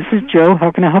Reno. This is Joe.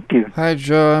 How can I help you? Hi,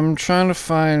 Joe. I'm trying to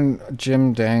find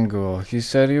Jim Dangle. He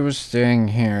said he was staying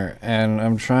here, and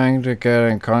I'm trying to get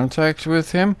in contact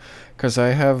with him because I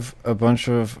have a bunch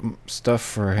of stuff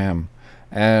for him.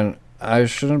 And I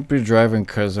shouldn't be driving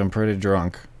because I'm pretty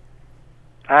drunk.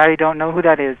 I don't know who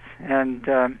that is, and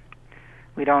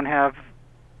we don't have,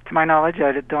 to my knowledge,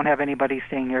 I don't have anybody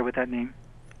staying here with that name.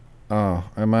 Oh,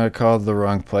 I might have called the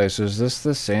wrong place. Is this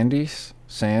the Sands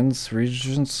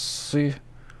Regency?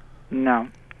 No.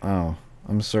 Oh,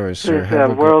 I'm sorry, sir.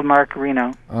 This is World Mark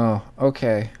Reno. Oh,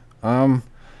 okay. So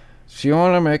you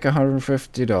want to make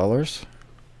 $150?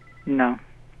 No.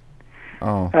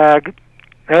 Oh.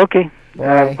 Okay.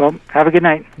 Bye. Well, have a good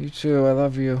night. You too. I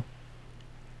love you.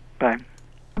 Bye.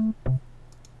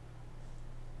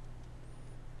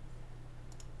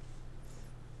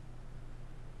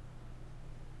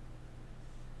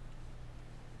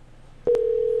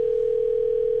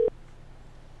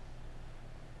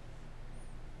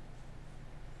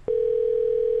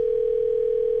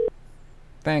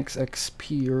 Thanks,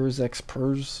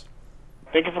 Xpers.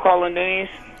 Thank you for calling, Denny's.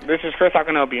 This is Chris. How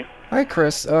can I help you? Hi,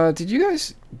 Chris. Did you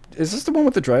guys... Is this the one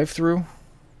with the drive-thru?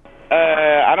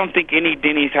 I don't think any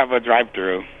Denny's have a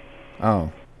drive-thru.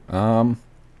 Oh.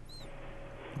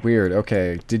 Weird.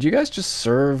 Okay. Did you guys just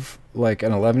serve, like,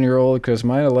 an 11-year-old? Because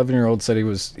my 11-year-old said he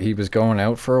was going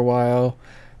out for a while,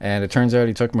 and it turns out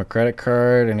he took my credit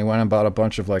card, and he went and bought a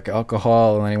bunch of, like,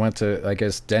 alcohol, and then he went to, I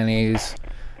guess, Denny's,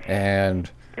 and...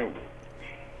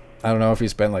 I don't know if he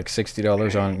spent like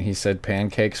 $60 on, he said,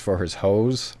 pancakes for his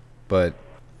hose, but...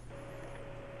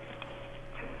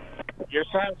 Your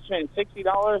son spent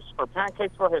 $60 for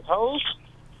pancakes for his hose?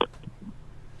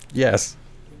 Yes.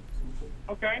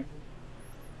 Okay.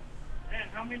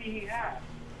 And how many he have?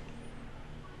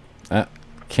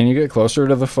 Can you get closer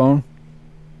to the phone?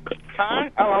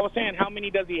 Huh? Oh, I was saying, how many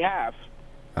does he have?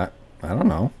 I don't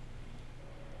know.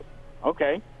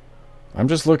 Okay. I'm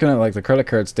just looking at like the credit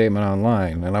card statement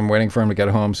online, and I'm waiting for him to get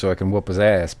home so I can whoop his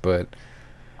ass, but...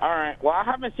 All right. Well, I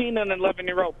haven't seen an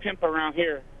 11-year-old pimp around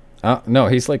here. No,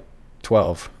 he's like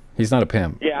 12. He's not a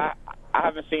pimp. Yeah, I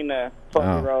haven't seen a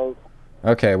 12-year-old.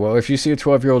 Okay, well, if you see a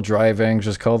 12-year-old driving,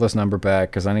 just call this number back,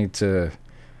 because I need to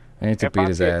beat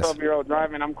his ass. If I see a 12-year-old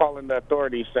driving, I'm calling the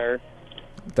authorities, sir.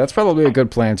 That's probably a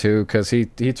good plan, too, because he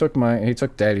took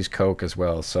Daddy's Coke as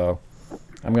well, so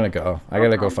I'm gonna go. I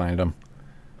gotta go find him.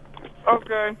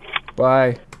 Okay.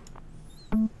 Bye.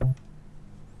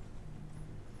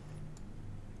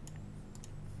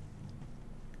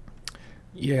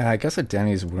 Yeah, I guess a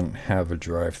Denny's wouldn't have a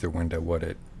drive-thru window, would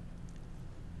it?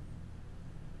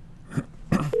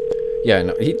 Yeah,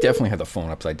 no, he definitely had the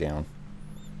phone upside down.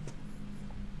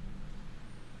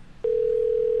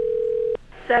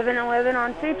 7-Eleven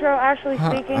on Sutro. Ashley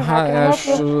speaking. How Hi, can I help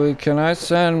you? Ashley. Can I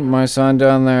send my son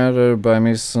down there to buy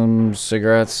me some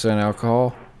cigarettes and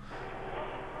alcohol?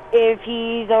 If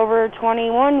he's over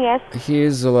 21, yes.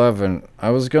 He's 11. I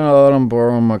was gonna let him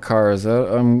borrow my car. Is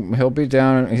that he'll be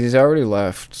down. He's already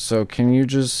left. So can you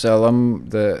just sell him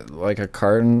a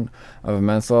carton of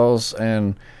menthols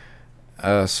and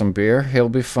some beer? He'll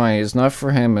be fine. It's not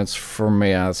for him. It's for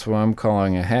me. That's why I'm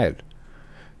calling ahead.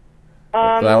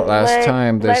 Last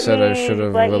time they said I should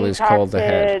have at least called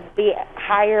ahead. The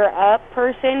higher up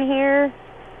person here,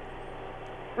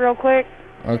 real quick.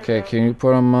 Okay, can you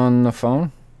put him on the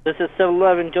phone? This is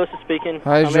 7-Eleven, Joseph speaking.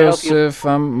 Hi, How may I help you? Joseph.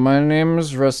 My name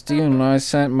is Rusty, and I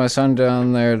sent my son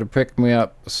down there to pick me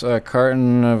up a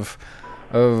carton of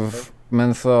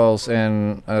menthols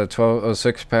and a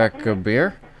 6-pack of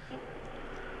beer.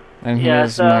 And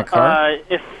here's my car.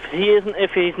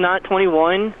 If he's not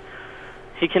 21,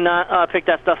 he cannot pick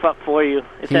that stuff up for you.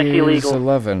 It's actually illegal. He's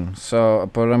 11.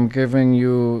 But I'm giving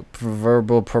you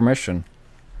verbal permission.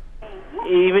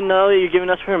 Even though you're giving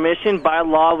us permission, by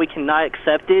law we cannot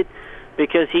accept it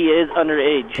because he is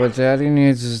underage. But Daddy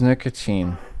needs his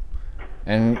nicotine.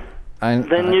 And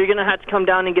Then you're gonna have to come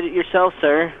down and get it yourself,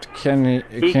 sir. Can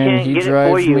he can't get it for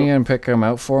drive you. me and pick him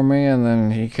out for me, and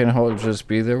then he can just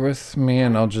be there with me,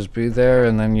 and I'll just be there,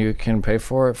 and then you can pay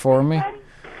for it for me?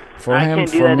 For I him,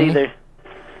 can't do for that me? either.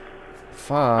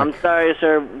 Fuck. I'm sorry,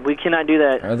 sir. We cannot do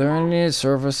that. Are there any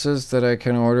services that I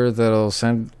can order that'll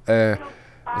send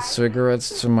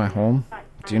cigarettes to my home?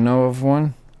 Do you know of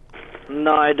one?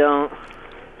 No, I don't.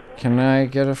 Can I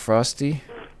get a Frosty?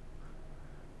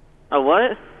 A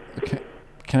what?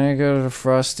 Can I get a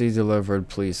Frosty delivered,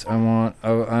 please? I want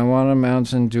a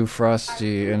Mountain Dew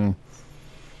Frosty, and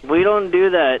We don't do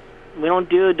that. We don't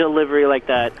do a delivery like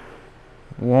that.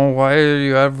 well, why are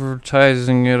you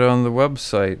advertising it on the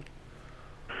website?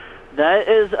 That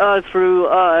is through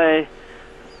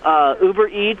Uber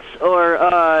Eats or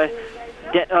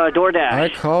DoorDash. I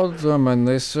called them and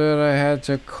they said I had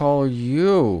to call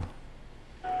you.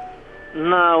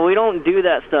 No, we don't do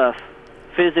that stuff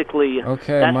physically.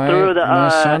 Okay, That's through the, my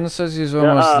son says he's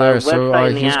almost there, so website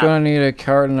and the he's app. gonna need a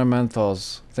carton of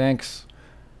Menthols. Thanks.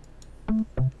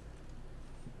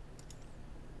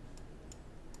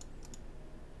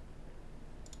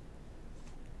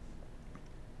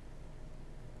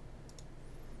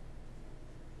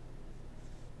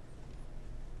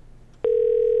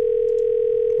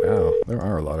 Wow, there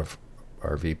are a lot of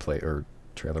RV or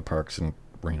trailer parks in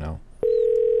Reno.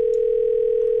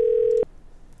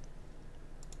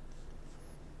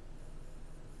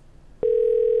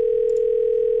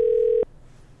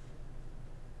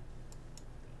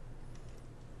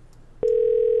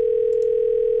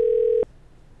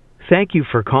 Thank you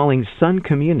for calling Sun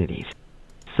Communities.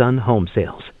 Sun Home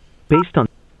Sales. Based on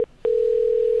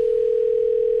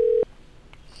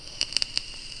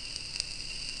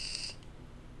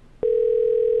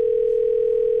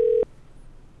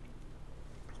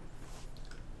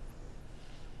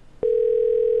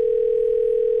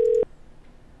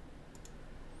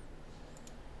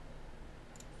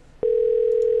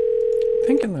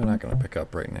Thinking they're not gonna pick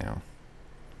up right now.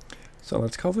 So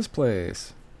let's call this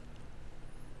place.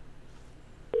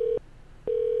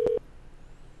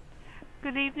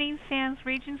 Good evening, Sam's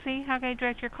Regency. How can I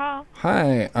direct your call?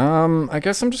 Hi, I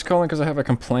guess I'm just calling because I have a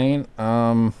complaint.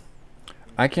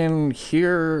 I can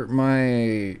hear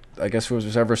I guess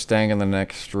whoever's ever staying in the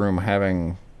next room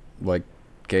having, like,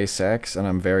 gay sex, and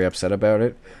I'm very upset about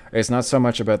it. It's not so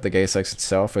much about the gay sex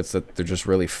itself, it's that they're just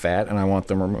really fat, and I want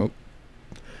them removed.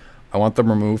 I want them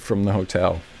removed from the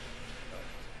hotel.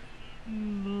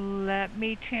 Let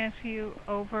me transfer you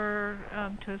over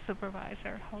to a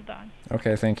supervisor. Hold on.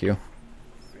 Okay, thank you.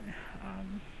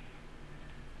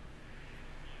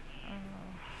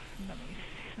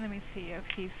 Let me see if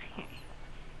he's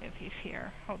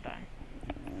here. Hold on.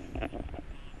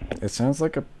 It sounds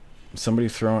like somebody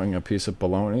throwing a piece of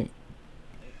bologna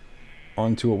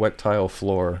onto a wet tile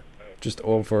floor, just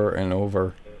over and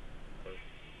over.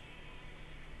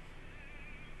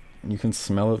 You can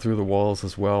smell it through the walls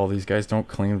as well. These guys don't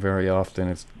clean very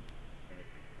often.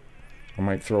 I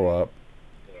might throw up.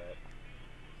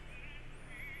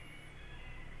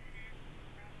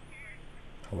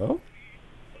 Hello?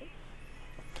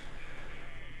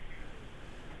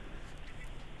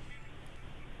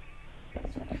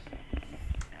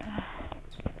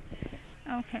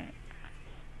 Okay.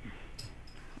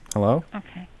 Hello?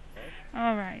 Okay.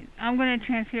 All right. I'm going to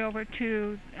transfer you over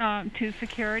to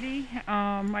security.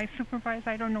 My supervisor,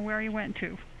 I don't know where he went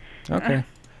to. Okay.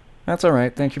 That's all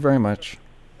right. Thank you very much.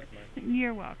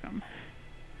 You're welcome.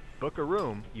 Book a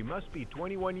room. You must be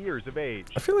 21 years of age.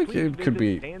 I feel like Please it could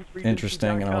be visit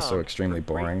interesting and also SansRegency.com extremely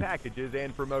for great boring. packages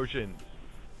and promotions.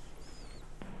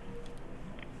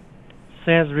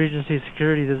 Sands Regency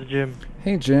Security, this is Jim.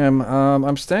 Hey, Jim.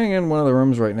 I'm staying in one of the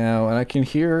rooms right now, and I can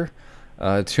hear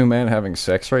two men having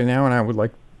sex right now, and I would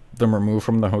like them removed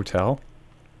from the hotel.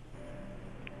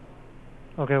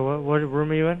 Okay, what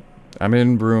room are you in? I'm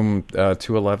in room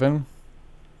 211.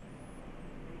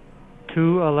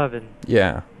 211.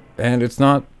 Yeah, and it's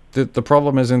not the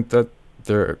problem isn't that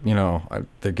they're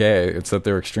they're gay. It's that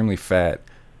they're extremely fat.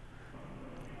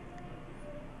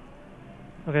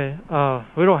 Okay,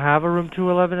 we don't have a room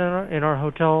 211 in our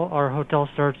hotel. Our hotel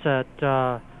starts at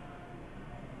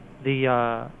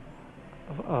the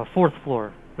fourth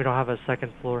floor. We don't have a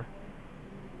second floor.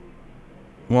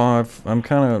 Well, I'm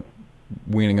kind of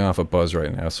weaning off a buzz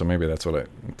right now, so maybe that's what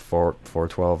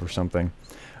 412 or something.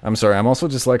 I'm sorry, I'm also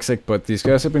dyslexic, but these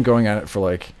guys have been going at it for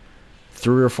like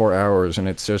 3 or 4 hours, and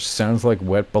it just sounds like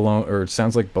it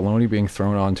sounds like bologna being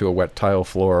thrown onto a wet tile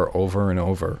floor over and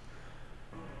over.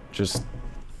 Just.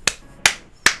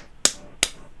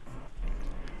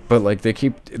 But like they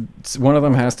keep, one of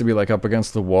them has to be like up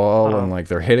against the wall, and like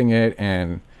they're hitting it,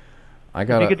 and I If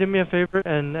you gotta. could do me a favor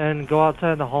and go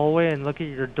outside in the hallway and look at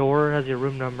your door, it has your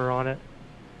room number on it.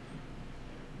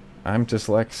 I'm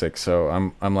dyslexic, so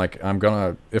I'm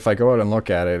gonna, if I go out and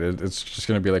look at it, it's just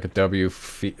gonna be like a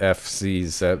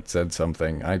WFC said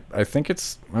something. I think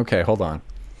it's okay. Hold on.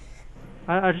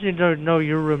 I just need to know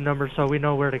your room number so we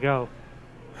know where to go.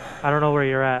 I don't know where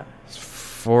you're at. It's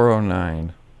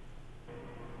 409.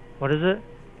 What is it?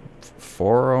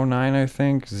 409, I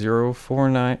think.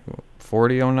 049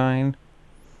 4009.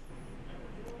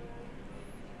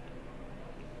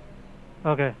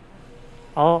 Okay.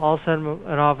 I'll send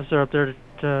an officer up there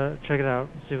to check it out,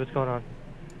 see what's going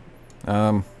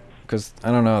on. Because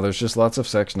I don't know. There's just lots of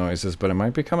sex noises, but it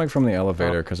might be coming from the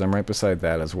elevator because I'm right beside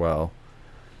that as well.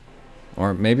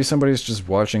 Or maybe somebody's just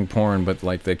watching porn, but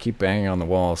like they keep banging on the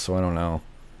wall, so I don't know.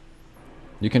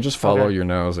 You can just follow your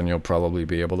nose and you'll probably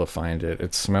be able to find it.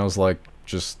 It smells like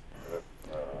just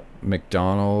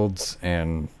McDonald's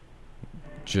and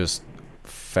just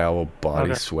foul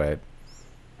body sweat.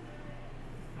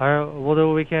 Alright, we'll do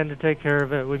what we can to take care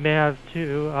of it. We may have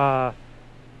to,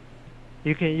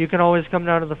 you can always come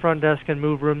down to the front desk and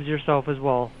move rooms yourself as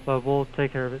well, but we'll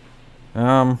take care of it.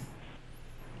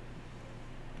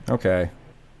 Okay.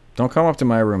 Don't come up to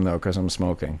my room though, because I'm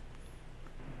smoking.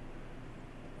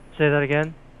 Say that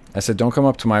again? I said don't come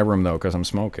up to my room though, because I'm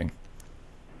smoking.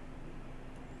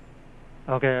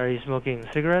 Okay, are you smoking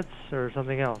cigarettes or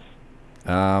something else?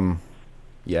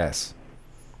 Yes.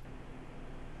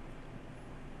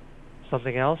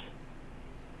 Something else?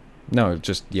 No,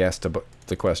 just yes to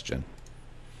the question.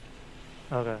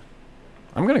 Okay.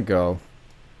 I'm gonna go.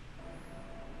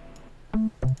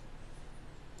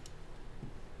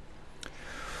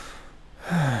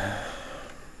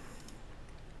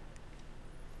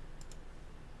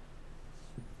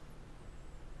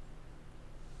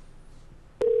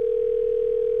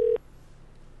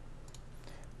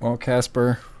 Well,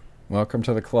 Casper, welcome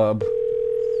to the club.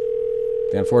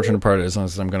 The unfortunate part is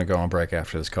I'm going to go on break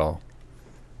after this call.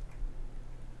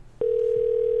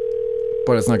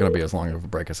 But it's not going to be as long of a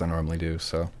break as I normally do,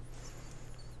 so...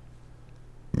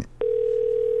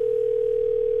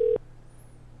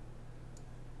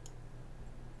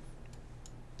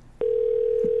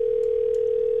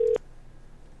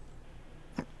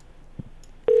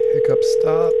 Hiccup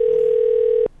stop.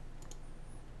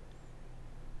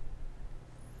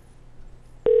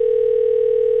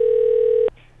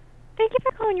 Thank you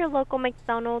for calling your local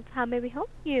McDonald's. How may we help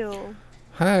you?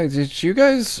 Hi, did you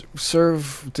guys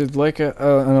did like an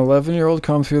 11-year-old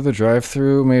come through the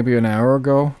drive-thru maybe an hour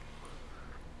ago?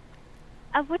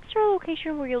 What's your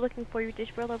location where you're looking for? You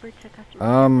just roll over to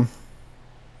customer.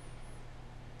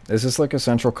 Is this like a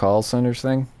central call center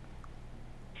thing?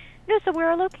 No, so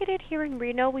we're located here in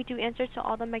Reno. We do answer to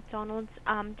all the McDonald's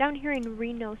down here in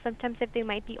Reno. Sometimes if they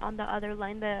might be on the other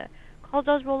line, the call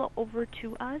does roll over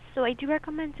to us. So I do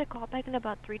recommend to call back in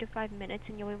about 3 to 5 minutes,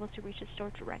 and you'll be able to reach the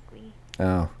store directly.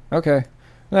 Oh, okay.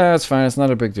 No, that's fine. It's not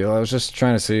a big deal. I was just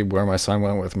trying to see where my son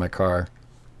went with my car.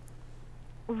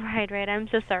 Right. I'm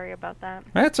so sorry about that.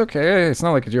 That's okay. It's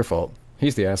not like it's your fault.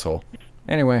 He's the asshole.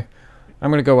 Anyway,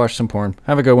 I'm gonna go watch some porn.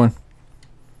 Have a good one.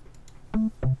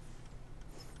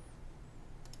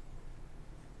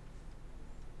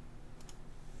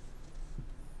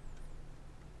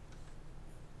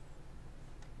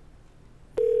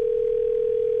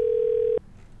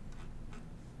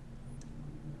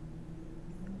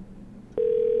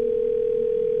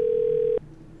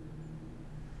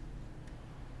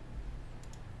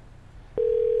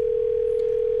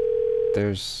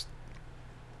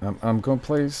 I'm gonna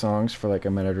play songs for like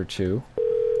a minute or two,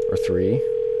 or 3,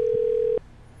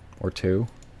 or 2,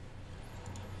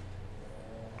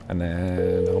 and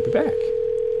then I'll be back.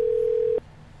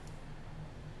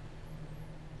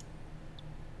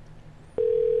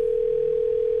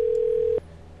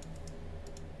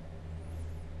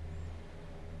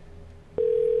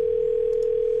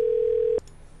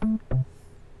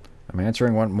 I'm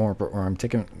answering one more, or I'm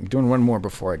doing one more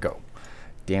before I go.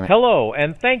 Damn it. Hello,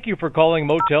 and thank you for calling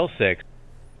Motel 6.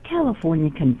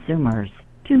 California consumers.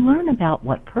 To learn about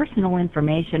what personal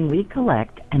information we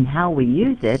collect and how we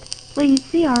use it, please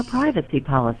see our privacy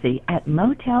policy at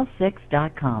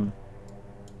motel6.com.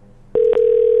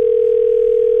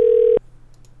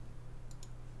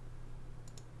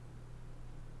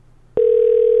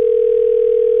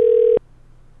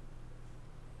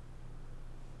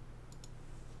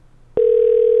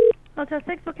 Motel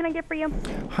 6, what can I get for you?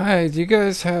 Hi, do you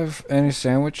guys have any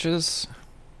sandwiches?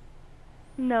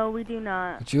 No, we do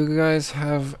not. Do you guys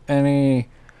have any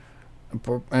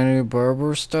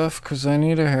barber stuff? 'Cause I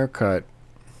need a haircut.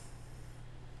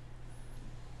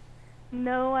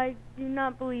 No, I do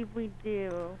not believe we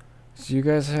do. Do you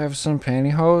guys have some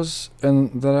pantyhose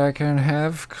and that I can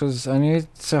have? Because I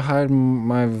need to hide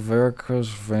my varicose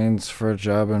veins for a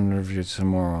job interview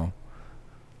tomorrow.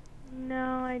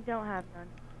 No, I don't have none.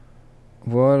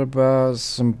 What about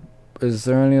some... Is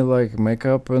there any, like,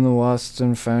 makeup in the lost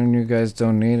and found you guys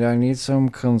don't need? I need some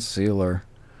concealer.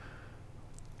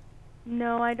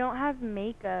 No, I don't have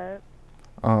makeup.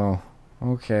 Oh,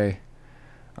 okay.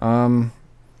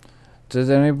 Did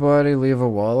anybody leave a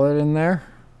wallet in there?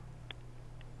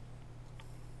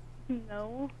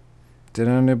 No. Did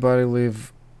anybody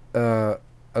leave a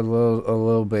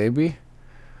little baby?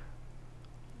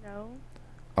 No.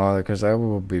 Oh, because that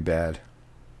would be bad.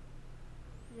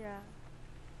 Yeah.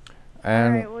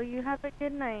 And Alright, well, you have a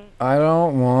good night. I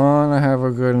don't want to have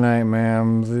a good night,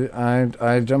 ma'am.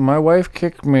 My wife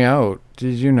kicked me out.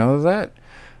 Did you know that?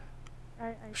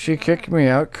 She kicked me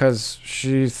out because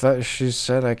she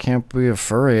said I can't be a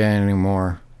furry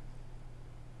anymore.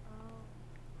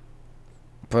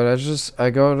 But I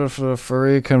go to the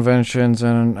furry conventions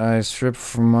and I strip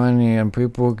for money and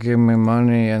people give me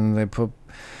money and they put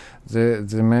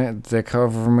they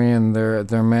cover me in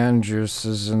their man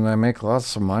juices and I make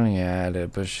lots of money at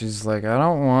it. But she's like, I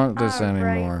don't want this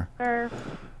anymore. Sir.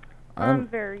 I'm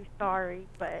very sorry,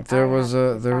 but There was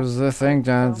a thing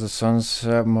down at the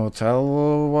Sunset Motel a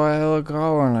little while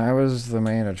ago and I was the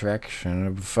main attraction.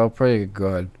 It felt pretty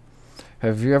good.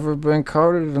 Have you ever been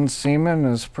coated in semen?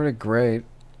 It's pretty great.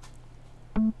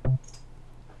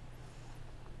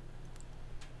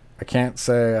 I can't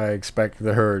say I expect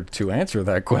her to answer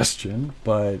that question,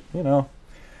 but, you know,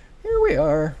 here we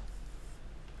are.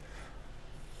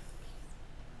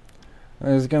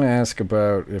 I was gonna ask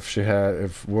about if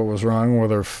what was wrong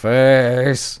with her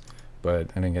face,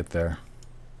 but I didn't get there.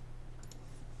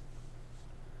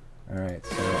 Alright,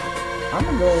 so I'm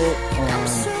gonna go on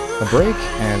a break,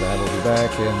 and I will be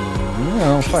back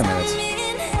in, 5 minutes.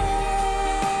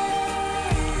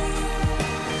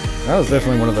 That was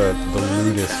definitely one of the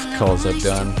lewdest calls I've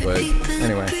done, but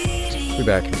anyway, be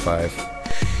back in 5.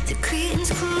 The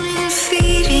curtains crawling and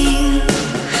feeding,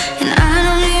 and I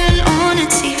don't even own a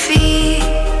TV.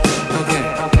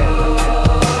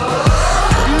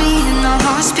 Put me in the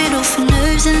hospital for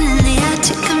nerves, and then they had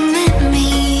to commit me.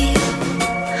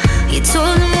 You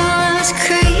told them I was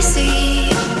crazy.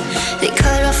 They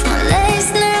cut off my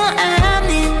legs, now I'm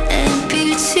in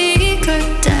amputee. God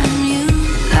damn you.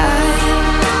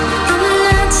 I'm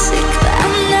not sick, but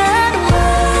I'm not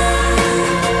well.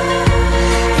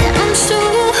 Yeah, I'm so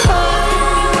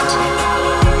hurt,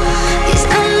 'cause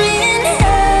I'm in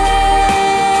hell.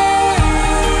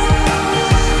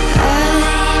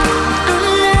 I'm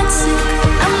not sick,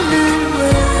 but I'm not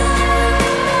well.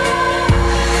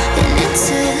 And it's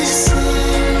a sin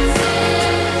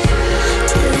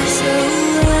to live so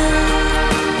well.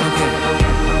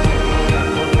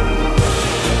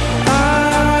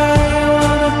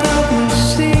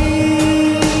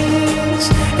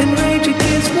 And rage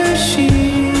against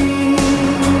machines.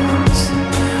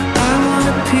 I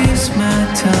wanna pierce my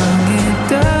tongue. It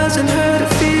doesn't hurt,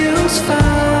 it feels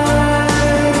fine.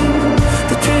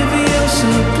 The trivial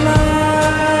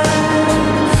sublime.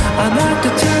 I'd like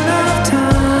to turn off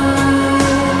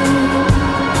time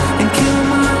and kill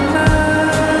my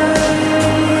mind.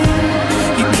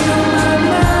 You kill my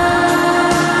mind.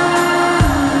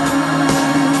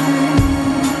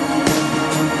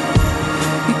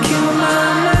 You kill my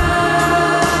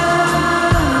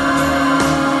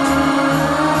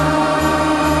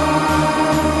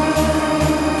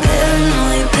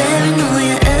Paranoia,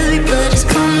 paranoia, everybody's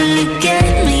coming to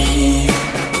get me.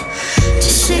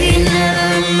 Just say you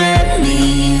never met me.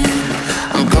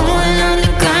 I'm going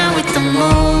underground with the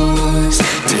moles,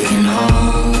 digging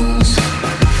holes.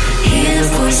 Hear the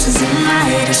voices in my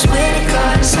head, I swear to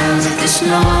God, it sounds like they're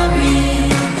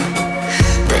snoring.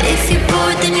 But if you're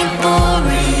bored, then you're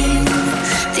boring.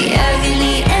 The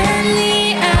agony and the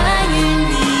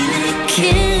irony, they're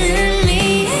killing me.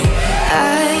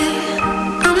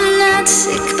 I'm not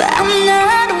sick, but I'm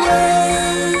not well.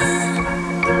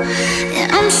 And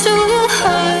I'm so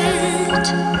hurt,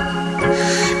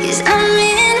 'cause I'm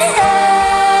in hell.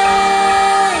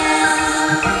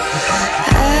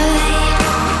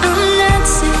 I'm not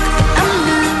sick, but I'm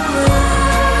not well.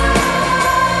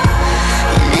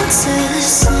 And it's a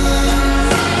sin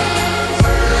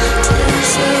to live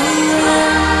so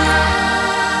well.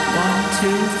 1,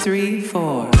 2, 3,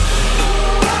 4.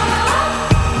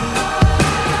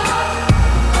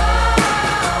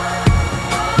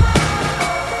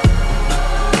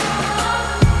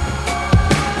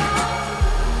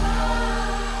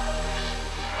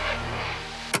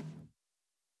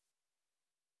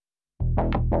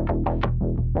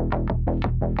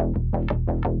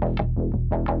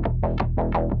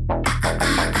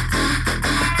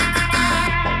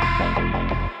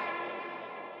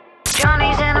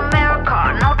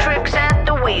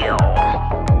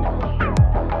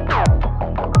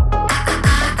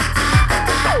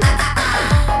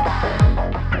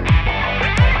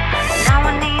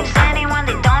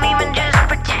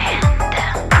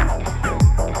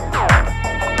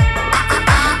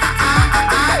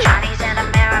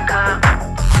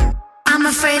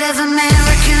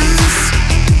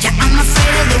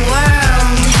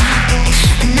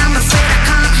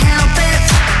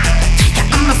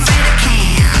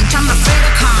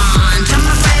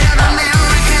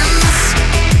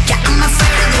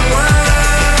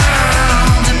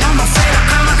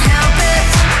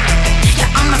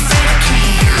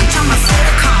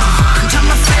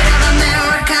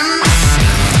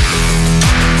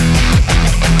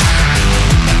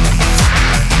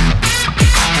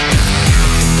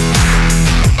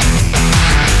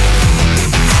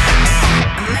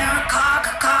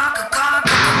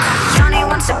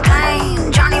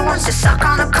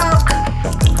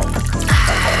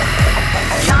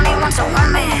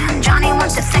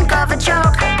 once to think of a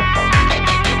joke.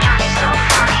 Johnny's so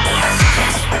funny.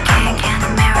 Yes, we can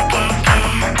America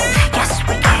can. Yes,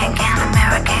 we can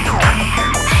America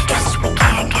can. Yes, we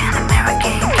can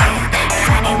America can. If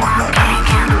anyone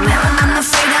can America. I'm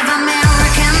afraid of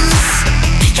Americans.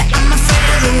 Yeah, I'm afraid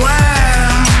of the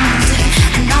world.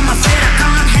 And I'm afraid I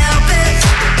can't help it.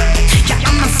 Yeah,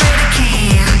 I'm afraid I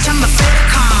can't. I'm afraid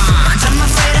I can't. I'm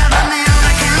afraid of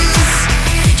Americans.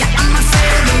 Yeah, I'm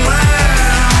afraid of the world.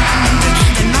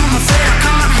 And I'm afraid I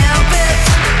can't help it.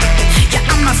 Yeah,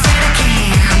 I'm afraid I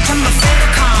can't. I'm afraid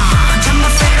I can't. I'm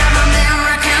afraid of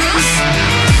Americans.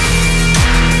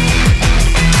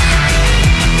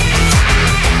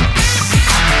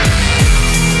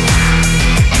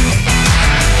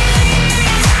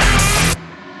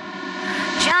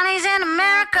 Johnny's in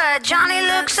America. Johnny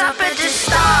looks up at the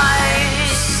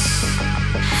stars.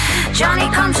 Johnny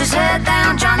comes his head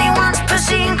down. Johnny wants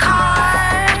pussy and cars.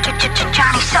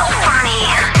 Johnny's so funny.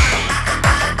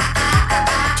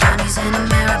 Johnny's in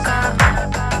America.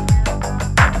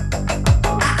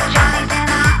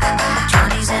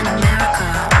 Johnny's in America.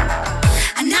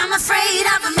 And I'm afraid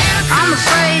of America. I'm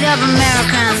afraid of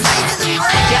Americans.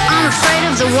 Yeah, I'm afraid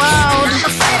of the world.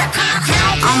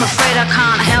 I'm afraid I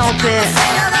can't help it.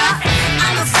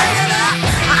 I'm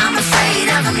afraid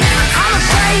of America. I'm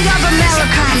afraid of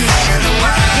Americans.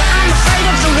 Yeah, I'm afraid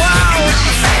of the world.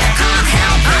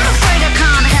 I'm afraid I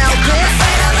can't help it.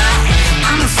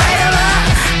 I'm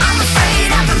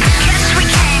afraid of America. Yes, we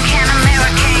can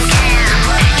American can.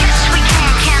 Yes, we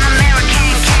can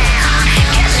American can.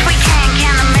 Yes, we can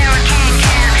American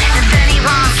can. If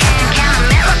anyone can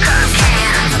America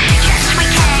can. Yes, we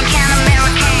can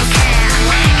American can.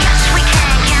 Yes, we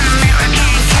can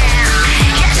American can.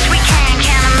 Yes, we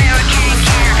can American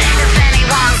can. If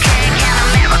anyone can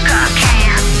America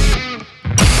can.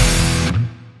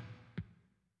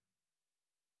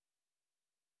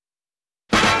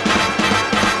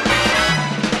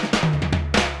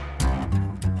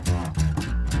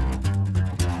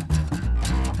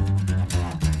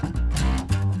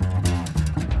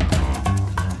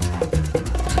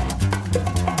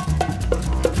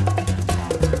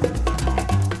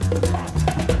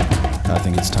 I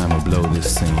think it's time we blow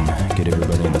this scene. Get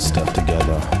everybody in the stuff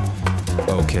together.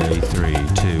 Okay, 3,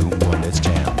 2, 1, let's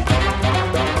jam.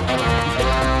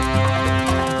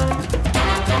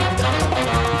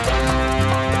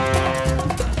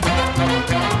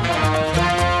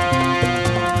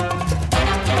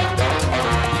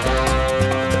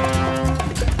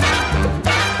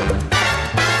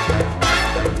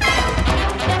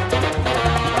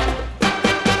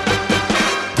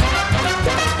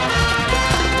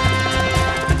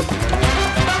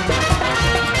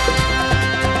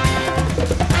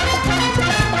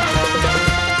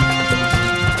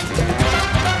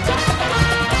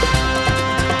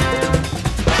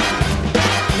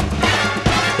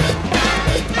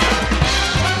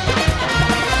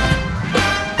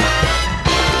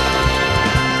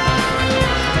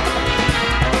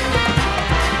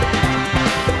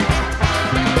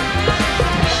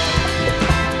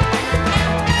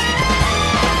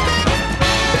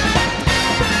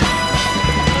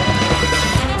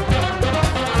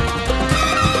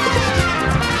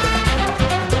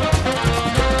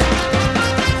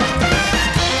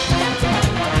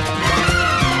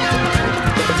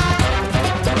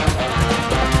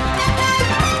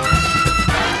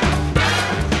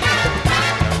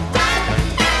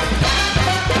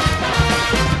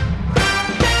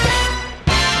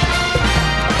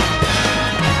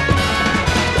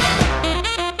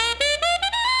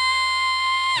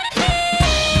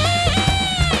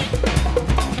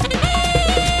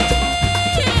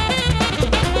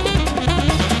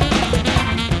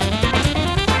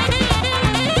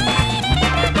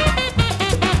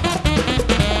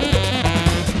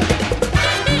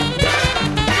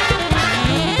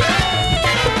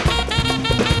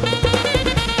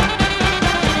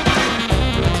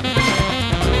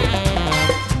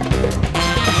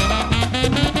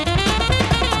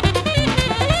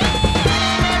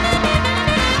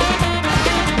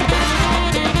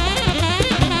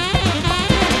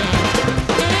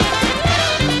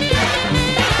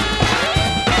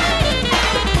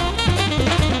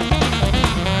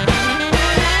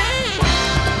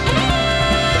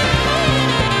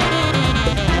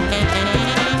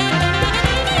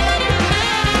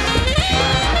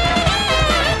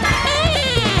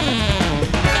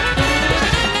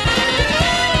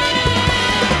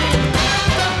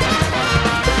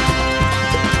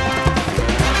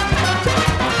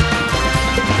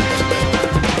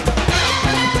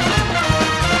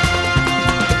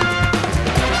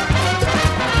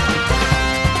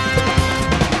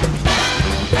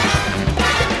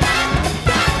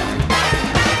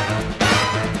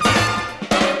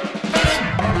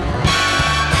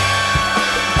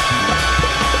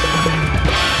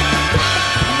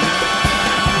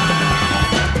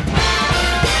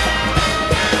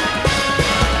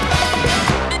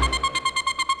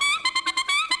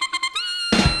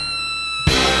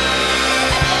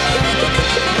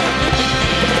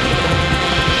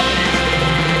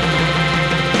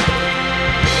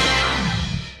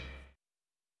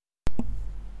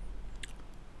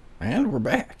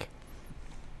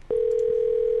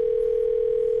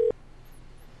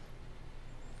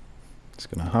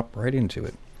 hop right into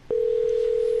it.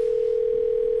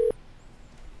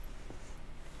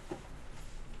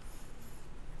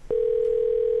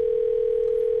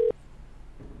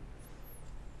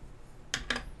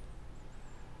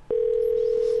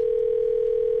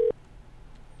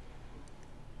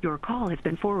 Your call has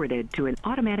been forwarded to an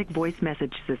automatic voice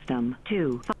message system.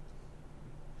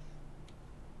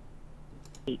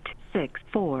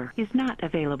 2864 is not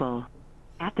available.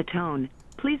 At the tone,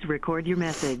 please record your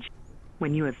message.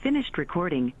 When you have finished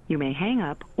recording, you may hang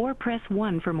up or press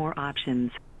 1 for more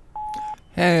options.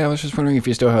 Hey, I was just wondering if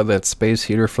you still have that space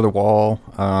heater for the wall.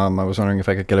 I was wondering if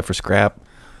I could get it for scrap.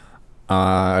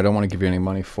 I don't want to give you any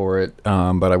money for it,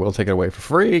 but I will take it away for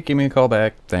free. Give me a call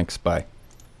back. Thanks. Bye.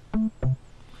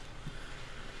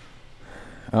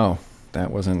 Oh,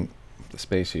 that wasn't the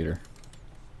space heater.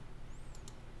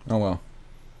 Oh well.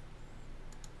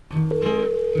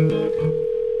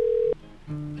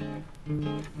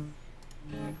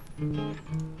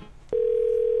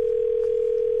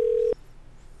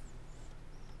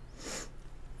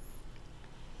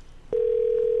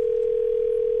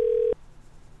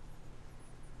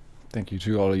 Thank you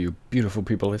to all of you beautiful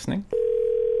people listening.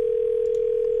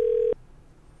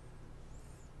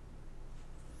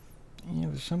 Yeah,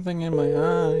 there's something in my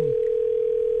eye.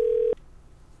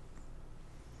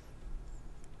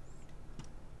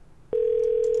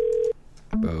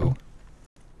 Boo.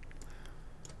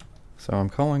 So I'm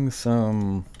calling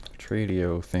some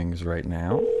Tradio things right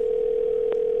now.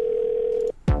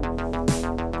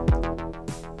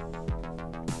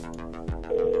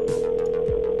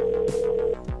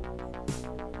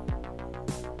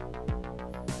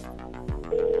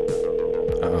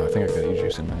 Uh-oh, I think I got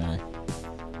e-juice in my eye.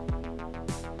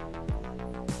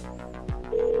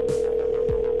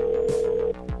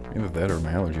 Either that or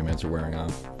my allergy meds are wearing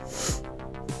off.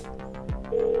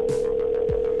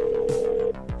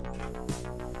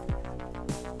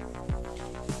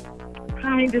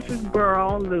 Hi, this is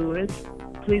Burl Lewis.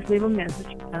 Please leave a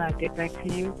message and I'll get back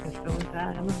to you as soon as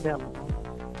I am available.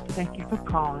 Thank you for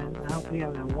calling. I hope you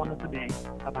have a wonderful day.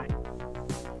 Bye-bye.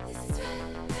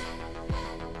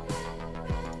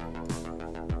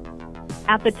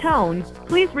 At the tone,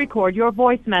 please record your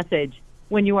voice message.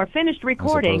 When you are finished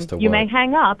recording, you may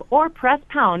hang up or press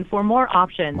pound for more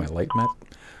options. My light mat.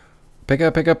 Pick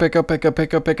up, pick up, pick up, pick up,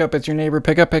 pick up, pick up. It's your neighbor.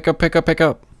 Pick up, pick up, pick up, pick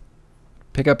up.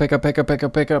 Pick up, pick up, pick up, pick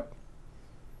up, pick up.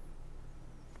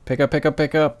 Pick up, pick up,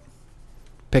 pick up.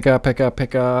 Pick up, pick up,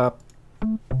 pick up.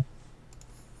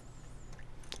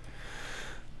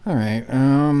 Alright,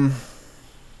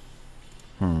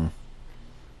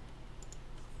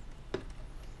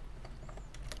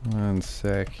 One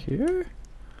sec here.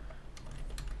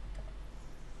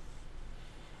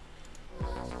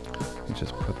 Let me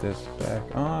just put this back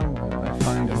on while I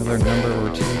find another number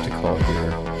or two to call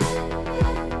here.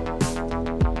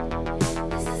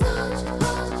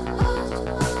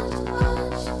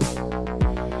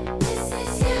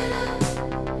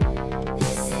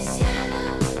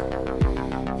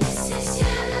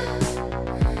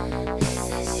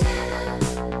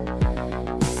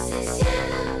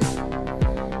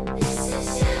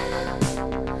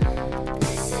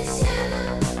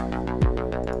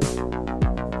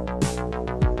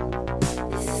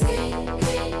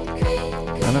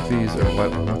 None of these are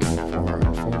what I'm looking for,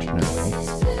 unfortunately.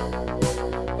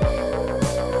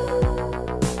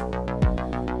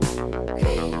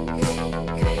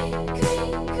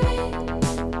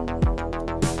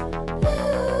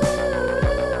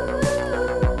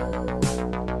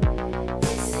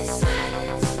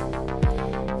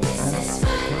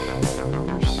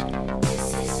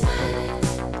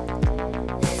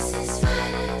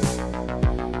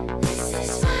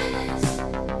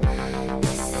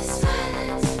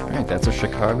 That's a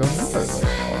Chicago number. Let's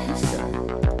call this guy.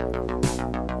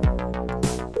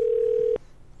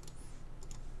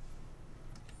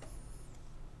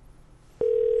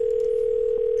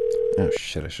 Oh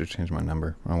shit, I should change my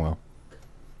number. Oh well.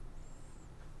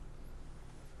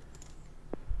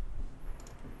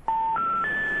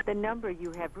 The number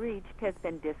you have reached has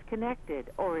been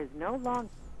disconnected or is no longer...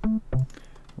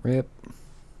 RIP.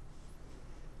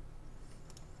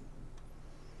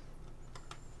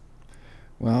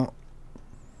 Well,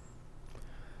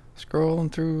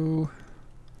 scrolling through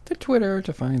the Twitter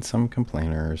to find some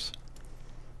complainers.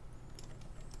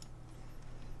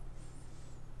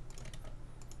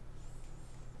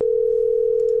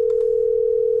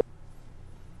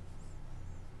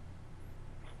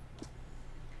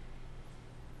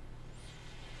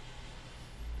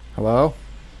 Hello?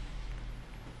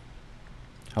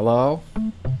 Hello?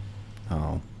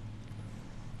 Oh.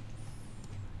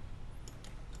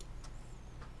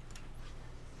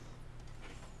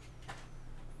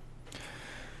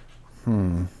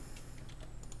 I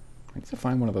need to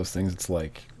find one of those things that's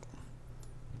like,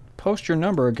 post your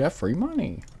number and get free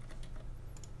money.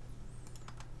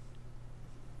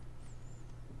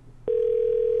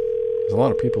 There's a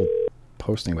lot of people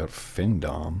posting about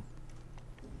Findom.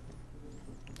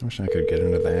 I wish I could get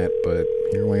into that, but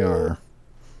here we are.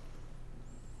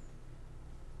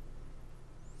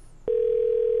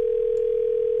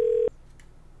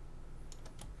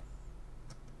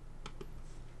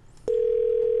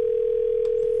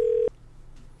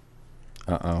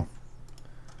 Uh-oh.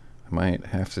 I might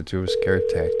have to do scare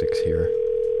tactics here.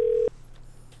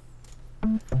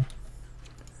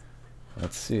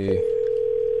 Let's see.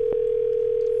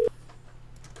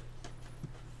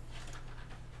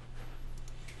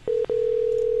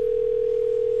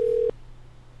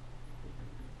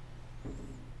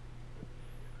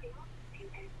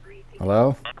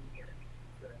 Hello?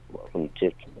 Welcome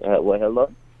to,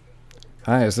 hello?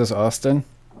 Hi, is this Austin?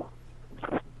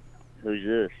 Who's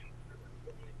this?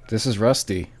 This is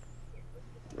Rusty.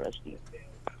 Rusty.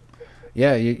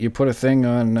 Yeah, you put a thing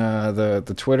on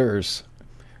the Twitters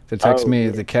to text me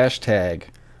yeah. the cash tag.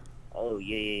 Oh,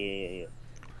 yeah.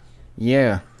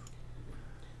 Yeah.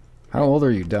 How old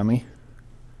are you, dummy?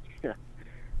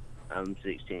 I'm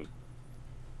 16.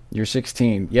 You're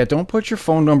 16. Yeah, don't put your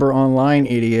phone number online,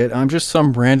 idiot. I'm just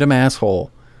some random asshole.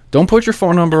 Don't put your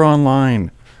phone number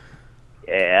online.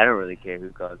 Yeah, I don't really care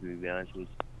who calls me, to be honest with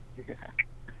you.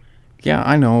 Yeah,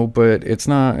 I know, but it's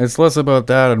less about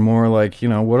that and more like,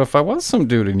 what if I was some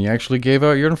dude and you actually gave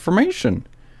out your information?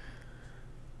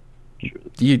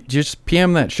 True. You just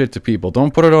PM that shit to people.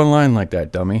 Don't put it online like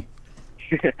that, dummy.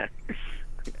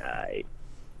 Alright.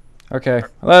 Okay,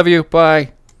 I love you.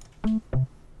 Bye.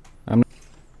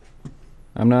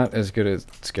 I'm not as good at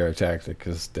scare tactic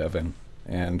as Devin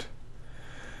and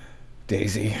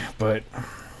Daisy, but,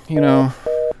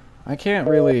 I can't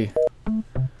really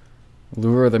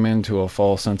lure them into a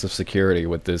false sense of security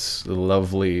with this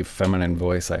lovely feminine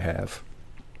voice I have.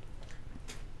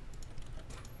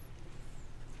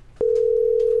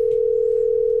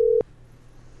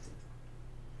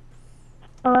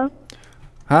 Hello?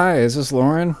 Hi, is this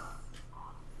Lauren?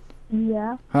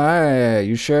 Yeah. Hi,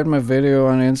 you shared my video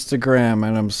on Instagram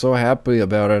and I'm so happy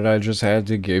about it I just had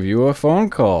to give you a phone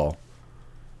call.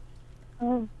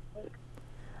 Oh.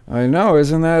 I know,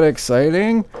 isn't that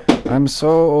exciting? I'm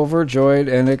so overjoyed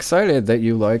and excited that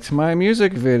you liked my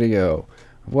music video.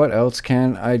 What else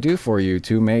can I do for you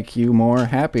to make you more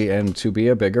happy and to be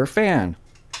a bigger fan?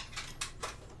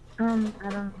 I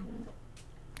don't.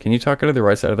 Can you talk into the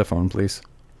right side of the phone, please?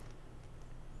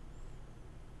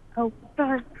 Oh,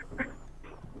 sorry.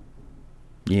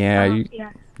 Yeah,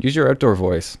 Yeah. Use your outdoor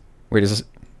voice. Wait, is this...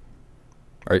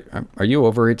 Are you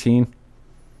over 18?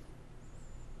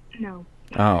 No.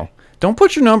 Oh. Don't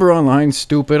put your number online,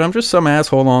 stupid. I'm just some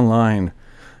asshole online.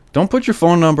 Don't put your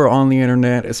phone number on the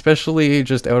internet, especially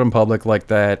just out in public like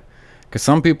that. Because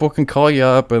some people can call you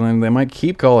up and then they might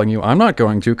keep calling you. I'm not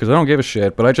going to because I don't give a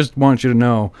shit, but I just want you to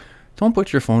know. Don't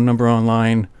put your phone number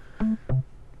online.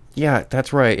 Yeah,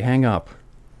 that's right. Hang up.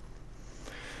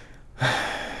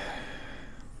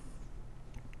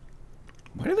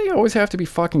 Why do they always have to be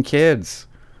fucking kids?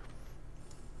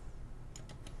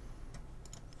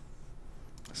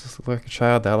 Does this look like a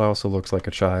child? That also looks like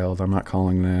a child. I'm not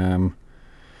calling them.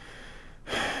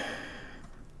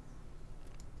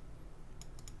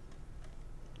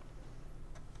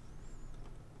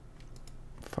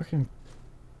 Fucking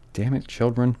damn it,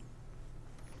 children.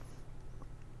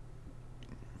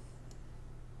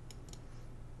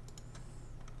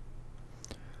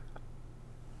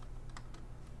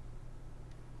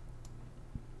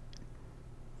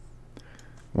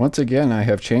 Once again, I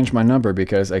have changed my number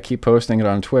because I keep posting it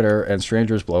on Twitter and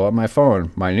strangers blow up my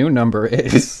phone. My new number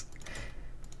is...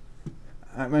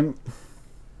 God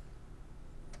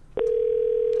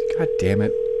damn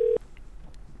it.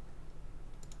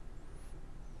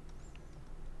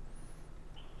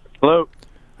 Hello?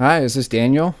 Hi, is this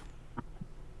Daniel?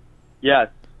 Yes.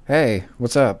 Hey,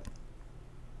 what's up?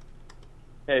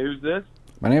 Hey, who's this?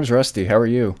 My name's Rusty. How are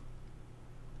you?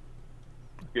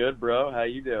 Good, bro. How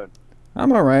you doing?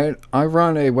 I'm alright. I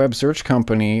run a web search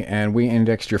company and we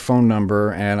indexed your phone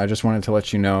number, and I just wanted to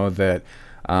let you know that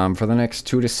for the next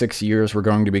 2 to 6 years we're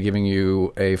going to be giving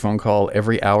you a phone call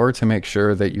every hour to make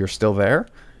sure that you're still there.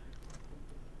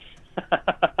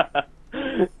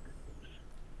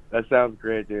 That sounds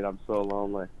great, dude. I'm so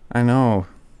lonely. I know.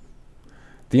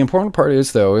 The important part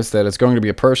is, though, is that it's going to be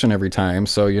a person every time,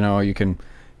 so, you can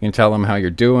tell them how you're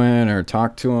doing or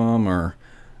talk to them or,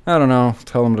 I don't know,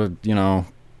 tell them to,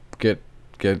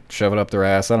 get shove it up their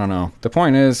ass. I don't know. The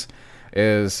point is,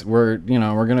 is we're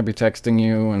going to be texting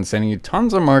you and sending you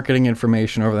tons of marketing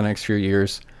information over the next few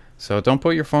years. So don't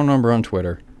put your phone number on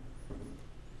Twitter.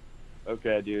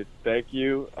 Okay, dude. Thank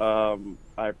you.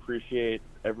 I appreciate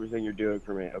everything you're doing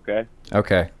for me, okay?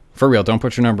 Okay. For real, don't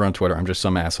put your number on Twitter. I'm just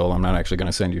some asshole. I'm not actually going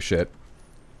to send you shit.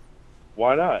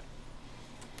 Why not?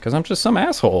 Because I'm just some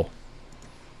asshole.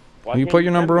 Why You can't put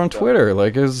your send number me on stuff? Twitter.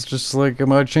 Like, it's just like,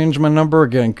 am I changing my number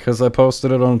again because I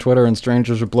posted it on Twitter and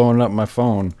strangers are blowing up my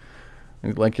phone?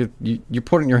 Like, you're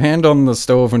putting your hand on the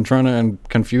stove and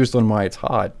confused on why it's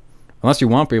hot. Unless you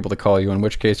want people to call you, in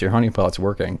which case your honeypot's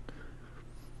working.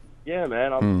 Yeah,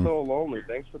 man. I'm so lonely.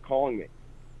 Thanks for calling me.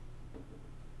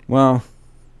 Well,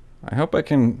 I hope I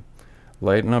can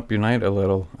lighten up your night a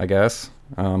little, I guess.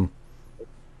 Okay,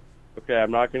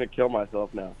 I'm not going to kill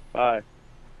myself now. Bye.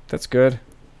 That's good.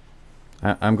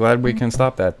 I'm glad we can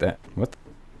stop that. What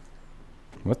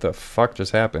the fuck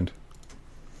just happened?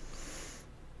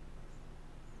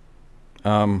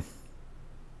 Huh.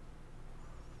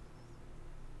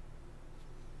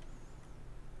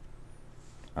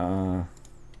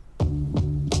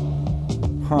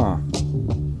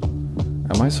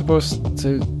 Am I supposed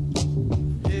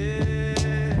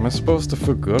to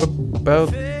feel good about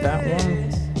that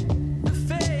one?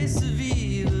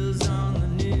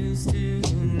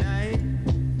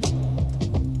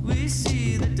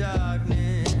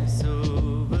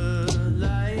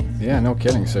 Yeah, no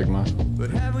kidding, Sigma. I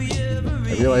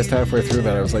realized halfway through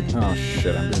that I was like, oh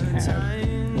shit, I'm being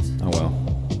had. Oh well.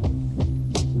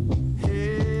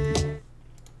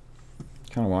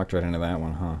 Kind of walked right into that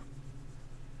one, huh?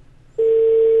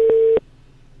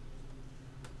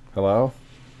 Hello?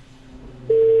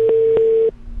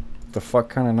 The fuck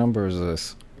kind of number is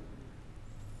this?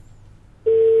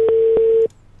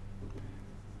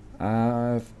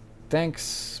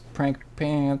 Thanks, Prank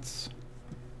Pants.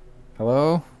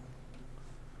 Hello?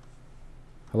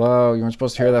 Hello? You weren't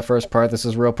supposed to hear that first part. This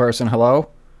is a real person. Hello?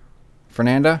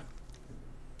 Fernanda?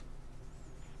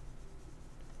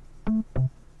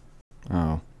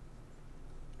 Oh.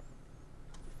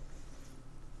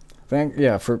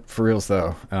 For reals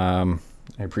though. I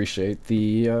appreciate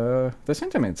the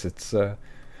sentiments. It's I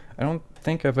don't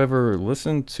think I've ever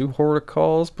listened to horror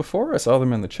calls before. I saw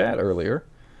them in the chat earlier.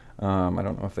 I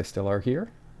don't know if they still are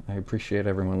here. I appreciate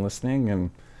everyone listening,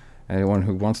 and anyone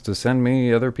who wants to send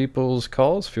me other people's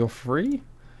calls, feel free.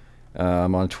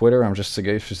 On Twitter, I'm just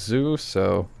Sagacious Zoo,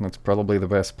 so that's probably the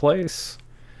best place.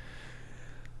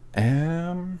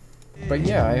 But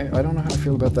yeah, I don't know how to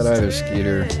feel about that either,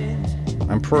 Skeeter.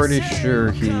 I'm pretty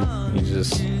sure he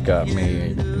just got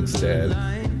me instead.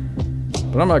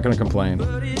 But I'm not gonna complain.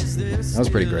 That was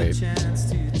pretty great.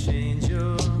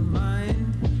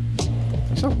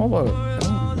 There's a whole lot of...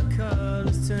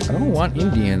 I don't want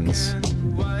Indians.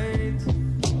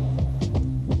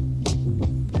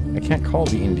 I can't call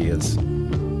the Indias.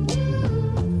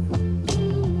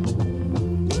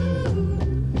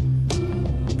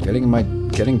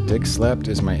 Getting dick slapped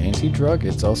is my anti-drug.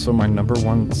 It's also my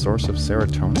 #1 source of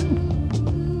serotonin.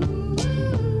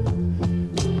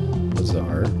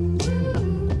 Bizarre.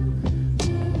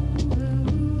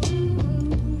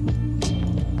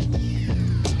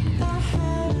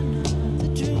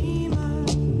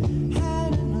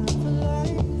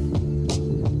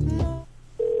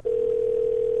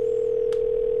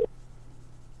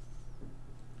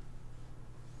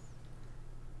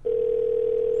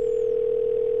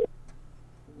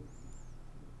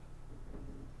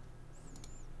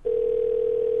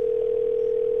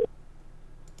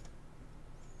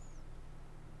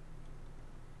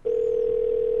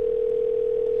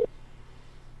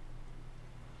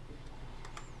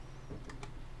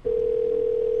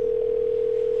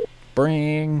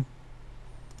 Bring.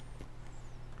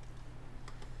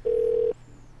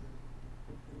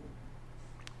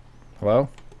 Hello?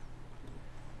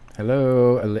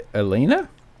 Hello, Elena?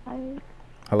 I'm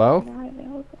Hello? not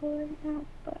available right now,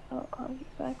 but I'll call you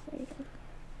back later.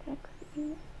 Text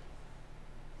me.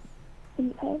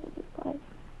 And I will reply.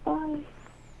 Bye.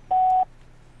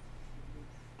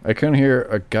 I couldn't hear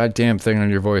a goddamn thing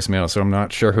on your voicemail, so I'm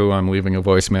not sure who I'm leaving a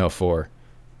voicemail for.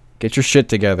 Get your shit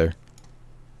together.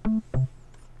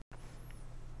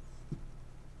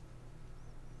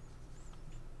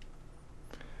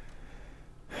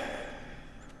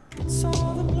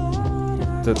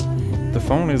 The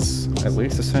phone is at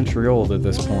least a century old at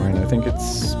this point. I think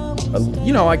it's...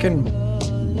 I can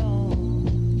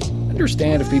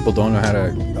understand if people don't know how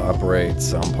to operate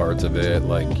some parts of it,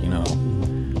 like,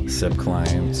 SIP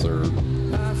clients or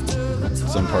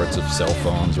some parts of cell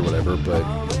phones or whatever, but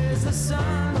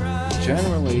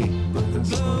generally...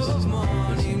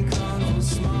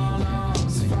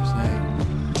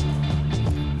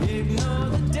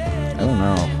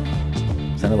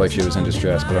 sounded like she was in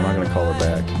distress, but I'm not going to call her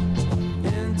back.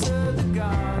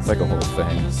 It's like a whole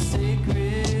thing.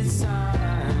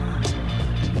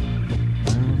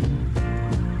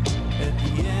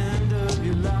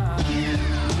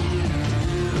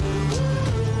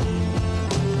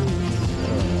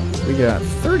 We got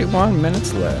 31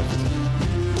 minutes left.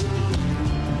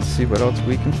 Let's see what else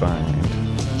we can find.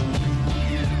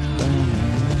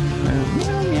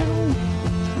 Meow, meow,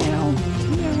 meow,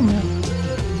 meow, meow.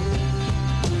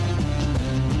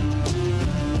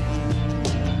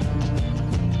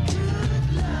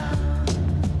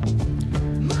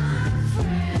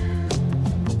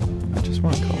 I just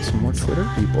want to call some more Twitter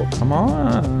people. Come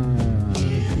on,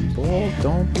 people,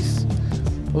 don't be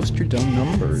post your dumb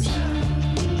numbers.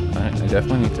 I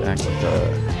definitely need to act like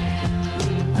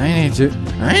I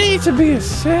need to be a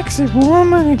sexy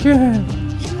woman again.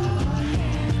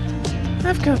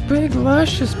 I've got big,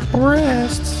 luscious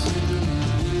breasts.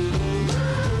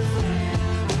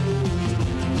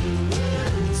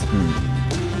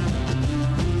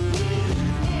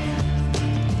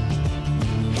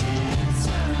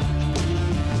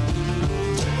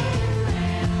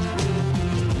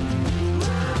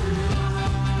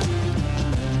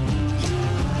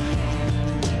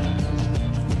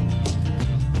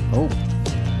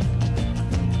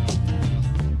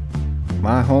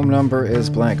 My home number is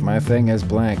blank. My thing is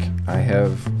blank. I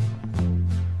have...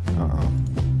 Uh-oh.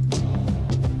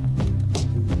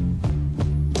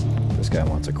 This guy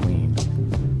wants a queen.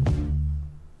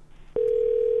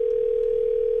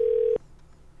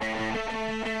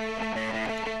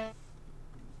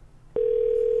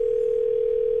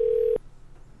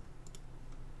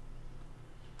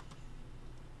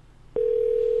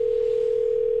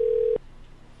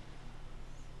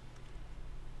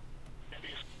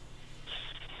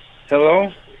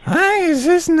 Hello? Hi, is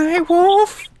this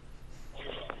Nightwolf?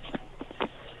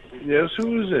 Yes,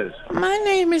 who is this? My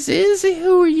name is Izzy.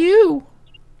 Who are you?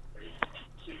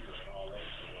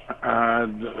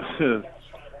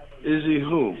 Izzy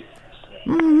who?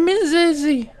 Miss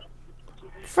Izzy.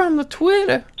 From the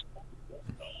Twitter.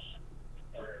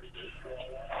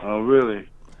 Oh, really?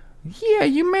 Yeah,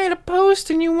 you made a post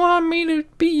and you want me to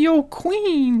be your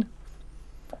queen.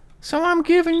 So I'm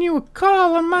giving you a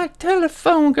call on my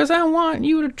telephone because I want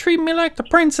you to treat me like the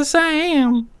princess I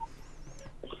am.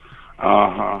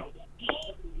 Uh-huh.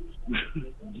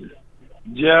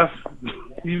 Jeff,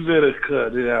 you better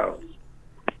cut it out.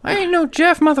 I ain't no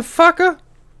Jeff, motherfucker.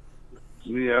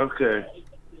 Yeah, okay.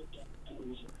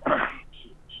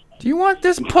 Do you want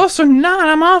this puss or not?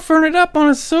 I'm offering it up on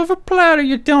a silver platter,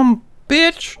 you dumb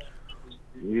bitch.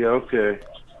 Yeah, okay.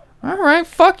 Alright,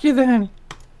 fuck you then.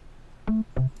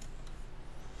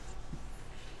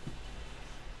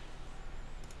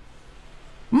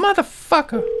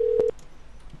 Motherfucker!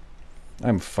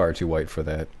 I'm far too white for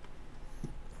that.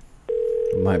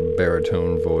 My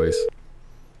baritone voice.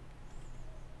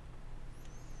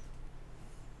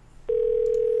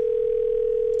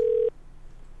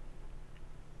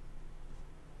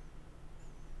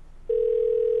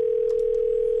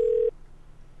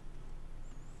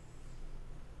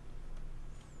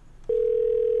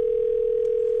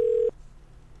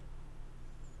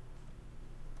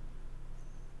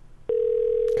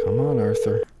 Come on,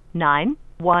 Arthur.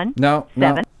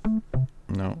 917.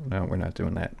 No, we're not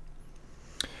doing that.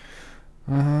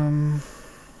 All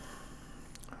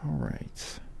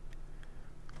right.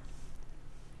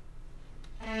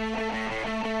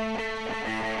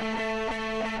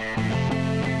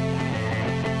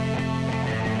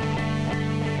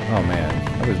 Oh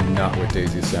man, that is not what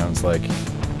Daisy sounds like.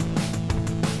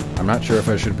 I'm not sure if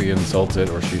I should be insulted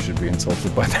or she should be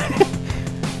insulted by that.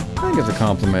 I think it's a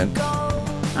compliment.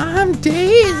 I'm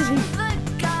Daisy.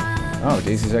 Oh,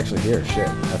 Daisy's actually here. Shit.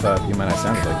 I thought you meant I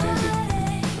sounded like Daisy.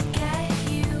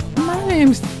 My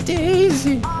name's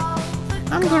Daisy.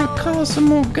 I'm gonna call some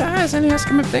more guys and ask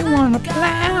them if they want to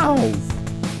plow.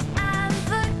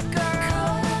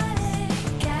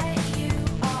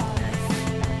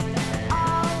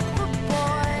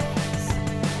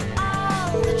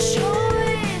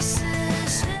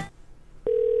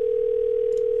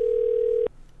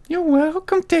 You're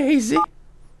welcome, Daisy.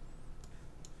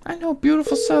 I know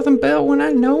beautiful Southern Belle when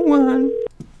I know one.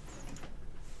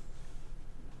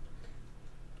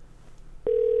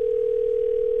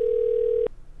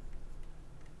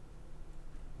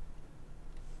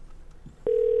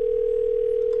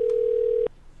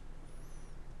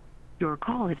 Your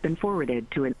call has been forwarded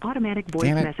to an automatic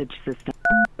voice message system.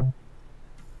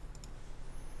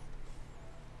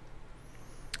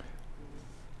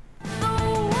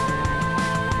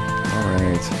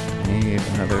 Alright, need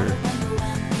another...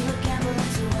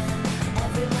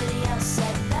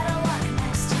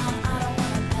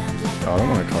 Oh, I don't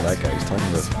want to call that guy. He's talking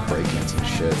about break-ins and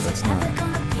shit. That's not...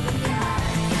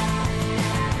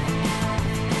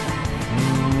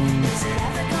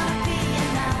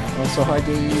 Also, hi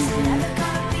Daisy,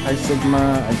 hi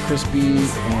Sigma, and Crispy,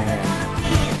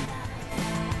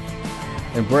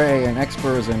 and Bray, and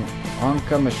Expers, and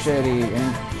Anka Machete,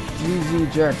 and DZ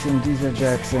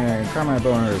Jackson, Carmine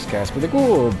Boners, Casper the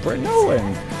Ghoul, Brett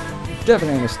Nolan,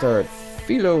 Definitely a Start,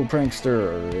 Philo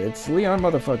Prankster, it's Leon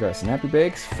Motherfucker, Snappy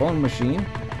Bakes, Phone Machine,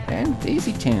 and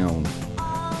Daisy Town.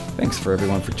 Thanks for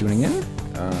everyone for tuning in.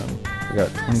 We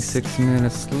got 26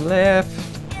 minutes left.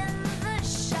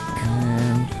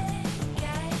 And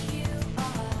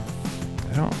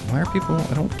I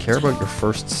don't care about your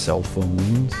first cell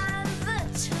phones.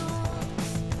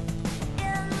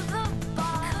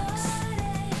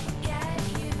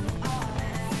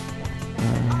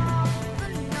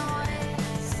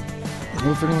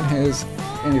 Well, if anyone has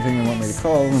anything they want me to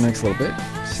call in the next little bit,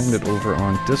 send it over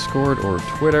on Discord or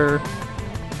Twitter.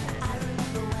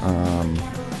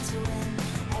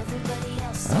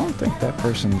 I don't think that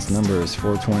person's number is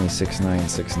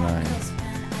 420-6969.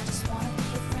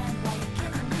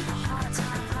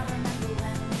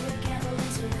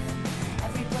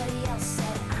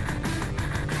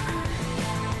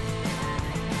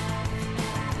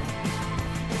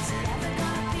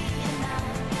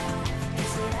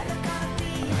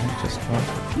 I just want a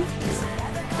few here.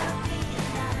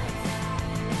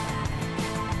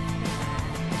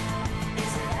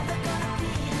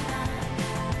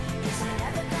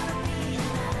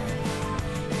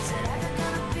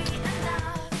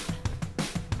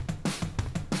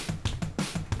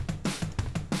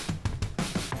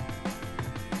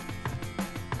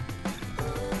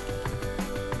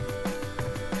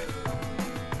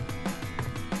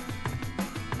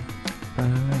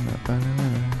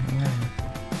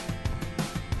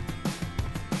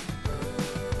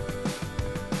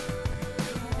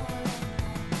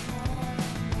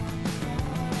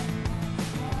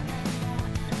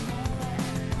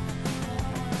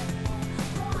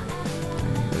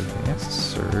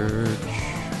 Search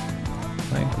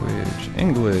language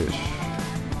English.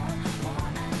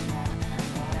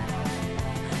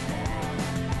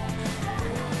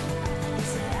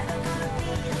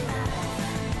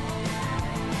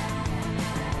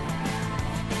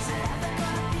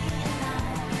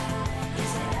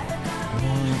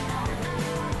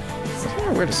 Is there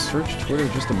a way to search Twitter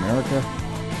just America?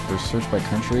 Or search by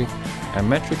country? Our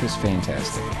metric is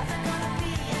fantastic.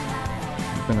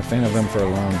 I've been a fan of them for a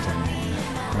long time.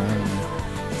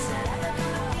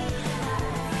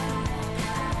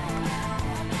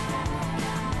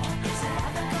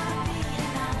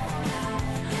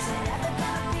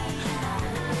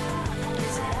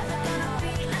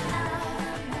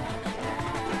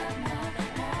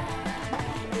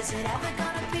 Is it ever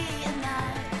gonna be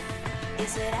enough?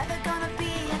 Is it ever gonna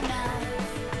be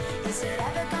enough? Is it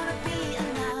ever gonna be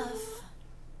enough?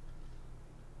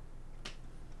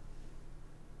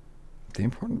 The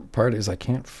important part is I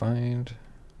can't find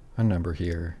a number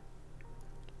here.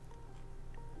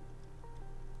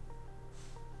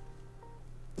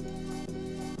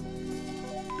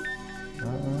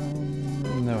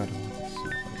 No, I don't want this.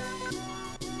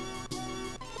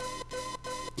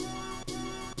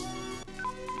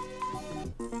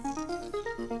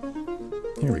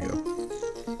 Here we go.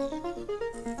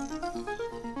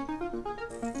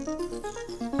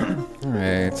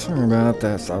 Alright, sorry about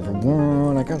that, Sovereign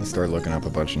One. I gotta start looking up a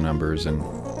bunch of numbers and...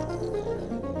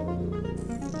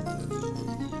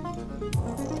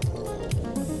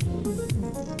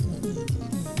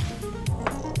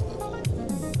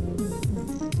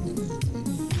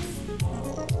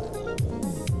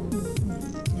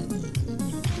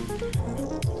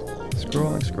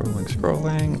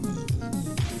 Scrolling.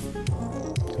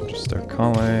 I'll just start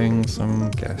calling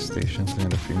some gas stations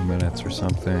in a few minutes or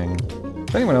something.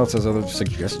 If anyone else has other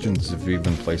suggestions of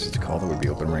even places to call that would be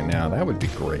open right now, that would be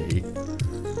great.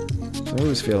 I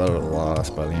always feel a little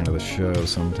lost by the end of the show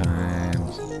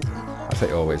sometimes. I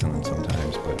say always and then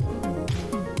sometimes, but...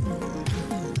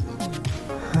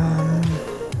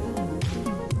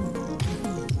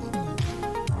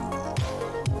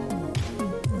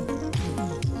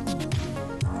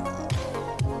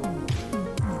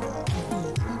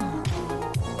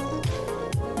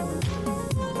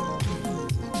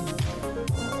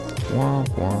 Womp,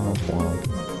 womp, womp.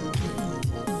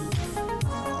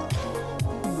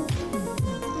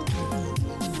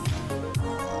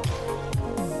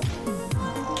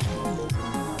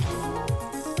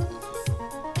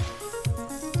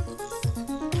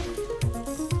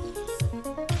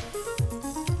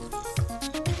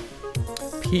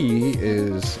 P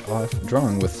is off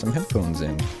drawing with some headphones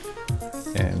in.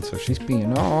 And so she's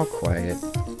being all quiet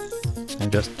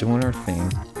and just doing her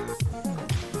thing.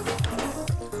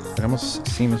 It almost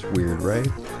seems weird, right?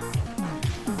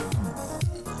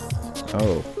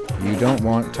 Oh, you don't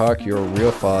want talk your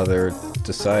real father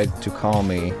decide to call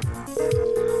me.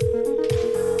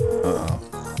 Uh-oh.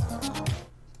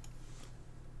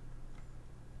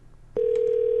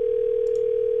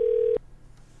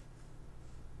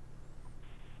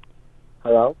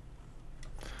 Hello?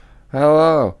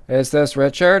 Hello, is this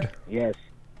Richard? Yes.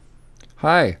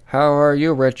 Hi, how are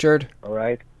you, Richard?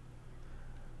 Alright.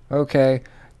 Okay,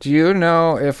 do you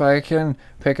know if I can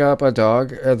pick up a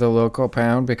dog at the local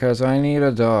pound? Because I need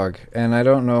a dog, and I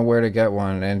don't know where to get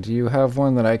one. And do you have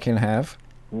one that I can have?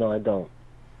 No, I don't.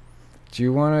 Do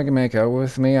you want to make out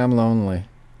with me? I'm lonely.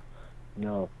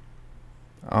 No.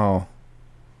 Oh.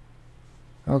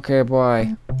 Okay,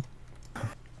 bye.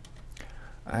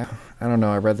 I don't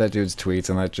know, I read that dude's tweets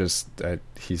and that just,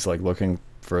 he's like looking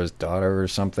for his daughter or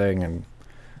something, and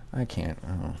I can't,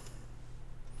 oh.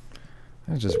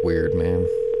 That's just weird, man.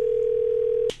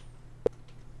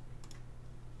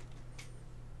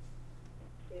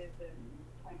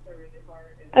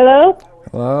 Hello?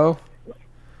 Hello?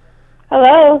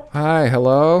 Hello? Hi,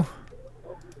 hello?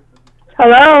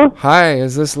 Hello? Hi,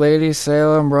 is this Lady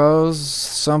Salem Rose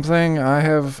something?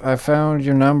 I found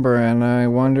your number and I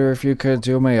wonder if you could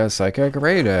do me a psychic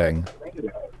reading.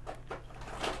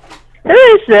 Who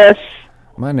is this?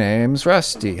 My name's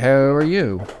Rusty. How are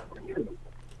you?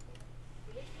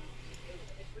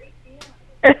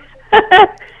 Is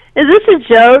this a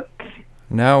joke?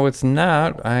 No, it's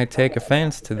not. I take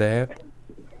offense to that.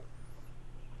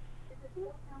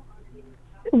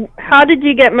 How did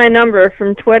you get my number?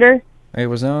 From Twitter? It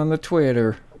was on the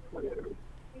Twitter.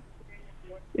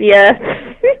 Yes.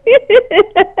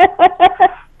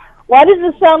 Why does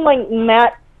it sound like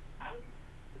Matt?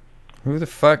 Who the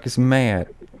fuck is Matt?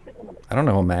 I don't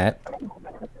know Matt.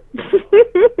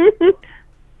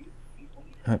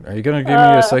 Are you gonna give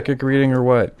me a psychic reading or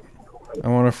what? I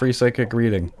want a free psychic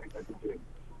reading.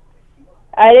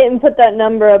 I didn't put that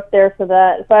number up there for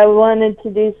that. If I wanted to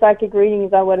do psychic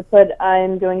readings, I would have put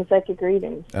I'm doing psychic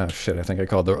readings. Oh shit! I think I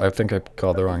called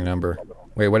the wrong number.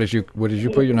 Wait, what did you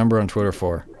put your number on Twitter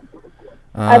for?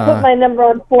 I put my number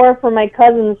on for my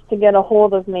cousins to get a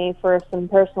hold of me for some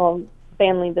personal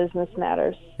family business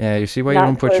matters. Yeah, you see why you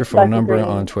don't put your phone number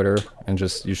on Twitter and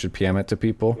just you should PM it to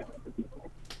people?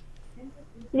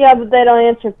 Yeah, but they don't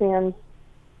answer PMs.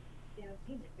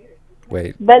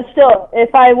 Wait. But still,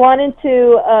 if I wanted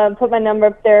to put my number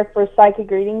up there for psychic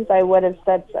readings, I would have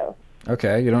said so.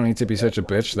 Okay, you don't need to be such a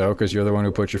bitch though, because you're the one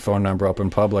who put your phone number up in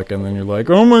public, and then you're like,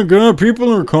 "Oh my god,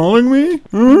 people are calling me."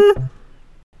 Huh?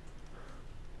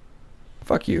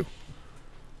 Fuck you.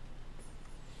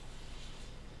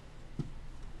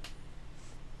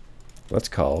 Let's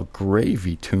call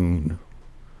Gravy Tune.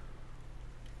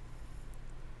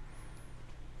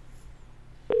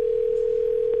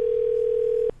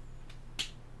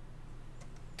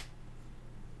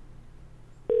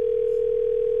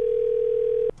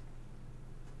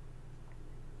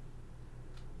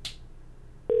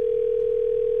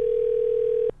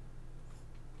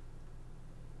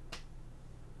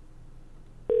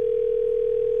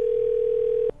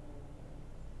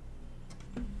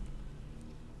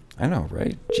 I know,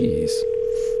 right? Jeez.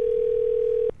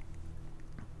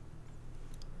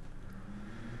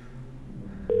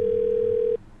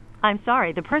 I'm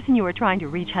sorry, the person you are trying to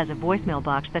reach has a voicemail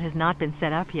box that has not been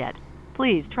set up yet.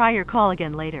 Please try your call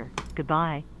again later.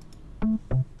 Goodbye.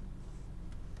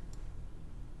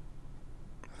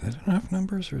 Is that enough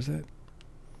numbers, or is that...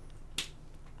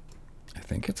 I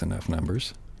think it's enough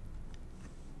numbers.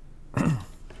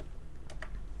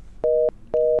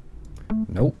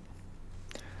 Nope.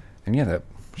 And yeah,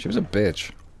 she was a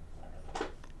bitch.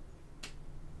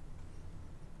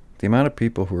 The amount of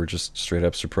people who are just straight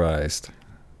up surprised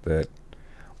that,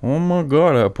 oh my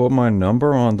god, I put my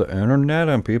number on the internet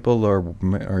and people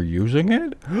are using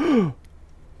it? You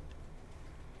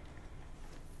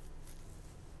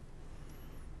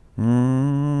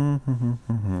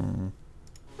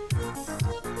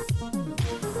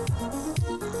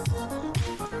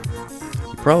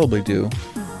probably do.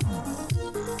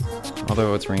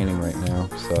 Although it's raining right now,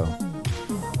 so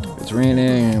it's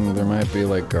raining and there might be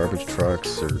like garbage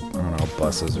trucks or, I don't know,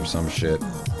 buses or some shit.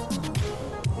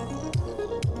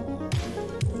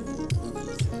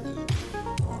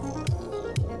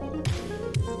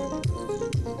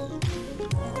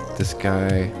 This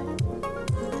guy,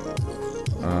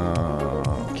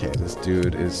 okay, this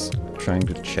dude is trying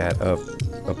to chat up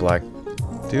a black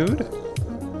dude?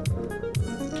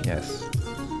 Yes.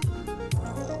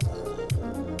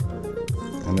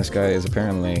 And this guy is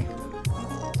apparently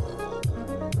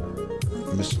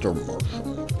Mr.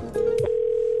 Marshall.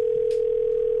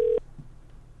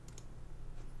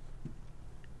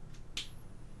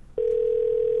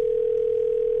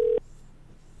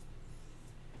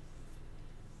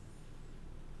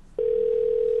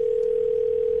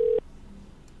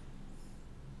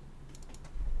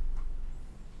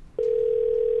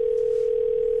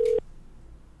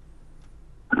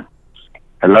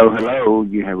 Hello, hello.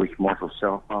 You have reached Marshall's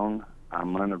cell phone.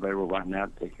 I'm unavailable right now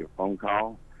to take your phone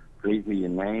call. Please leave your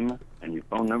name and your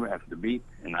phone number after the beep,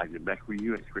 and I'll get back with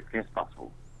you as quickly as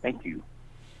possible. Thank you.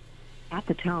 At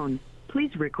the tone,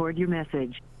 please record your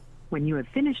message. When you have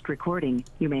finished recording,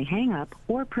 you may hang up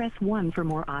or press 1 for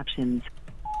more options.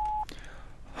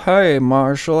 Hey,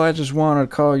 Marshall, I just wanted to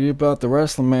call you about the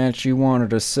wrestling match you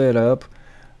wanted to set up.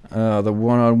 The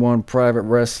one-on-one private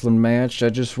wrestling match. I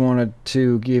just wanted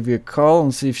to give you a call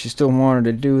and see if you still wanted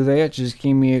to do that. Just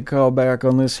give me a call back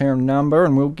on this here number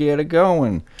and we'll get it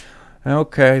going.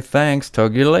 Okay, thanks.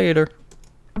 Talk to you later.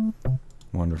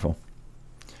 Wonderful.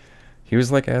 He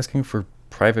was like asking for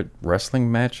private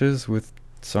wrestling matches with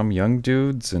some young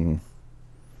dudes, and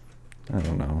I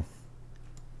don't know.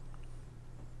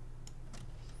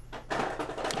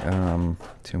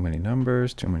 Too many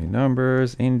numbers.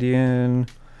 Indian.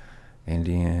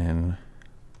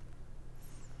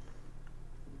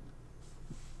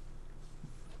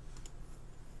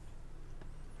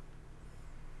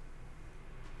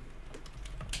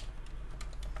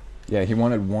 Yeah, he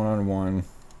wanted one-on-one.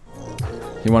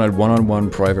 He wanted one-on-one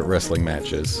private wrestling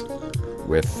matches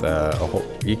with a whole.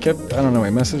 He kept. I don't know.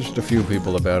 He messaged a few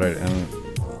people about it, and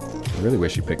I really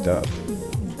wish he picked up.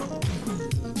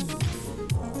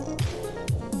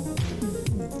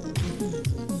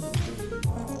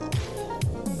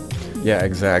 Yeah,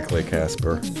 exactly,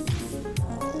 Casper.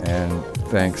 And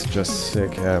thanks, just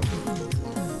sick.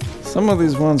 Some of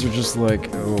these ones are just like,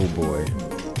 oh boy.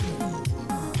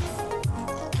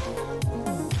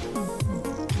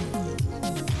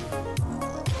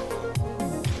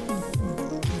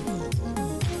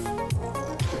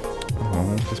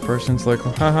 This person's like,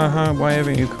 ha, why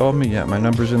haven't you called me yet? My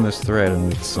number's in this thread,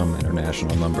 and it's some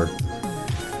international number.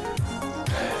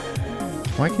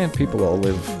 Why can't people all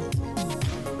live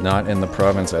not in the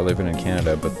province I live in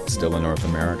Canada, but still in North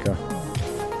America?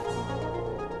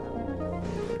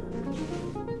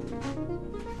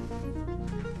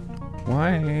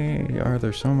 Why are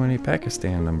there so many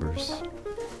Pakistan numbers?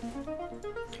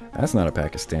 That's not a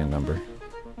Pakistan number.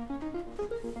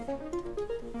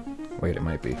 Wait, it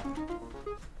might be.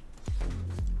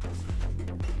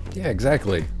 Yeah,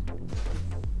 exactly.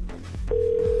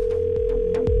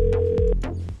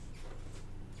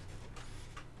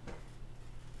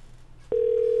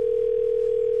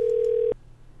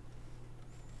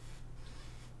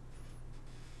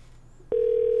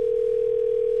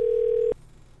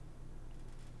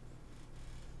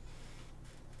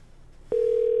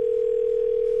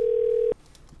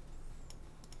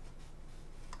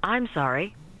 I'm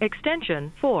sorry.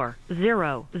 Extension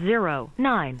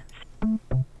 4009.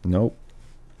 Nope.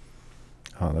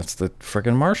 Oh, that's the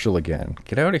frickin' Marshall again.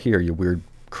 Get out of here, you weird,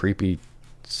 creepy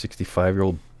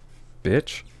 65-year-old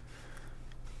bitch.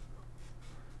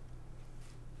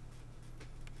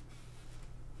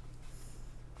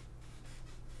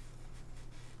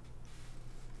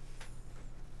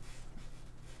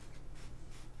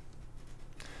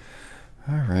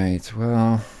 Alright,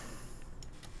 well...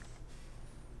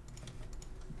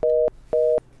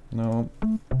 No.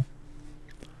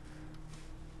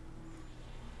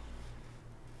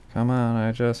 Come on,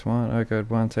 I just want a good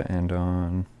one to end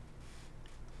on.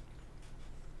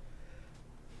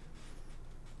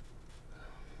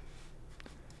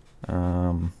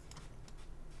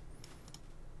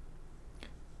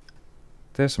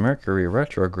 This Mercury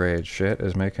retrograde shit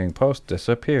is making posts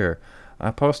disappear.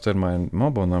 I posted my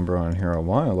mobile number on here a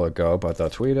while ago, but the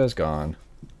tweet is gone.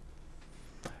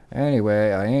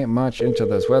 Anyway, I ain't much into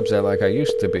this website like I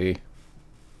used to be.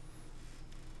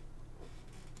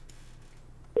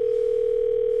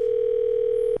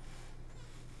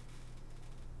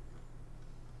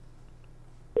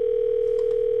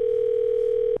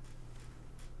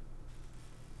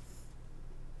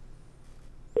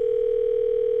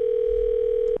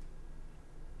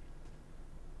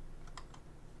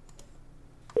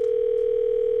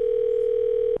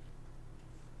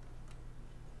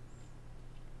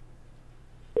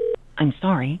 I'm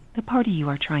sorry, the party you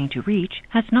are trying to reach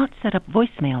has not set up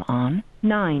voicemail on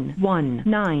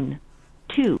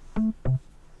 9192.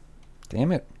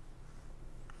 Damn it.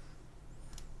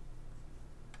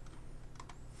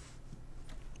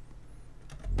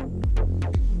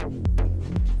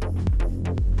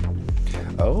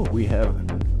 Oh, we have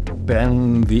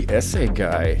Ben the essay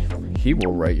guy. He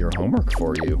will write your homework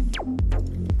for you.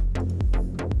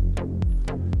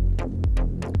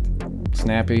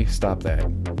 Snappy, stop that.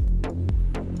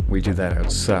 We do that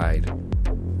outside.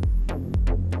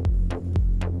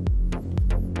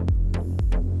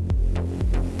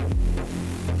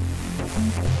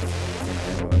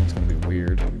 Oh, that's gonna be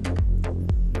weird.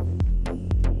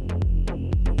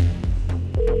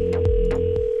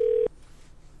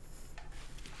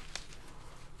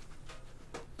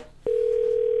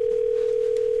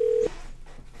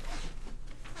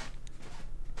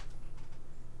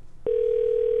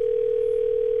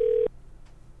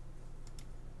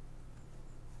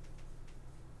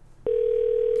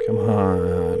 Come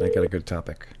on, I got a good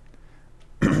topic.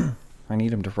 I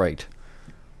need him to write.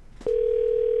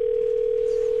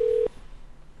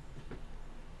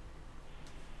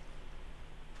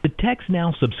 The Text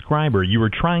Now subscriber you are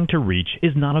trying to reach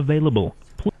is not available.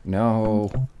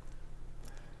 No.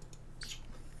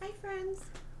 Hi, friends.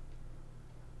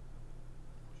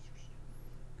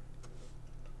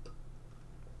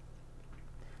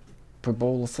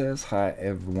 Pabola says, hi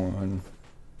everyone.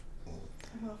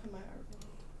 I'm off in my art room.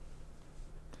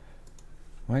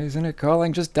 Why isn't it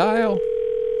calling? Just dial.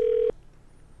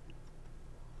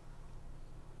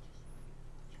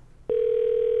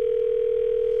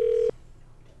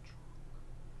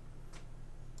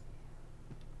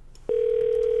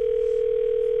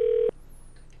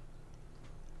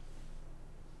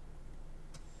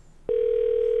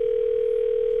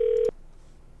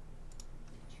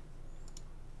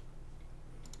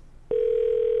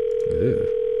 Ew.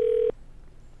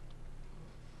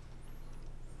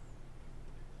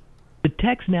 The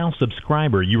Text Now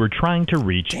subscriber you are trying to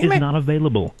reach is not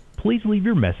available. Please leave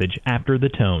your message after the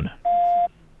tone.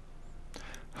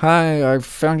 Hi, I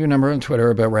found your number on Twitter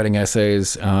about writing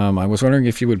essays. I was wondering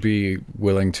if you would be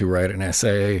willing to write an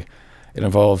essay. It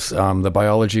involves the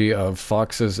biology of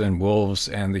foxes and wolves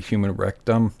and the human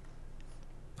rectum.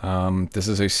 This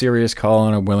is a serious call,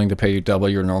 and I'm willing to pay you double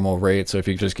your normal rate, so if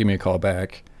you could just give me a call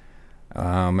back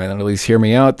and at least hear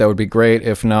me out, that would be great.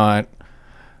 If not,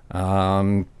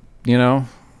 you know,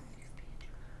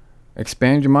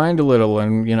 expand your mind a little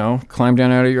and, you know, climb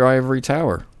down out of your ivory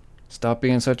tower. Stop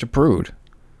being such a prude.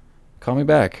 Call me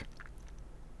back.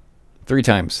 3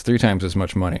 times. 3 times as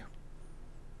much money.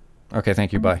 Okay,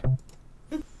 thank you. Bye.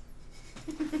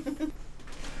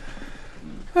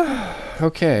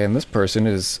 Okay, and this person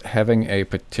is having a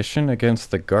petition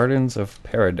against the Gardens of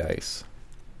Paradise.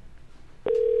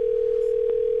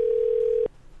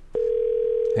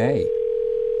 Hey.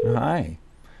 Hi.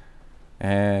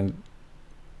 And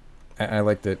I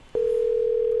like that.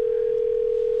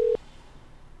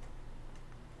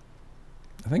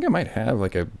 I think I might have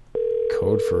like a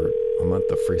code for a month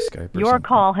of free Skype or Your something.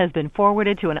 call has been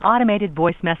forwarded to an automated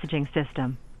voice messaging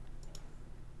system.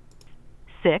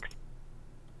 6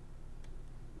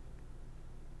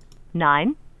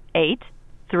 9 8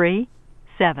 3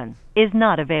 7 is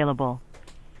not available.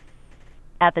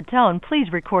 At the tone,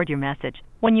 please record your message.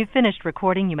 When you've finished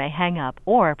recording, you may hang up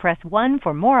or press 1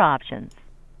 for more options.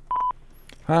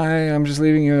 Hi, I'm just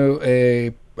leaving you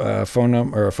a phone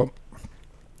number or a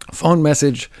phone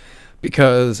message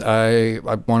because I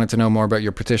wanted to know more about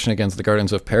your petition against the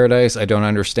Gardens of Paradise. I don't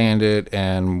understand it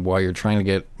and why you're trying to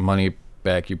get money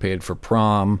back you paid for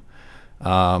prom,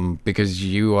 because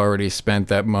you already spent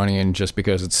that money, and just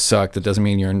because it sucked, it doesn't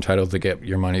mean you're entitled to get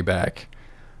your money back.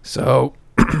 So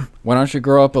why don't you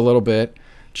grow up a little bit,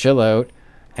 chill out,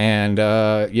 and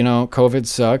you know, COVID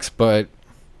sucks, but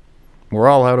we're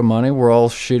all out of money, we're all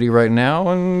shitty right now,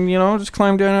 and you know, just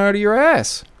climb down out of your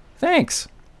ass. Thanks.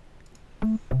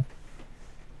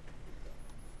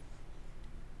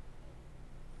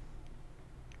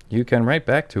 You can write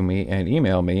back to me and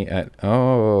email me at,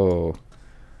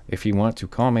 if you want to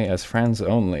call me as friends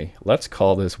only. Let's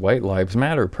call this White Lives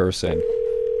Matter person.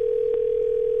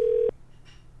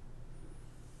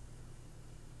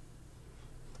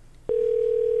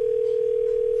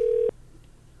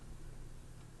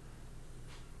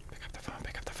 Pick up the phone,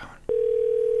 pick up the phone.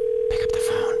 Pick up the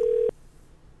phone.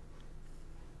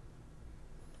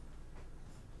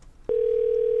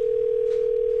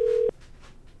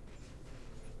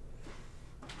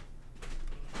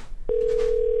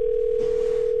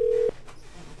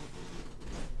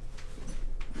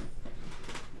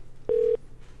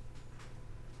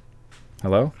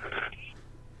 Hello?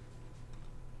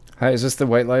 Hi, is this the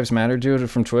White Lives Matter dude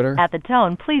from Twitter? At the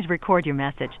tone, please record your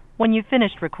message. When you've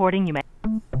finished recording, you may...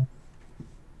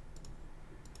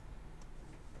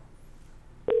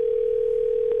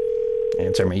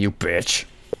 Answer me, you bitch.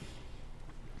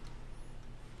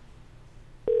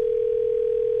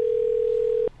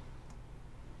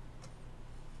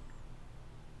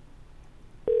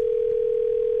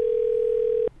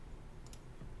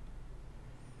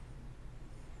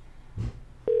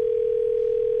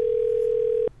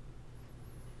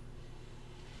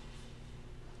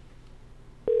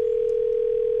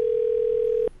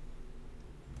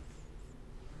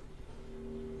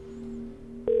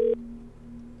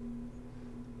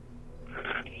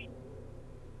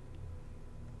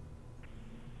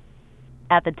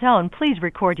 At the tone, please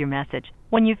record your message.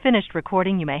 When you've finished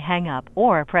recording, you may hang up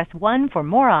or press 1 for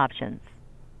more options.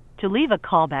 To leave a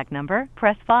callback number,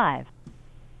 press 5.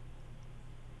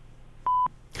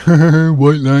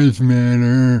 White lives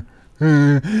matter.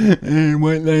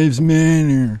 White lives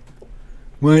matter.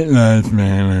 White lives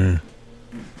matter.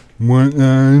 White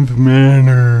lives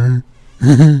matter.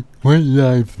 White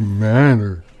lives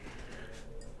matter.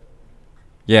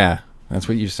 Yeah, that's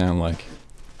what you sound like.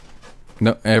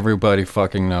 No, everybody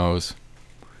fucking knows.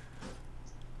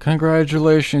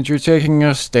 Congratulations, you're taking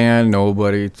a stand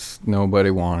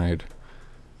nobody wanted.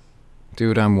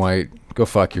 Dude, I'm white. Go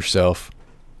fuck yourself.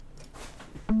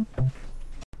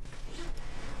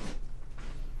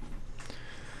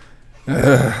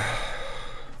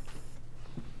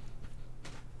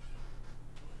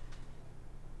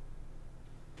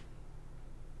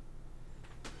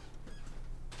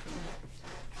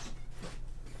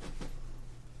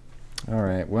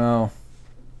 Alright, well,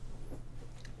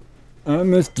 I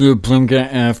missed the Plunga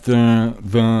after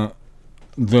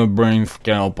the brain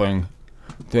scalping.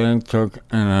 They took it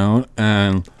out,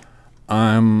 and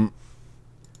I'm...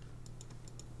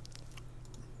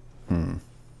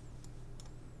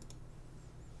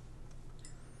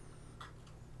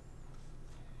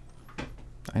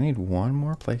 I need one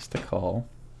more place to call,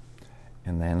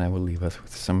 and then I will leave us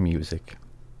with some music.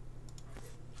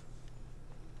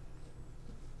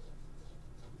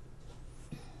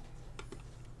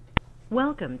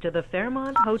 Welcome to the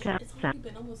Fairmont Hotel. It's only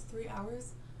been almost 3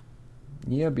 hours.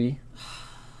 Yeah, B.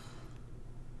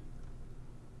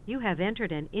 You have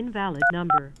entered an invalid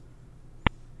number.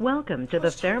 Welcome to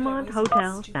the Fairmont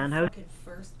Hotel San Jose.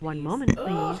 One moment,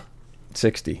 please.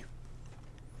 60.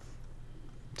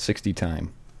 60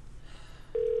 time.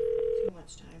 Too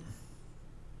much time.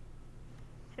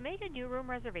 To make a new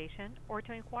room reservation or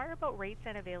to inquire about rates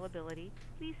and availability,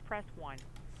 please press 1.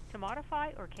 To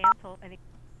modify or cancel an...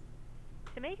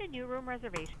 To make a new room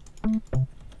reservation...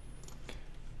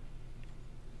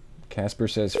 Casper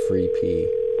says free pee.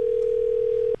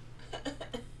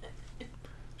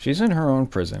 She's in her own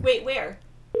prison. Wait, where?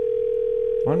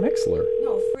 On Mixler.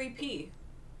 No, free pee.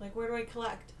 Like, where do I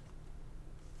collect?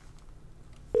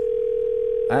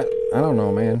 I don't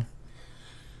know, man.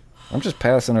 I'm just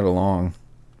passing it along.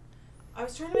 I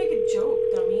was trying to make a joke,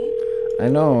 dummy. I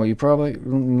know, you probably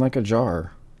like a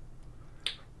jar.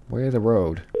 Way of the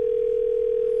road.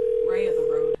 Ray of the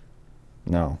road.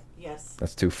 No. Yes.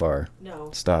 That's too far. No.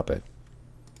 Stop it.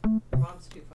 Your mom's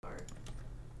too far.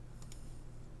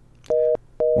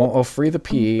 Well, I'll free the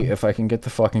pee if I can get the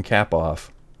fucking cap off.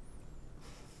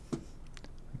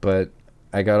 But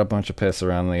I got a bunch of piss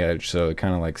around the edge, so it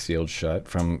kind of like sealed shut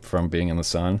from being in the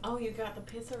sun. Oh, you got the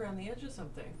piss around the edge of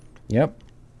something. Yep.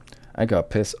 I got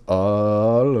piss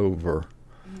all over.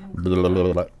 Blah, blah,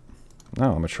 blah, blah.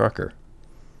 No, I'm a trucker.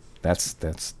 That's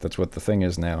what the thing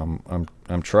is now.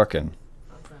 I'm trucking.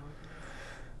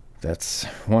 That's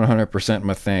 100%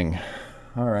 my thing.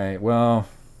 All right, well,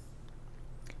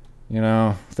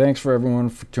 thanks for everyone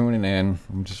for tuning in.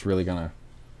 I'm just really gonna...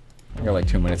 I got like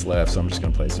 2 minutes left, so I'm just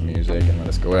gonna play some music and let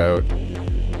us go out.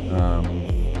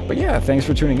 But yeah, thanks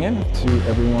for tuning in to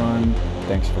everyone.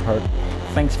 Thanks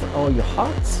for all your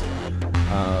hearts.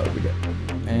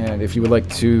 And if you would like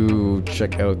to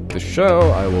check out the show,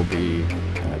 I will be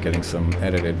getting some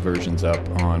edited versions up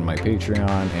on my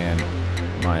Patreon and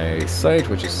my site,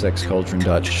 which is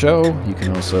sexcauldron.show. You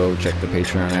can also check the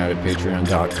Patreon out at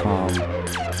patreon.com.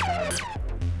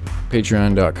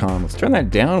 Patreon.com. Let's turn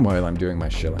that down while I'm doing my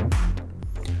shilling.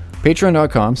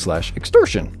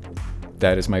 Patreon.com/extortion.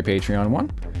 That is my Patreon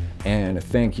one. And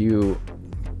thank you,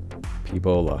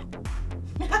 people.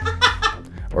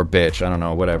 Or bitch, I don't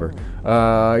know, whatever.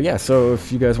 Yeah, so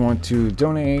if you guys want to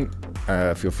donate,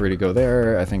 feel free to go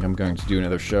there. I think I'm going to do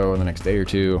another show in the next day or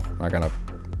two. I'm not gonna,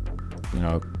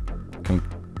 can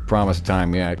promise a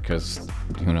time yet, because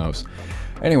who knows.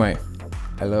 Anyway,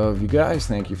 I love you guys.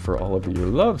 Thank you for all of your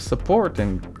love, support,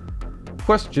 and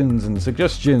questions and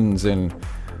suggestions, and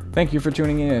thank you for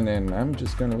tuning in. And I'm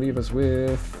just gonna leave us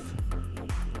with...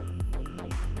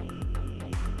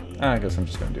 I guess I'm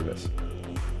just gonna do this.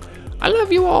 I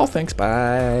love you all. Thanks.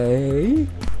 Bye.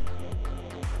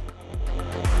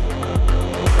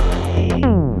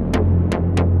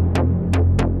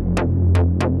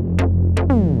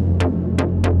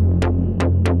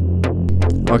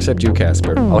 I'll accept you,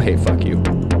 Casper. I'll hate fuck you.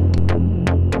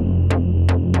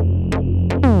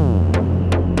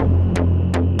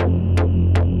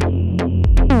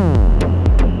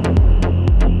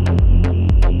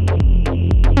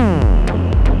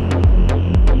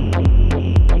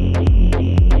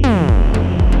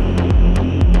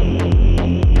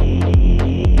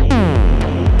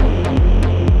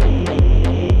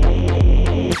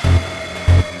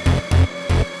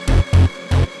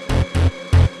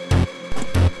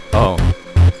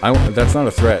 That's not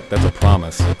a threat. That's a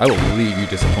promise. I will leave you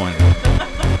disappointed.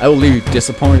 I will leave you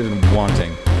disappointed and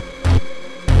wanting.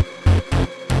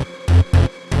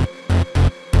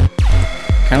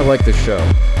 Kind of like this show.